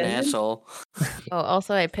 all What an good. asshole. Oh,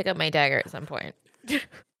 also, I pick up my dagger at some point.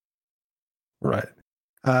 Right.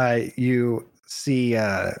 You see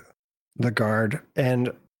the guard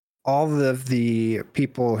and all of the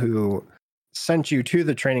people who sent you to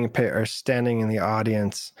the training pit are standing in the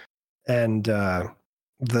audience, and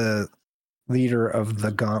the leader of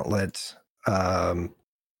the gauntlet,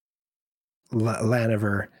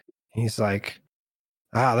 Laniver, he's like,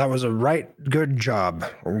 that was a good job.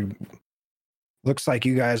 Looks like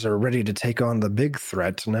you guys are ready to take on the big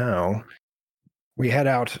threat now. We head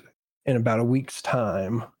out in about a week's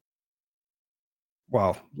time.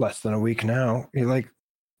 Well, less than a week now. He like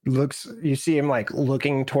looks, you see him like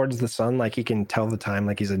looking towards the sun, like he can tell the time,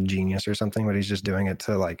 like he's a genius or something, but he's just doing it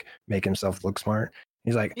to like make himself look smart.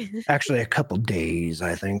 He's like, actually a couple days,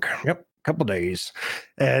 I think. Yep, couple days.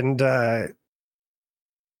 And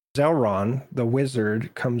Zelron, the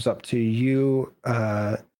wizard, comes up to you,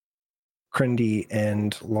 Crindy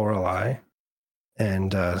and Lorelei,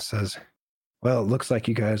 and says, "Well, it looks like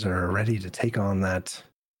you guys are ready to take on that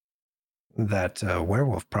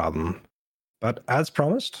werewolf problem. But as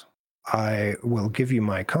promised, I will give you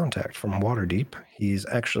my contact from Waterdeep. He's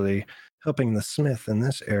actually helping the smith in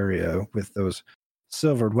this area with those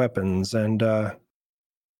silvered weapons, and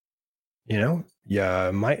you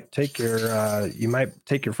might take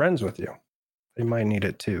your friends with you. They might need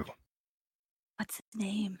it too." What's his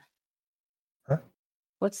name? Huh?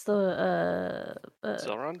 What's the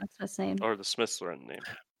Zelron? what's his name? Or the Smith's run name.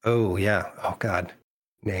 Oh yeah. Oh God.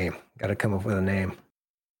 Name. Got to come up with a name.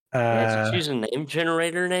 Let's choose a name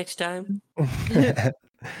generator next time.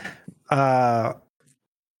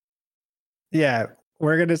 Yeah,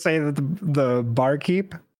 we're gonna say that the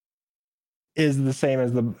barkeep is the same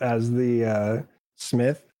as the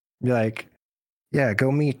smith. Be like, yeah,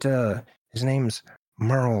 go meet. His name's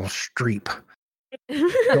Merle Streep.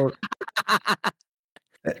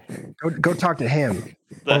 Go talk to him.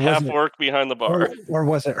 The Or was half it- orc behind the bar. Or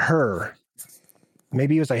was it her?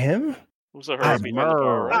 Maybe it was a him. It was a her behind the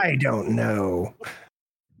bar, right? I don't know.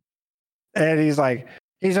 And he's like,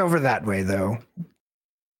 he's over that way though.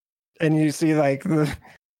 And you see like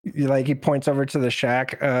he points over to the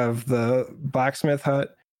shack of the blacksmith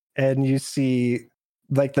hut, and you see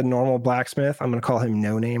like the normal blacksmith. I'm gonna call him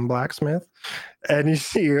No Name Blacksmith. And you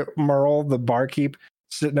see Merle, the barkeep,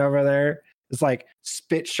 sitting over there. It's like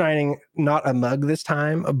spit shining, not a mug this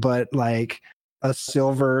time, but like a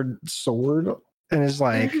silver sword. And it's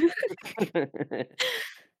like,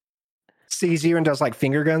 sees you and does like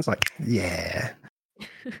finger guns, like, yeah.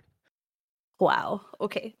 Wow.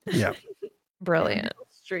 Okay. Yeah. Brilliant.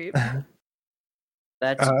 Street.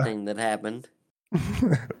 That's the thing that happened.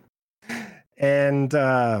 And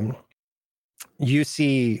you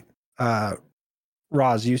see,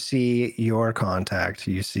 Roz, you see your contact,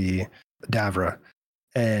 you see Davra,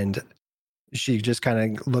 and she just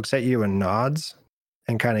kind of looks at you and nods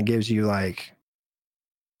and kind of gives you like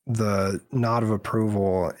the nod of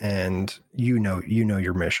approval, and you know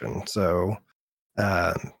your mission. So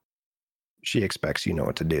she expects you know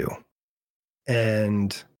what to do.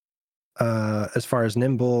 And as far as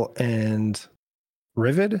Nimble and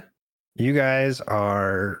Rivid, you guys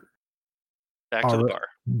are Back to the bar.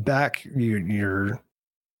 back. You're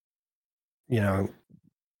doing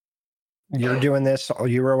this.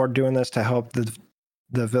 You were doing this to help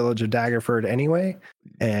the village of Daggerford anyway,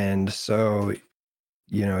 and so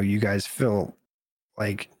you guys feel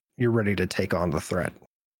like you're ready to take on the threat.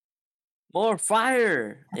 More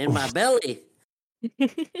fire in my belly.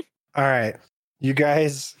 All right, you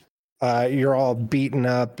guys, you're all beaten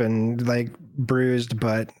up and like bruised,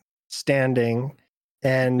 but standing,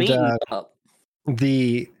 and Beaten up.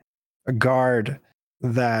 the guard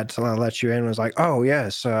that let you in was like, "Oh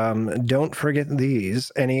yes, don't forget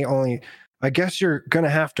these." And I guess you're gonna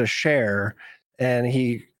have to share. And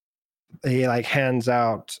he like hands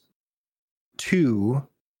out 2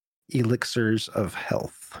 elixirs of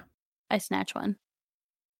health. I snatch one.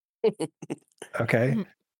 Okay.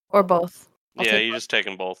 Or both. I'll Yeah, take you one. just take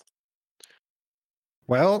them both.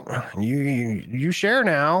 Well, you share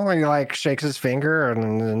now. And he like shakes his finger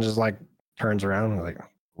and then just like turns around and like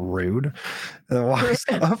rude and walks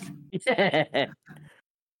off.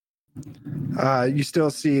 You still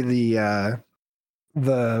see the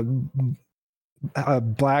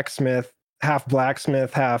blacksmith, half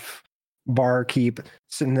barkeep,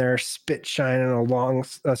 sitting there, spit shining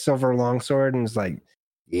a silver longsword, and is like,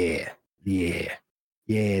 yeah,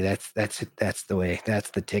 that's the way, that's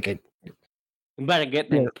the ticket. You better get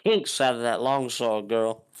them kinks out of that longsword,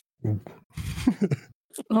 girl.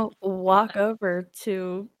 I'll walk over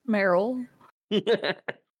to Meryl. Meryl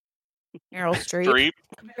Streep. Streep.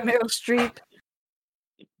 Meryl Streep.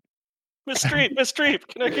 Miss Streep,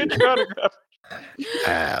 can I get your autograph?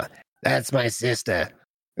 That's my sister.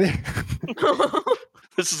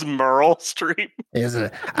 This is Merle Streep.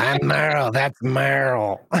 I'm Meryl. That's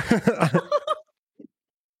Meryl.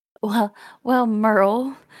 Well,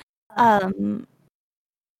 Merle.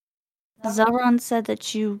 Zelron said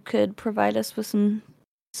that you could provide us with some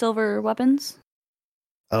silver weapons.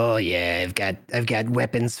 Oh yeah, I've got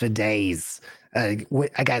weapons for days. I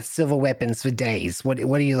got silver weapons for days. What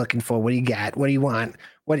are you looking for? What do you got? What do you want?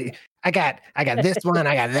 I got this one.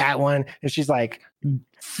 I got that one. And she's like,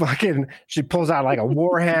 she pulls out like a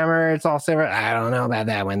warhammer. It's all silver. I don't know about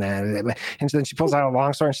that one. And then she pulls out a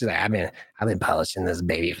longsword. And she's like, I've been polishing this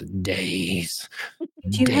baby for days.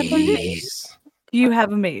 Do you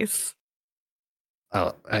have a mace?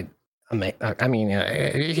 Oh,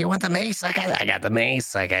 if you want the mace, I got the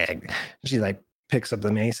mace. She like picks up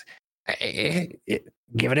the mace.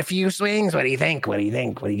 Give it a few swings. What do you think? What do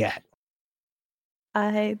you got?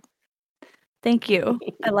 Thank you.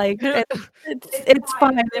 I like it. It's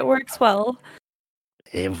fine. It works well.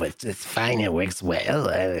 It's fine. It works well.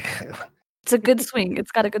 It's a good swing.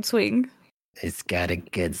 It's got a good swing. It's got a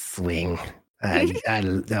good swing.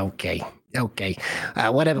 Okay.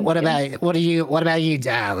 What about you,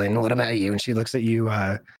 darling? What about you? And she looks at you,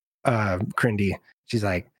 Crindy. She's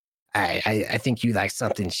like, I think you like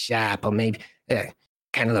something sharp, or maybe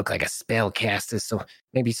kind of look like a spellcaster. So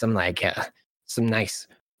maybe some nice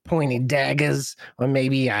pointy daggers, or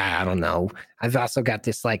maybe I don't know. I've also got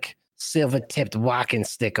this like silver-tipped walking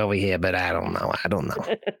stick over here, but I don't know.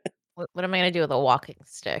 What am I gonna do with a walking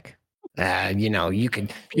stick? You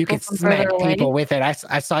could smack people with it.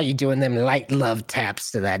 I saw you doing them light love taps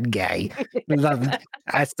to that guy.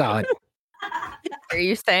 I saw it. Are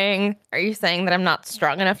you saying that I'm not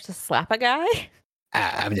strong enough to slap a guy?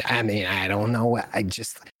 I mean, I don't know. I'm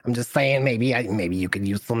just saying maybe you could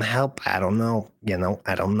use some help. I don't know.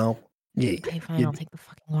 I don't know. Yeah, Okay, fine. I'll take the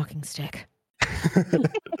fucking walking stick.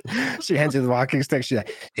 She hands you the walking stick. She's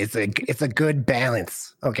like, it's a good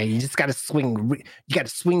balance. Okay, you just got to swing. You got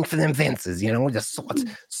to swing for them fences. Just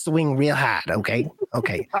swing real hard. Okay.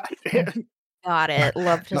 Got it.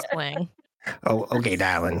 Love to swing. Oh, okay,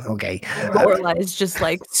 darling. Okay. Lorelai's just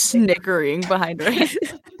like snickering behind her.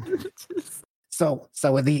 So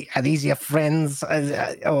are these your friends,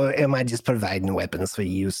 or am I just providing weapons for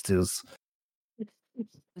you, Stews?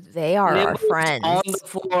 They are our friends. On the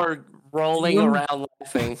floor, rolling around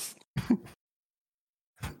laughing.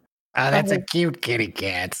 Oh, that's a cute kitty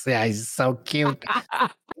cat. Yeah, he's so cute.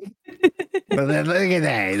 But then look at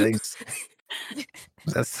that.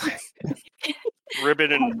 That's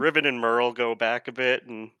Ribbon and Merle go back a bit,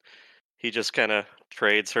 and he just kind of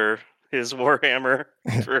trades her his warhammer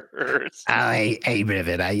for hers. hey,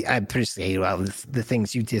 Rivet, I appreciate all the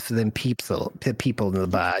things you did for them people in the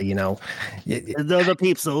bar, you know. The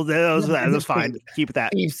peepsel, that's fine. Keep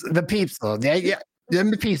that. The peepsel, yeah.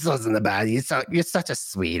 The peepsel's in the bar. You're such a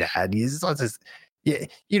sweetheart. You're such a,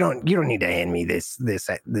 you don't need to hand me this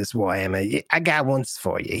warhammer. I got one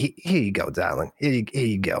for you. Here you go, darling. Here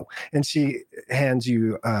you go. And she hands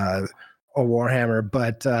you a warhammer,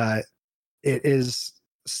 but it is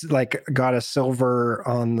like got a silver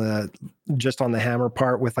on the hammer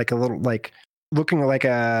part with like a little like looking like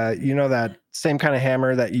a that same kind of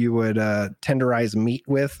hammer that you would tenderize meat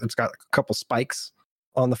with. It's got a couple spikes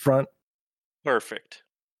on the front. Perfect.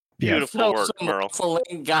 Yeah. Beautiful work, Merle.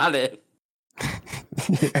 Got it.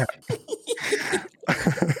 Yeah.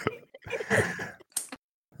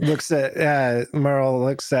 Merle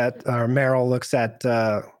looks I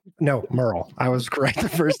was correct the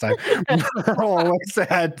first time. Merle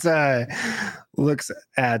looks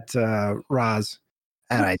at Roz.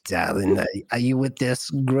 All right, darling, are you with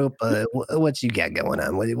this group? What you got going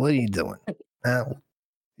on? What are you doing?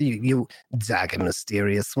 You dark and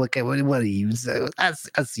mysterious. What are you? I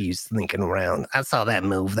see you slinking around. I saw that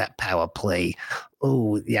move, that power play.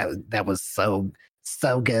 Oh, yeah, that was so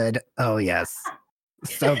good. Oh, yes.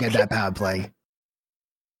 So good, that power play.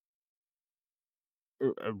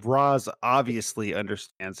 Roz obviously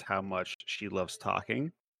understands how much she loves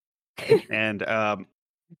talking. And I'm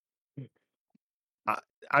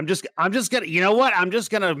just gonna, you know what? I'm just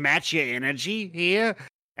gonna match your energy here,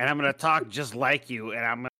 and I'm gonna talk just like you, and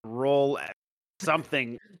I'm gonna roll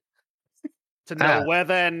something to know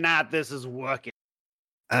whether or not this is working.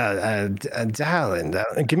 Darling,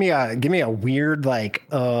 give me a weird like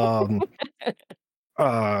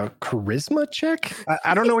charisma check.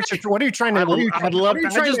 I don't know what are you trying to. I'd love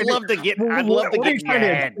to get in your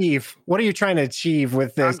head. What are you trying to achieve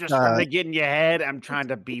with this? I'm just trying to get in your head. I'm trying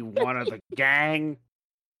to be one of the gang.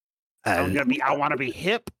 I want to be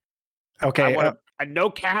hip. Okay. A no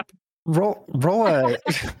cap. Roll me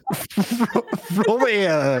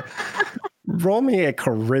a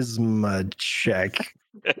charisma check.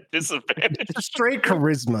 Disadvantage. Straight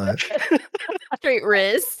charisma. Straight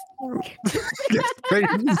Riz.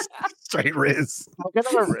 Straight Riz.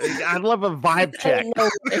 I love a vibe check.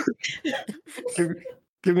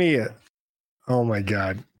 Give me a. Oh my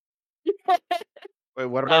god. Wait,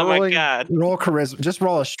 what about my god. Roll charisma. Just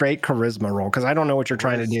roll a straight charisma roll because I don't know what you're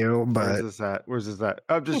trying to do. But Where's this at?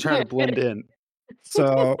 I'm just trying to blend in.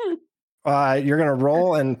 So you're gonna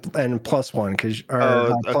roll and +1 because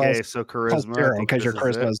okay. So charisma because your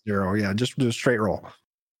charisma is 0. Yeah, just do a straight roll.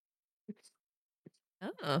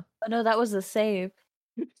 Oh no, that was a save.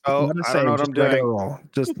 Oh, I don't know what I'm doing. Roll.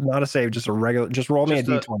 Just not a save, just a regular. Just roll me a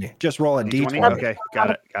d20. Just roll a d20. Okay,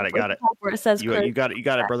 got it. Where it says you got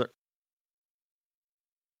it, brother.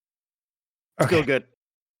 Still good.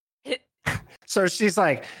 So she's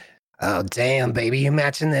like, "Oh damn, baby, you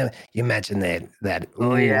matching that?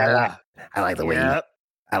 Oh yeah, I like the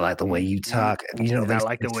way you talk. You know, I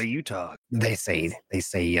like the way you talk. They say,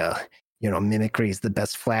 mimicry is the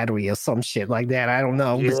best flattery or some shit like that. I don't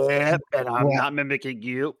know. Yeah, and I'm not mimicking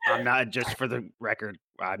you. I'm not, just for the record.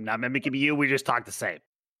 I'm not mimicking you. We just talk the same.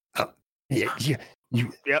 Oh, yeah,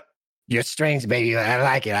 Yep. You're strange, baby. I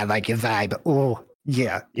like it. I like your vibe. Oh,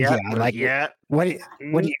 yeah. I like it. What do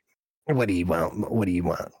you want? What do you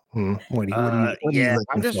want? What do you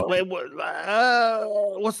I'm just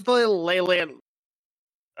what's the Leyland?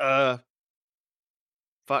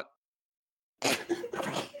 Fuck.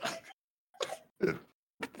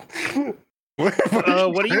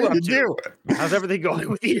 What are you up to? How's everything going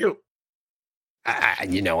with you?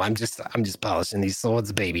 I'm just polishing these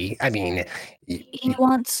swords, baby. I mean, he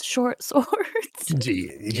wants short swords.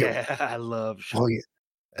 I love short.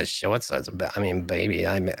 Short swords. I mean, baby,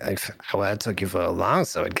 I took you for a long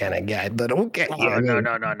sword kind of guy, but okay. No.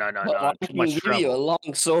 Too much trouble. You a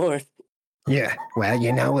long sword. Yeah, well,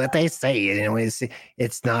 you know what they say.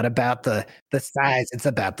 It's not about the size; it's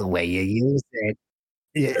about the way you use it.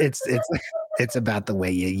 It's about the way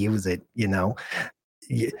you use it.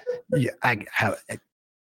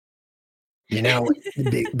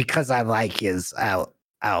 Because I like his. I'll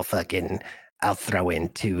throw in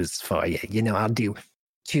 2s for you. I'll do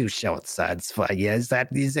 2 short swords for you. Is that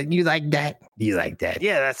you like that? You like that?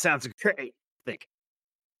 Yeah, that sounds great.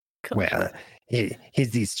 Well,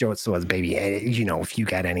 here's these short swords, baby. You know, if you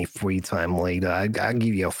got any free time later, I'll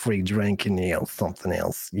give you a free drink and something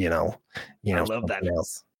else. I love that.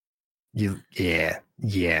 Else. Yeah.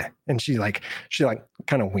 And she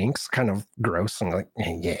kind of winks, kind of gross, and like,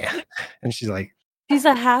 yeah. And she's like, She's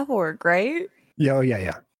a half orc, right?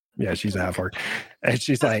 yeah. She's a half orc, and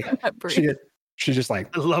she's like, she's just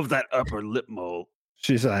like, I love that upper lip mole.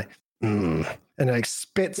 she's like, and like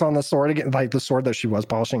spits on the sword again, like the sword that she was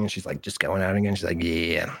polishing, and she's like just going out again. She's like,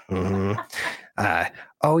 yeah.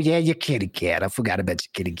 Oh yeah, your kitty cat. I forgot about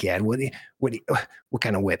your kitty cat. What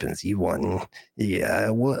kind of weapons you want? Yeah.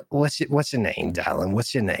 What's your name, darling?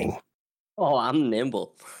 What's your name? Oh, I'm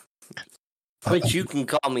nimble. But you can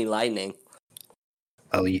call me Lightning.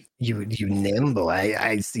 Oh, you nimble.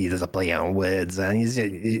 I see there's a play on words. Is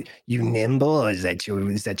it you nimble, or is that your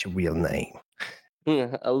real name?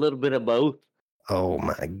 A little bit of both. Oh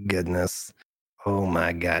my goodness. Oh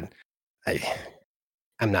my God.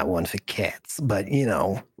 I'm not one for cats, but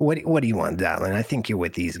what do you want, darling? I think you're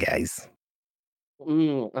with these guys.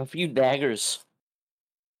 A few daggers.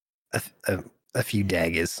 A few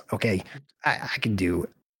daggers. Okay. I can do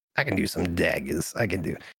some daggers. I can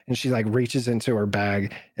do. And she like reaches into her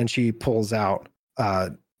bag and she pulls out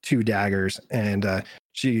 2 daggers and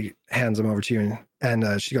she hands them over to you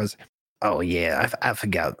and she goes, "Oh yeah, I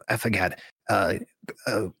forgot.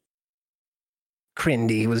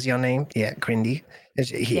 Crindy was your name? Yeah, Crindy.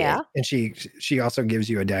 Yeah. And she also gives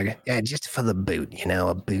you a dagger. Yeah, just for the boot,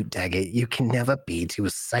 a boot dagger. You can never be too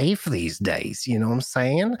safe these days. You know what I'm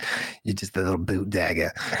saying? You're just a little boot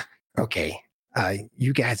dagger. Okay.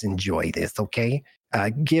 You guys enjoy this, okay?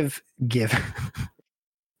 Give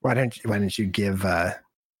why don't you give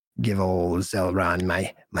old Zelron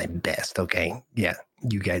my best, okay? Yeah,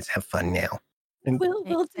 you guys have fun now. And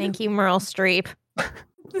We'll Thank you, Meryl Streep.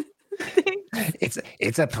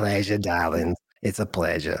 it's a pleasure, darling. It's a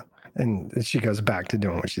pleasure. And she goes back to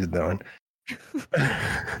doing what she's doing.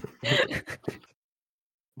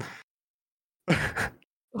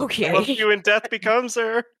 Okay. Love you and death becomes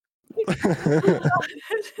her.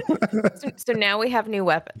 So now we have new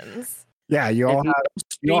weapons. Yeah, you all have.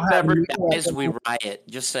 You all Street have ever new dies, weapons. we riot.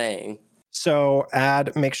 Just saying. So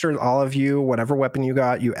make sure all of you, whatever weapon you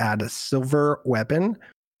got, you add a silver weapon.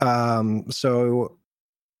 So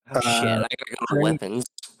Oh shit! I got Crindy- weapons.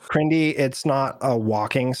 Crindy, it's not a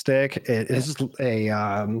walking stick. It is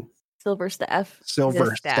a Silver staff. silver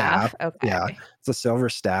The staff. Okay. Yeah, it's a silver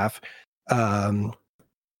staff.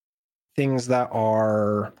 Things that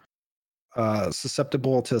are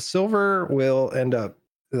susceptible to silver will end up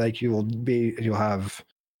like you'll have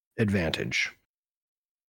advantage.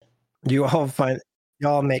 You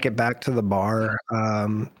all make it back to the bar.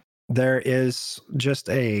 There is just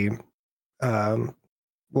a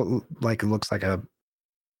it looks like a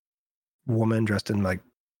woman dressed in like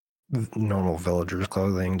normal villagers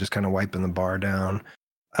clothing, just kind of wiping the bar down.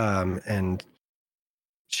 And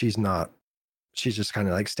she's just kind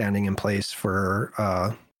of like standing in place for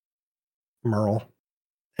Merle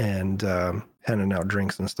and handing out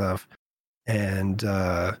drinks and stuff. And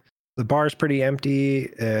the bar is pretty empty.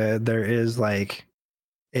 There is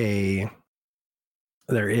a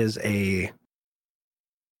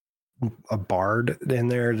bard in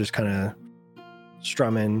there just kind of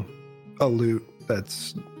strumming a lute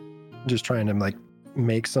that's just trying to like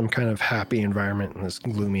make some kind of happy environment in this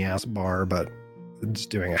gloomy ass bar, but just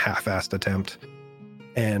doing a half-assed attempt.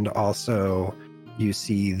 And also you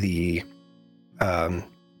see the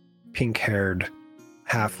pink-haired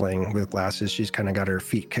halfling with glasses. She's kind of got her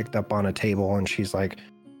feet kicked up on a table and she's like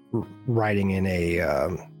writing in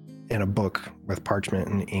a book with parchment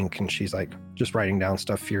and ink, and she's like just writing down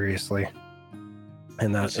stuff furiously.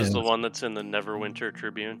 And This is the one that's in the Neverwinter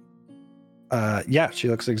Tribune. Yeah, she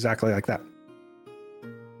looks exactly like that.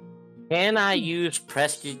 Can I use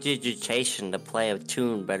prestidigitation to play a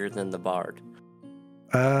tune better than the bard?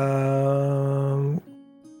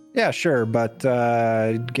 Yeah, sure, but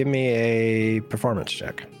give me a performance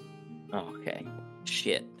check. Okay.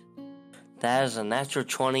 Shit. That is a natural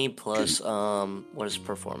 20 plus what is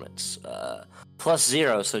performance? Plus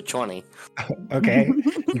 0, so 20. Okay,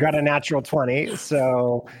 you got a natural 20,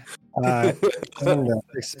 so I'm gonna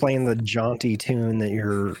explain the jaunty tune that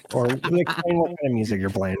explain what kind of music you're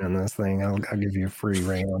playing on this thing. I'll give you a free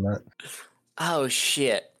rein on that. Oh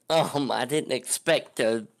shit. I didn't expect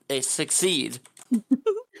to succeed.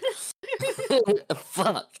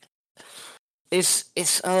 Fuck. It's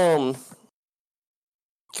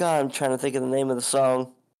God, I'm trying to think of the name of the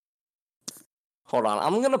song. Hold on,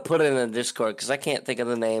 I'm gonna put it in the Discord because I can't think of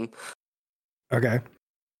the name. Okay.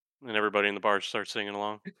 And everybody in the bar starts singing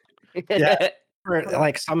along. Yeah. Or,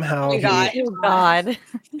 like somehow Oh my he God.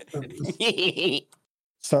 Oh God.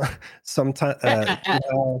 so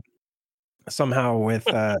somehow with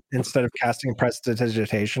instead of casting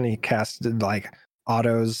prestidigitation, he casted like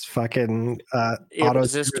Otto's fucking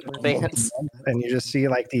Otto's Irresistible dance. and you just see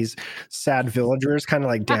like these sad villagers kind of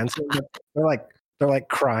like dancing. But they're like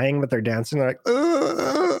crying, but they're dancing. They're like,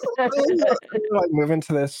 they're like moving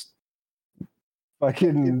to this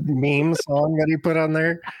fucking meme song that he put on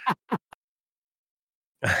there.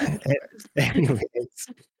 Anyways,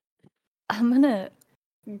 I'm gonna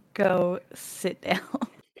go sit down.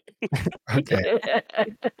 okay.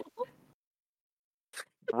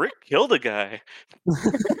 Rick killed a guy.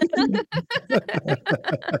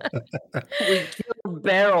 We killed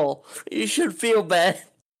Beryl. You should feel bad.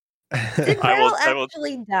 Did I will- Beryl I will-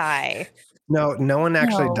 actually die? No one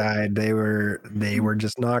actually No. died. They were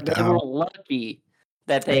just knocked They were out. lucky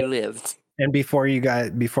that they lived. And before you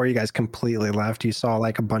guys completely left, you saw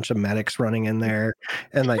like a bunch of medics running in there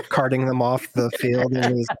and like carting them off the field. And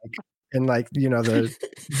it was like, and like, you know, the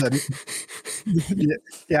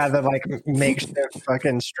like makeshift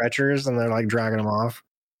fucking stretchers, and they're like dragging them off.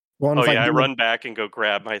 One's Oh like yeah, I doing- run back and go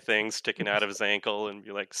grab my thing sticking out of his ankle and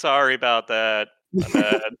be like, "Sorry about that. My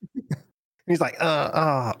bad. He's like,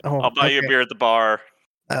 oh, I'll buy you a okay. beer at the bar."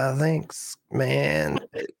 Thanks, man.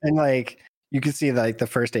 And like you can see like the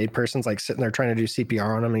first aid person's like sitting there trying to do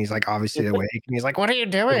CPR on him, and he's like obviously awake, and he's like, "What are you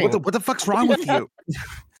doing?" What the fuck's wrong with you?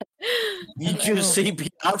 You just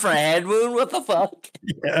CPR for a head wound? What the fuck?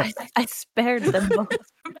 Yeah, I spared them both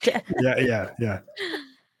from death. yeah.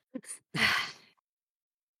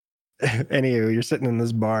 Anywho, you're sitting in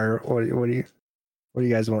this bar. What are you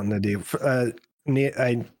guys wanting to do? I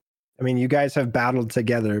mean, you guys have battled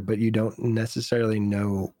together, but you don't necessarily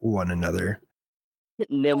know one another.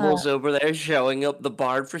 Nimble's over there showing up the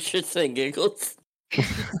bard for shits and giggles.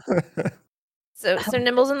 So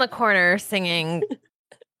Nimble's in the corner singing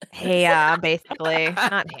 "Hey Ya," basically.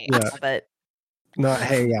 Not "Hey Ya," Yeah. but Not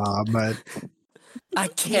hey, but I he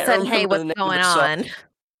can't said, "Hey, remember the what's name of going the song. on?"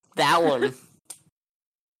 That one.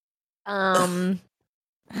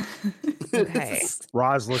 Okay.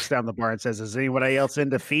 Roz looks down the bar and says, "Is anybody else in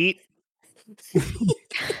defeat?"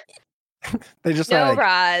 they just No, like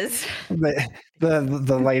Roz.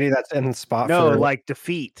 the lady that's in the spot. No, for, like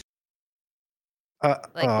defeat.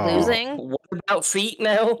 Losing. What about feet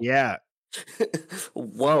now? Yeah.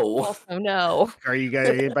 Whoa. Also, no. Are you guys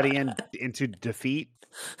anybody into defeat?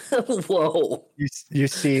 Whoa. You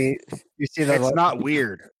see the It's not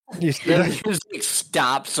weird. you see The the, music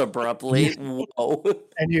stops abruptly. Whoa.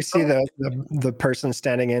 and you see the person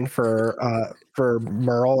standing in for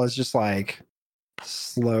Merle is just like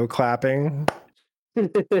slow clapping.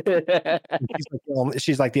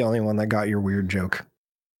 She's like the only one that got your weird joke.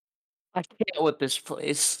 I can't with this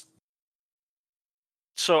place.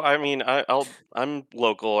 So I mean, I'm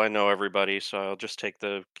local. I know everybody, so I'll just take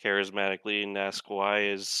the charismatic lead and ask, why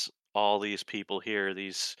is all these people here?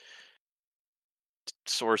 These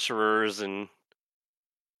sorcerers and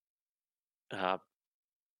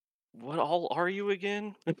what all are you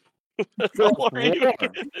again? What all are you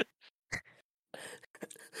again?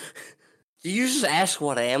 Do you just ask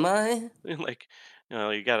what am I? Like,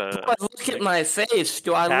 you got Do a I look at my face?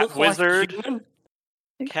 Do I cat look wizard? like a human?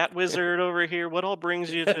 cat wizard over here. What all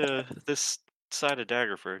brings you to this side of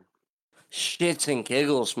Daggerford? Shits and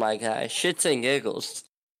giggles, my guy. Shits and giggles.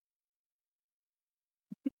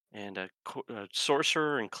 And a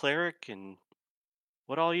sorcerer and cleric, and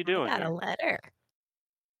what all you doing Got a here? letter.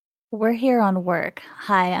 We're here on work.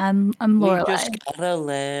 Hi, I'm We Lorelai. just got a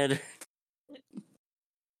lead.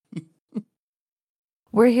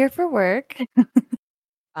 We're here for work.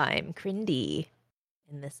 I'm Crindy,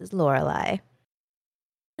 and this is Lorelai.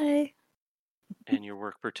 Hi. And your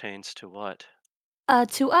work pertains to what?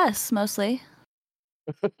 To us mostly.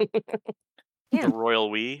 Yeah. The royal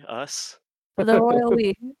we, us? The royal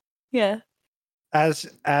we. Yeah. As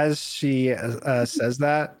she says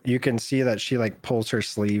that, you can see that she like pulls her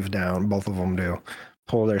sleeve down. Both of them do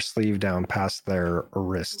pull their sleeve down past their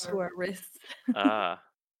wrist. To our wrists. Ah,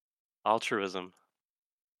 altruism.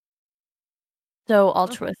 So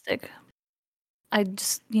altruistic. I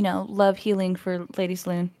just, love healing for Lady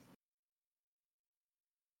Saloon.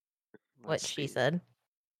 What Let's she see. said.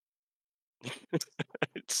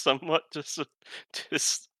 It's somewhat just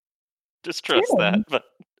distrust that, but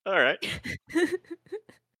all right. I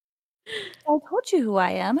told you who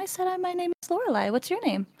I am. I said my name is Lorelai. What's your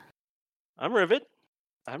name? I'm Rivet.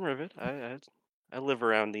 I live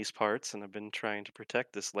around these parts, and I've been trying to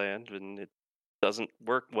protect this land, and it doesn't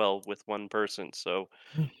work well with one person. So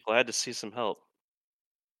glad to see some help.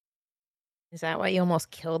 Is that why you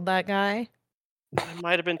almost killed that guy? I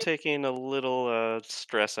might have been taking a little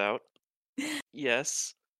stress out.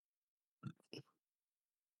 Yes,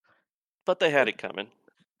 but they had it coming.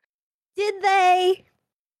 Did they?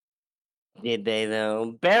 Did they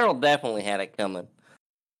though? Beryl definitely had it coming.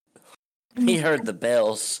 He heard the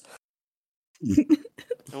bells. And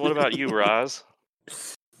what about you, Roz?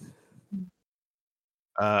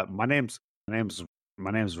 My name's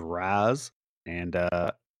Raz, and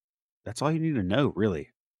that's all you need to know, really.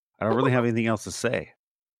 I don't really have anything else to say.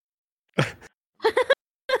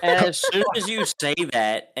 As soon as you say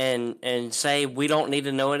that and say we don't need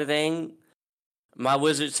to know anything, my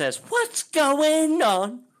wizard says, "What's going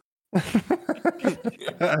on?"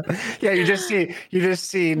 Yeah, you just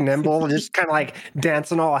see Nimble just kind of like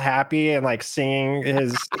dancing all happy and like singing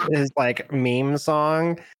his like meme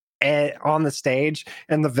song on the stage,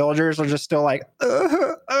 and the villagers are just still like,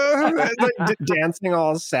 like dancing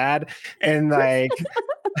all sad, and like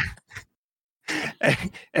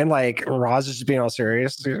and like Roz is just being all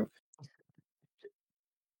serious.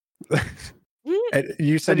 And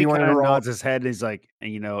you said Then he you wanted to kinda roll. nods his head, and he's like,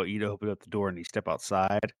 and you open up the door and you step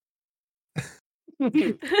outside.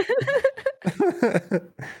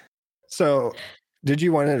 So, did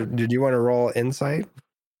you want to roll insight,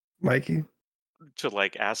 Mikey? To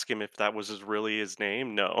like ask him if that was really his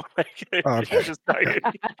name? No. Okay. Just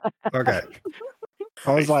Okay.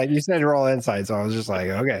 I was like, you said roll insight, so I was just like,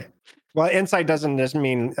 okay. Well, insight doesn't just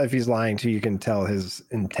mean if he's lying to you, you can tell his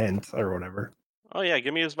intent or whatever. Oh yeah,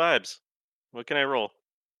 give me his vibes. What can I roll?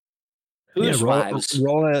 Whose roll,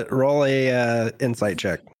 vibes? roll a insight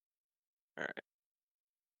check. All right.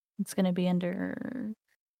 It's gonna be under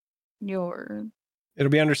your. It'll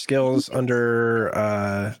be under skills.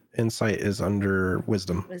 Under insight is under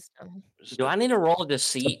wisdom. Wisdom. Do I need to roll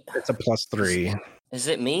deceit? It's a +3. Is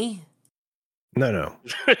it me? No. No.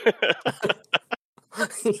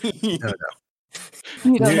 You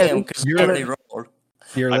don't Damn, know. because I already rolled.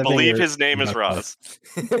 You're I living believe your- his name is Roz.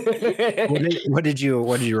 What did you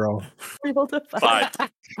roll? Rolled a 5.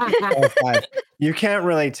 Oh, 5. You can't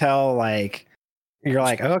really tell. Like you're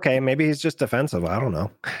like, okay, maybe he's just defensive. I don't know,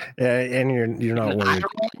 and you're not I worried.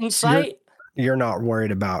 roll insight. You're not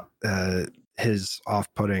worried about his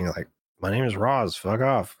off-putting. Like, my name is Roz. Fuck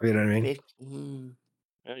off. You know what I mean? 15.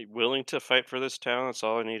 Are you willing to fight for this town? That's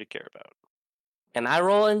all I need to care about. Can I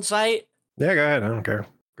roll insight? Yeah, go ahead. I don't care.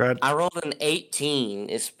 Go ahead. I rolled an 18.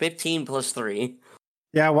 It's 15 plus 3.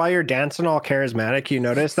 Yeah, while you're dancing all charismatic, you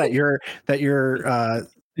notice that your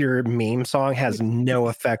meme song has no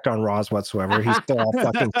effect on Roz whatsoever. He's still all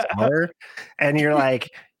fucking sour, and you're like,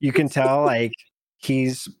 you can tell like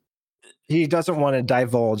he doesn't want to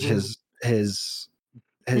divulge his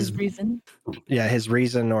reason. yeah, his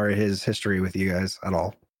reason or his history with you guys at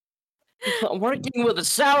all. I'm working with a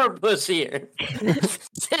sourpuss here.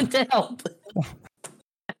 Send help.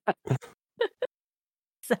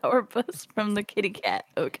 Sourpuss from the kitty cat.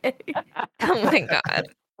 Okay. Oh my god.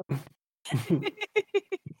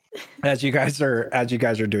 As you guys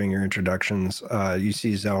are doing your introductions, you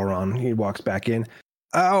see Zelron. He walks back in.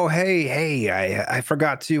 Oh, hey! I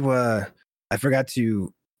forgot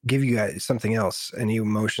to give you guys something else, and he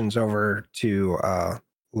motions over to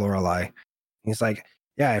Lorelei. He's like,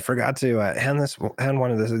 "Yeah, I forgot to hand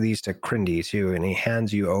one of these to Crindy too," and he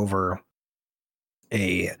hands you over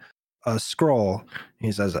a scroll.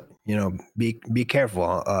 He says, be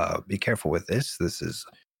careful. Be careful with this. This is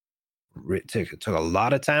it took a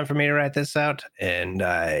lot of time for me to write this out, and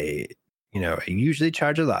I usually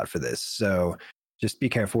charge a lot for this, so just be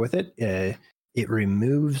careful with it. It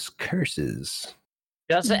removes curses.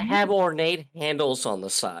 Does it have ornate handles on the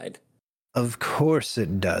side? Of course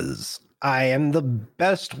it does. I am the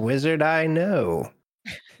best wizard I know.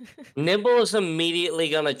 Nimble is immediately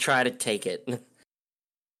gonna try to take it.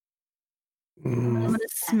 I'm gonna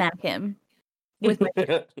smack him with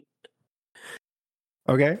my.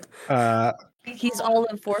 Okay. He's all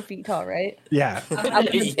of 4 feet tall, right? Yeah. I'm gonna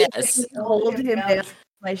Yes. hold him down with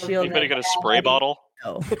my shield. Anybody got a spray bottle?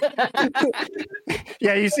 No.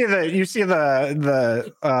 Yeah, you see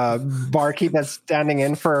the barkeep that's standing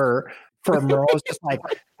in for Merle is just like,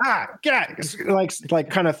 get like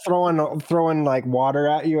kind of throwing like water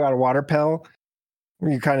at you out of water pill.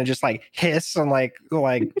 You kind of just like hiss and like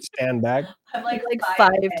stand back. I'm like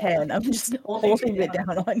 5'10". I'm just holding it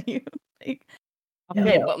down on you. Like,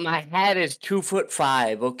 Okay, no. but my hat is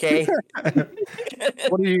 2'5", okay?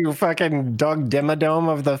 What are you, fucking Doug Dimmadome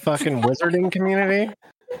of the fucking wizarding community?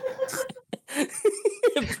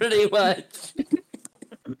 Pretty much.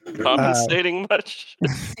 Compensating much?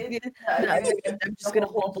 I'm just gonna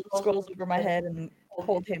hold the scrolls over my head and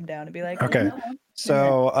hold him down and be like, Okay. "Oh,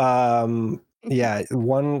 So Yeah,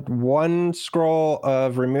 one scroll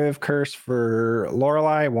of remove curse for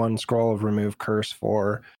Lorelei, one scroll of remove curse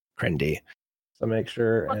for Crindy. So make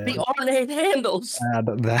sure What and the ornate handles? add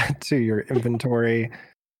that to your inventory.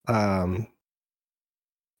 Yeah.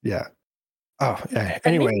 Oh, yeah.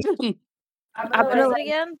 Anyway, I'm What gonna is like, it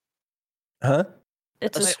again? huh?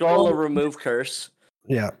 it's A a scroll of remove curse.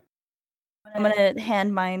 Yeah. I'm gonna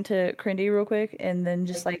hand mine to Crindy real quick, and then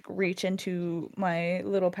just like reach into my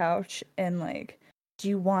little pouch and like, do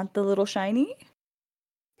you want the little shiny?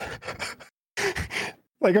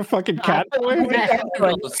 Like a fucking cat toy.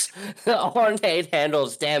 Handles. Ornate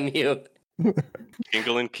handles, damn you.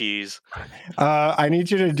 Jingling peas. I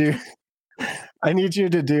need you to do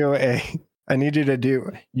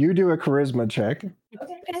you do a charisma check.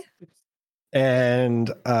 Okay.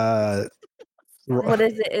 And What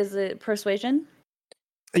is it? Is it persuasion?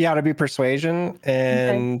 yeah, to be persuasion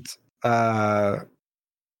and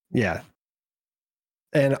yeah.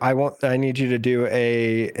 And I need you to do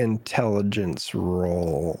a intelligence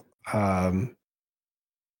roll.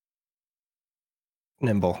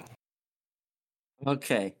 Nimble.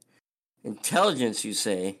 Okay. Intelligence, you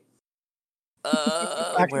say?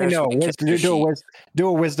 Actually, Where's no. my character Do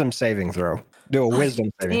a wisdom saving throw. Do a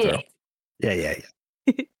wisdom saving throw. Yeah.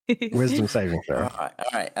 Wisdom saving throw. All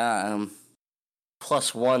right.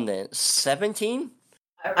 +1 then. 17?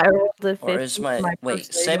 I rolled the 15. Or is my wait?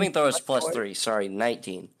 persuasion Saving throw is plus +3. Sorry,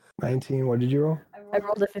 19. 19. What did you roll? I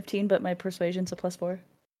rolled a 15, but my persuasion's a +4.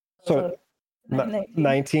 So 19.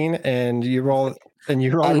 19, and you roll a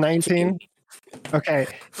 19. Okay,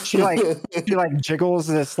 she jiggles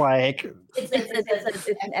this like. It's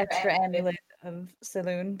an extra amulet of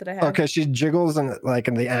Saloon that I have. Okay, she jiggles in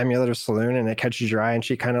the amulet of Saloon, and it catches your eye, and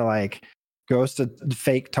she kind of like goes to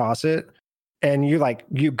fake toss it, and you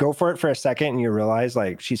go for it for a second, and you realize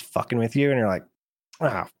like she's fucking with you, and you're like,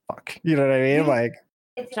 ah, fuck, you know what I mean? Like,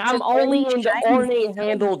 I'm only into ornate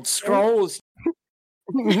handled scrolls.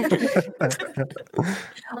 Well,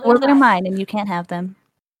 they're mine, and you can't have them.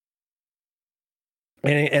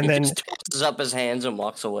 and He then just tosses up his hands and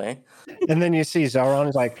walks away. and then you see Zelron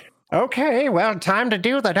is like, okay, well, time to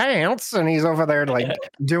do the dance, and he's over there like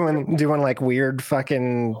doing like weird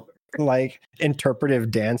fucking like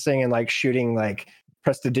interpretive dancing and like shooting like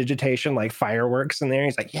prestidigitation like fireworks in there.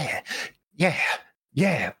 He's like, yeah.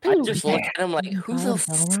 I just look at him like, who the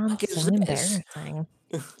Zelron, fuck is so this? embarrassing.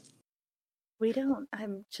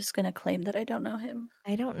 I'm just gonna claim that I don't know him.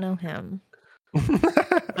 I don't know him.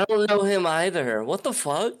 I don't know him either. What the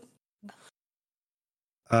fuck?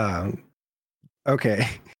 Okay.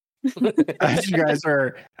 as you guys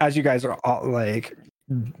are all like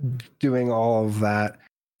doing all of that,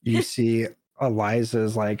 you see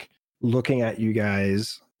Eliza's like looking at you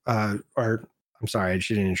guys, or I'm sorry,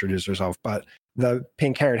 she didn't introduce herself, but the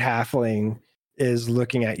pink-haired halfling is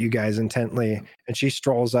looking at you guys intently, and she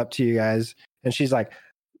strolls up to you guys, and she's like,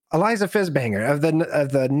 Eliza Fizbanger of the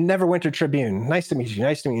Neverwinter Tribune. Nice to meet you.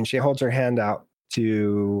 And she holds her hand out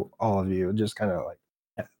to all of you, just kind of like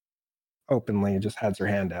openly, just has her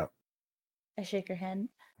hand out. I shake her hand.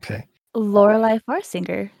 Okay. Lorelei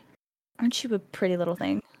Farsinger. Aren't you a pretty little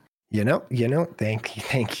thing? You know,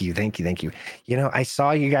 thank you. You know, I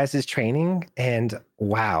saw you guys' training, and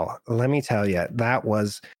wow, let me tell you, that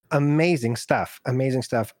was amazing stuff.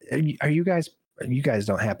 You guys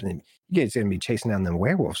don't happen to, you guys gonna be chasing down them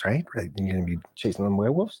werewolves, right? You're gonna be chasing them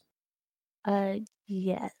werewolves?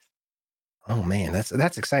 Yes. Oh man, that's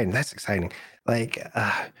exciting. Like,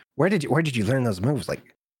 where did you learn those moves?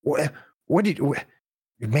 Like, where did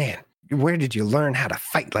you learn how to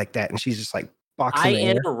fight like that? And she's just like boxing. I the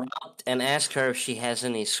air. interrupt and ask her if she has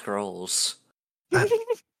any scrolls.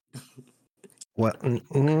 Well,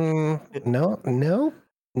 no.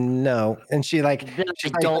 And she like, I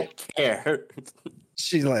don't care.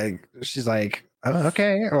 she's like, oh,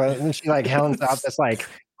 okay. Well, and she like hands out this like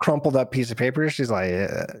crumpled up piece of paper. She's like,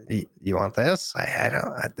 you want this? I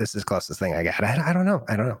don't. This is the closest thing I got. I don't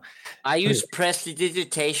know. I use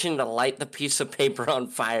prestidigitation to light the piece of paper on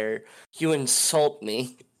fire. You insult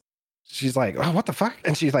me. She's like, oh, what the fuck?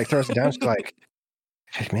 And she like throws it down. She's like,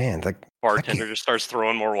 hey, man, like Bartender just starts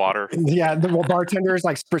throwing more water. yeah, the bartender is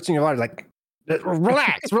like spritzing your water, like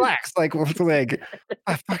relax. Like fuck are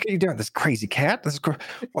you doing? This crazy cat? These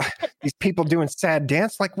people doing sad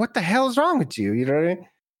dance? Like, what the hell is wrong with you? You know what I mean?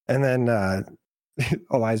 And then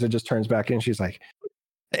Eliza just turns back in. She's like,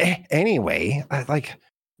 anyway, like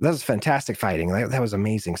that was fantastic fighting. That was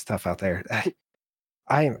amazing stuff out there.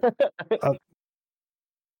 I'm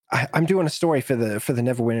doing a story for the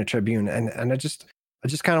Neverwinter Tribune, and I just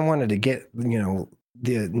kind of wanted to get, you know,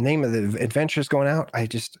 the name of the adventures going out.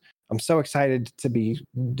 I'm so excited to be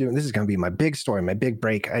doing. This is going to be my big story, my big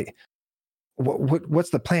break. What's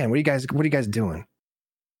the plan? What are you guys doing?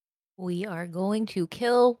 We are going to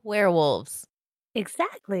kill werewolves.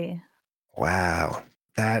 Exactly. Wow,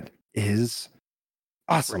 that is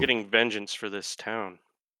awesome. We're getting vengeance for this town.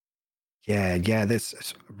 Yeah, this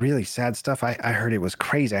is really sad stuff. I heard it was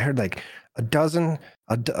crazy. I heard like a dozen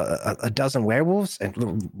werewolves,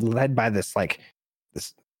 and led by this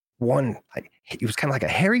one, like he was kind of like a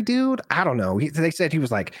hairy dude. I don't know. They said he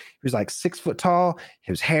was like 6 foot tall.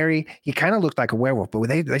 He was hairy. He kind of looked like a werewolf, but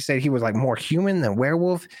they said he was like more human than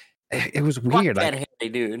werewolf. It was weird. Fuck that hairy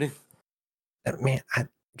dude. Man,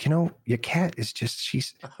 your cat is just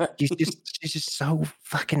she's just so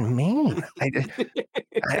fucking mean.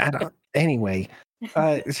 I don't. Anyway,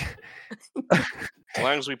 As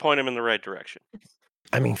long as we point him in the right direction.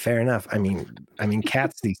 I mean, fair enough. I mean,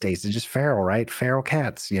 cats these days are just feral, right? Feral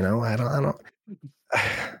cats. I don't.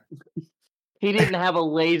 He didn't have a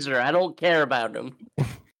laser. I don't care about him.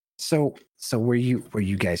 So were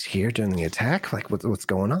you guys here during the attack? Like, what's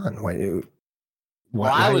going on?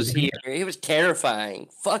 Well, I was here. He was terrifying.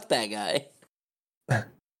 Fuck that guy.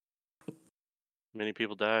 Many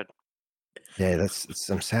people died. Yeah, that's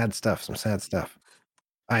some sad stuff.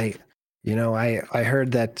 I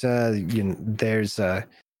heard that there's a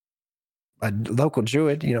local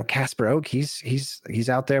druid, Casper Oak. He's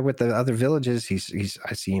out there with the other villages.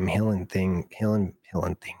 I see him healing things.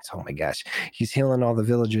 Oh my gosh, he's healing all the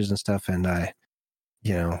villagers and stuff. And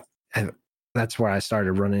that's where I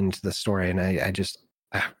started running into the story. And I just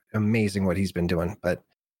amazing what he's been doing. But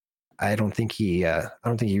I don't think he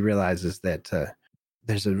realizes that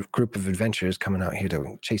there's a group of adventurers coming out here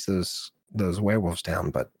to chase those werewolves down.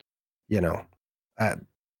 But I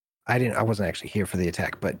wasn't actually here for the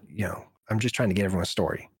attack, but I'm just trying to get everyone's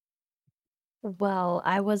story. Well,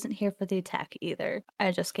 I wasn't here for the attack either.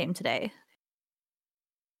 I just came today.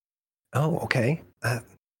 Oh, okay.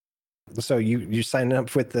 So you signed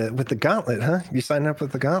up with the gauntlet, huh? You signed up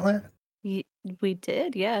with the gauntlet? We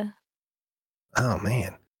did, yeah. Oh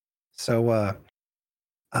man. So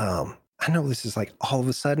I know this is like all of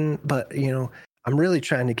a sudden, but I'm really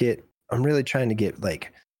trying to get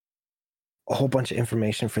like a whole bunch of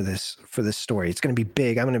information for this story. It's going to be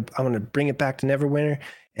big. I'm going to bring it back to Neverwinter,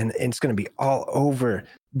 and it's going to be all over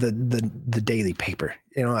the daily paper.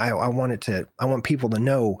 I want people to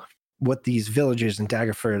know what these villagers in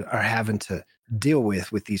Daggerford are having to deal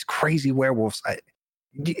with these crazy werewolves.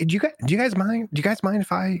 Do you guys mind? Do you guys mind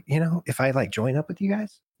if I like join up with you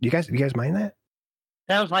guys? Do you guys mind that?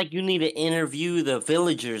 Sounds like you need to interview the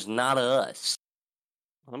villagers, not us.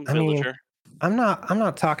 I'm a villager. I'm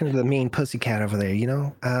not talking to the mean pussycat over there.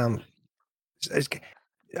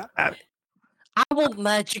 I will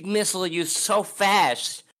magic missile you so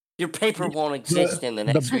fast. Your paper won't exist in the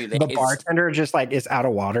next few days. The bartender just like is out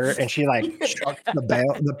of water, and she like chucks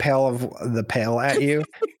the pail at you.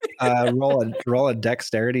 Roll a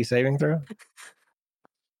dexterity saving throw.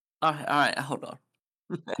 All right, hold on.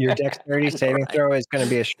 Your dexterity saving throw is going to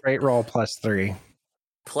be a straight roll +3.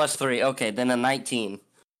 +3. Okay, then a 19.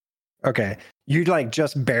 Okay, you like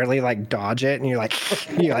just barely like dodge it, and you like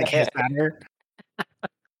hit at her.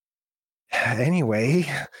 Anyway.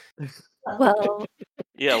 Well,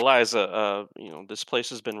 yeah, Liza. This place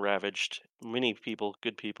has been ravaged. Many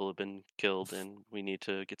good people have been killed, and we need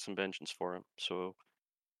to get some vengeance for them. So,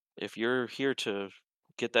 if you're here to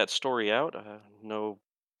get that story out, no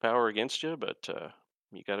power against you, but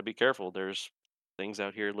you got to be careful. There's things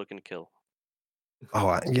out here looking to kill.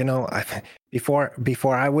 Oh, before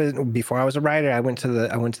I was a writer, I went to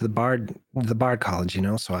the Bard College,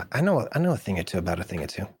 so I know a thing or two about a thing or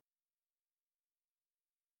two.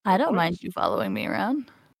 I don't mind you following me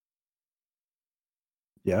around.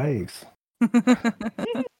 Yikes.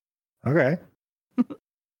 Okay.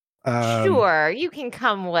 Sure, you can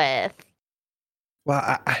come with.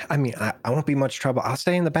 Well, I mean, I won't be much trouble. I'll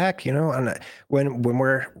stay in the back, and when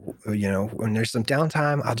we're, when there's some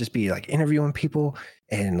downtime, I'll just be like interviewing people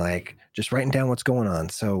and like just writing down what's going on.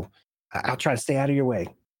 So I'll try to stay out of your way.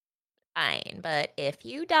 Fine, but if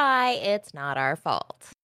you die, it's not our fault.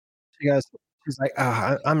 She's like,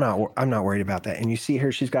 I'm not worried about that. And you see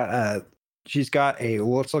her, she's got a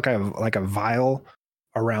looks like a vial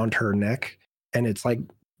around her neck, and it's like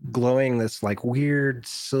glowing this like weird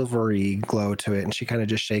silvery glow to it, and she kind of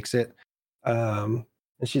just shakes it, and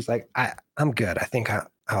she's like, I'm good. I think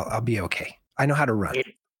I'll be okay. I know how to run.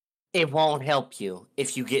 It won't help you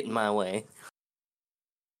if you get in my way.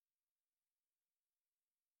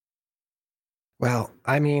 Well,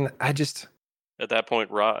 I mean, I just at that point,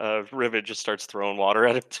 Rivet just starts throwing water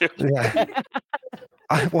at him too. Yeah.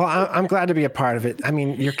 I'm glad to be a part of it. I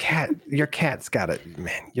mean, your cat's got it,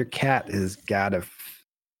 man. Your cat is got a.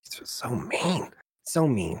 So so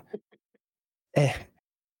mean.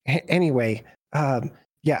 Anyway,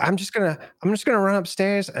 yeah, I'm just gonna run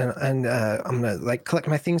upstairs and I'm gonna like collect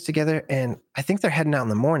my things together, and I think they're heading out in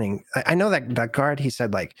the morning. I know that guard, he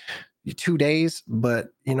said like 2 days, but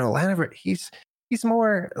Laniver, he's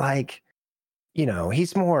more like,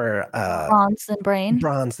 he's more Bronze than brain.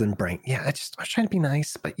 bronze than brain. Yeah, I was trying to be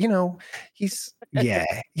nice, but he's he's The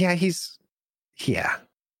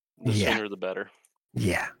sooner the better.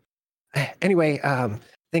 yeah. Anyway,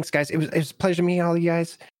 thanks guys. It was a pleasure to meet all you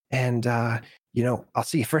guys, and I'll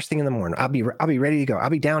see you first thing in the morning. I'll be ready to go. I'll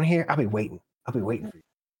be down here. I'll be waiting for you.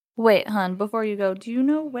 Wait, hon, before you go, do you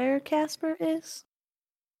know where Casper is?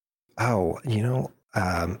 Oh,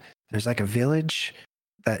 there's like a village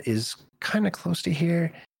that is kind of close to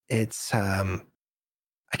here. It's I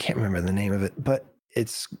can't remember the name of it, but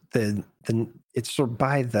it's it's sort of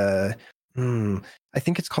by the I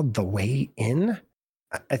think it's called the Way Inn.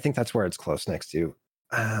 I think that's where it's close next to.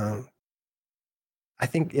 I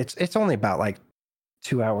think it's only about like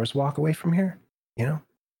 2 hours walk away from here.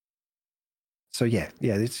 So yeah,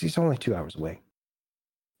 it's only 2 hours away.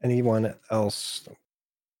 Anyone else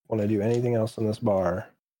want to do anything else in this bar?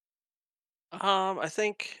 I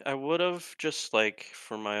think I would have, just like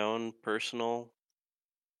for my own personal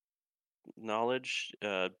knowledge,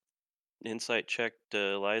 insight checked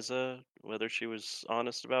Eliza whether she was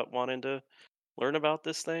honest about wanting to learn about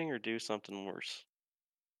this thing or do something worse.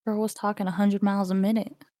 Girl was talking 100 miles a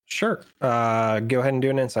minute. Sure. Go ahead and do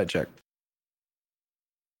an insight check.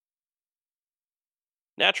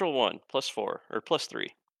 Natural 1 +4 or +3.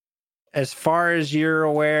 As far as you're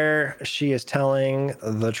aware, she is telling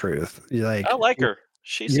the truth. I like her.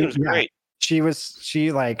 She seems great. She was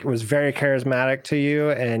very charismatic to you,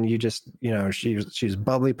 and you just she's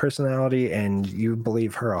bubbly personality, and you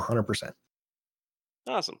believe her 100%.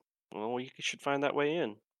 Awesome. Well, you should find that way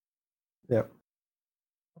in. Yep.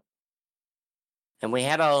 And we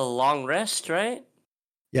had a long rest, right?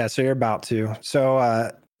 Yeah, so you're about to.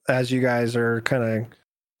 So as you guys are kind of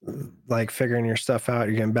like figuring your stuff out,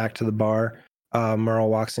 you're getting back to the bar. Merle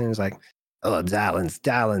walks in and is like, "Oh,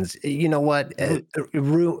 Dallins, you know what? A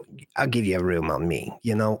room, I'll give you a room on me.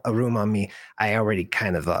 A room on me. I already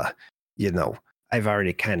kind of, I've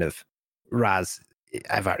already kind of,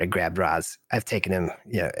 I've already grabbed Raz. I've taken him.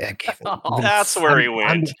 I gave him, that's where he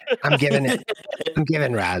went. I'm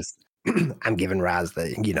giving Raz. I'm giving Raz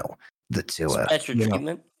the tour. Special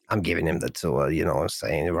treatment. I'm giving him the tour. You know what I'm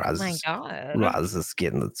saying? Raz, Oh my God. Raz is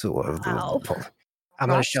getting the tour of Wow. I'm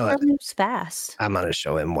gonna show him. Moves fast. I'm gonna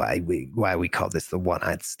show him why we call this the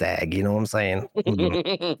one-eyed stag. You know what I'm saying?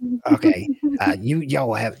 Okay. You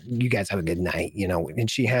guys have a good night. And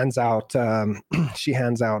she hands out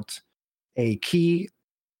a key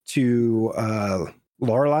to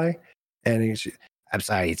Lorelai, and I'm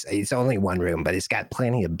sorry, it's only one room, but it's got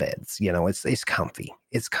plenty of beds. It's comfy.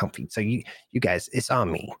 It's comfy. So you guys, it's on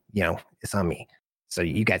me. It's on me. So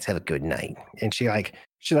you guys have a good night. And she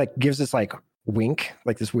gives this like wink,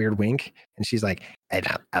 like this weird wink, and she's like, and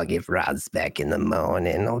I'll give Raz back in the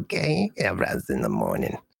morning. Okay, yeah, Raz in the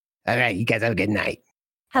morning. All right, you guys have a good night.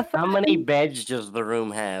 How many beds does the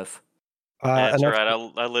room have? That's all right.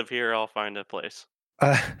 I live here. I'll find a place.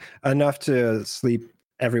 Enough to sleep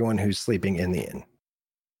everyone who's sleeping in the inn.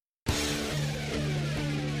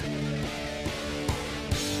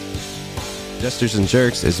 Jesters and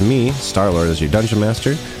Jerks is me, Starlord as your Dungeon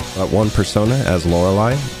Master, One Persona as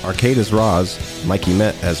Lorelei, Arcade as Roz, Mikey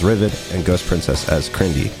Met as Rivet, and Ghost Princess as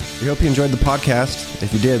Crindy. We hope you enjoyed the podcast.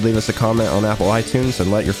 If you did, leave us a comment on Apple iTunes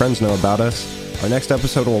and let your friends know about us. Our next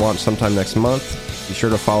episode will launch sometime next month. Be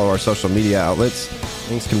sure to follow our social media outlets.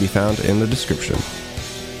 Links can be found in the description.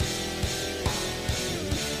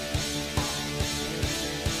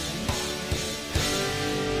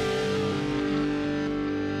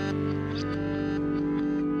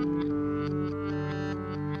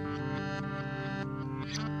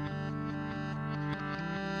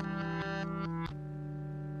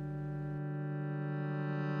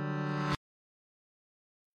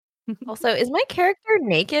 Also, is my character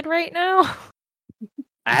naked right now?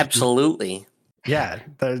 Absolutely. Yeah,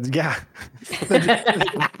 the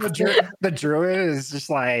druid is just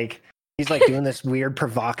like, he's like doing this weird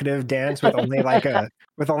provocative dance with only like a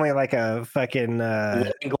fucking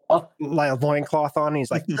loincloth on.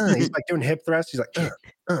 He's like doing hip thrusts. He's like,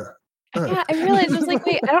 Yeah, I realized I was like,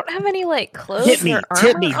 wait, I don't have any like clothes. Hit me, or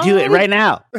tip armor me, do it on. right now.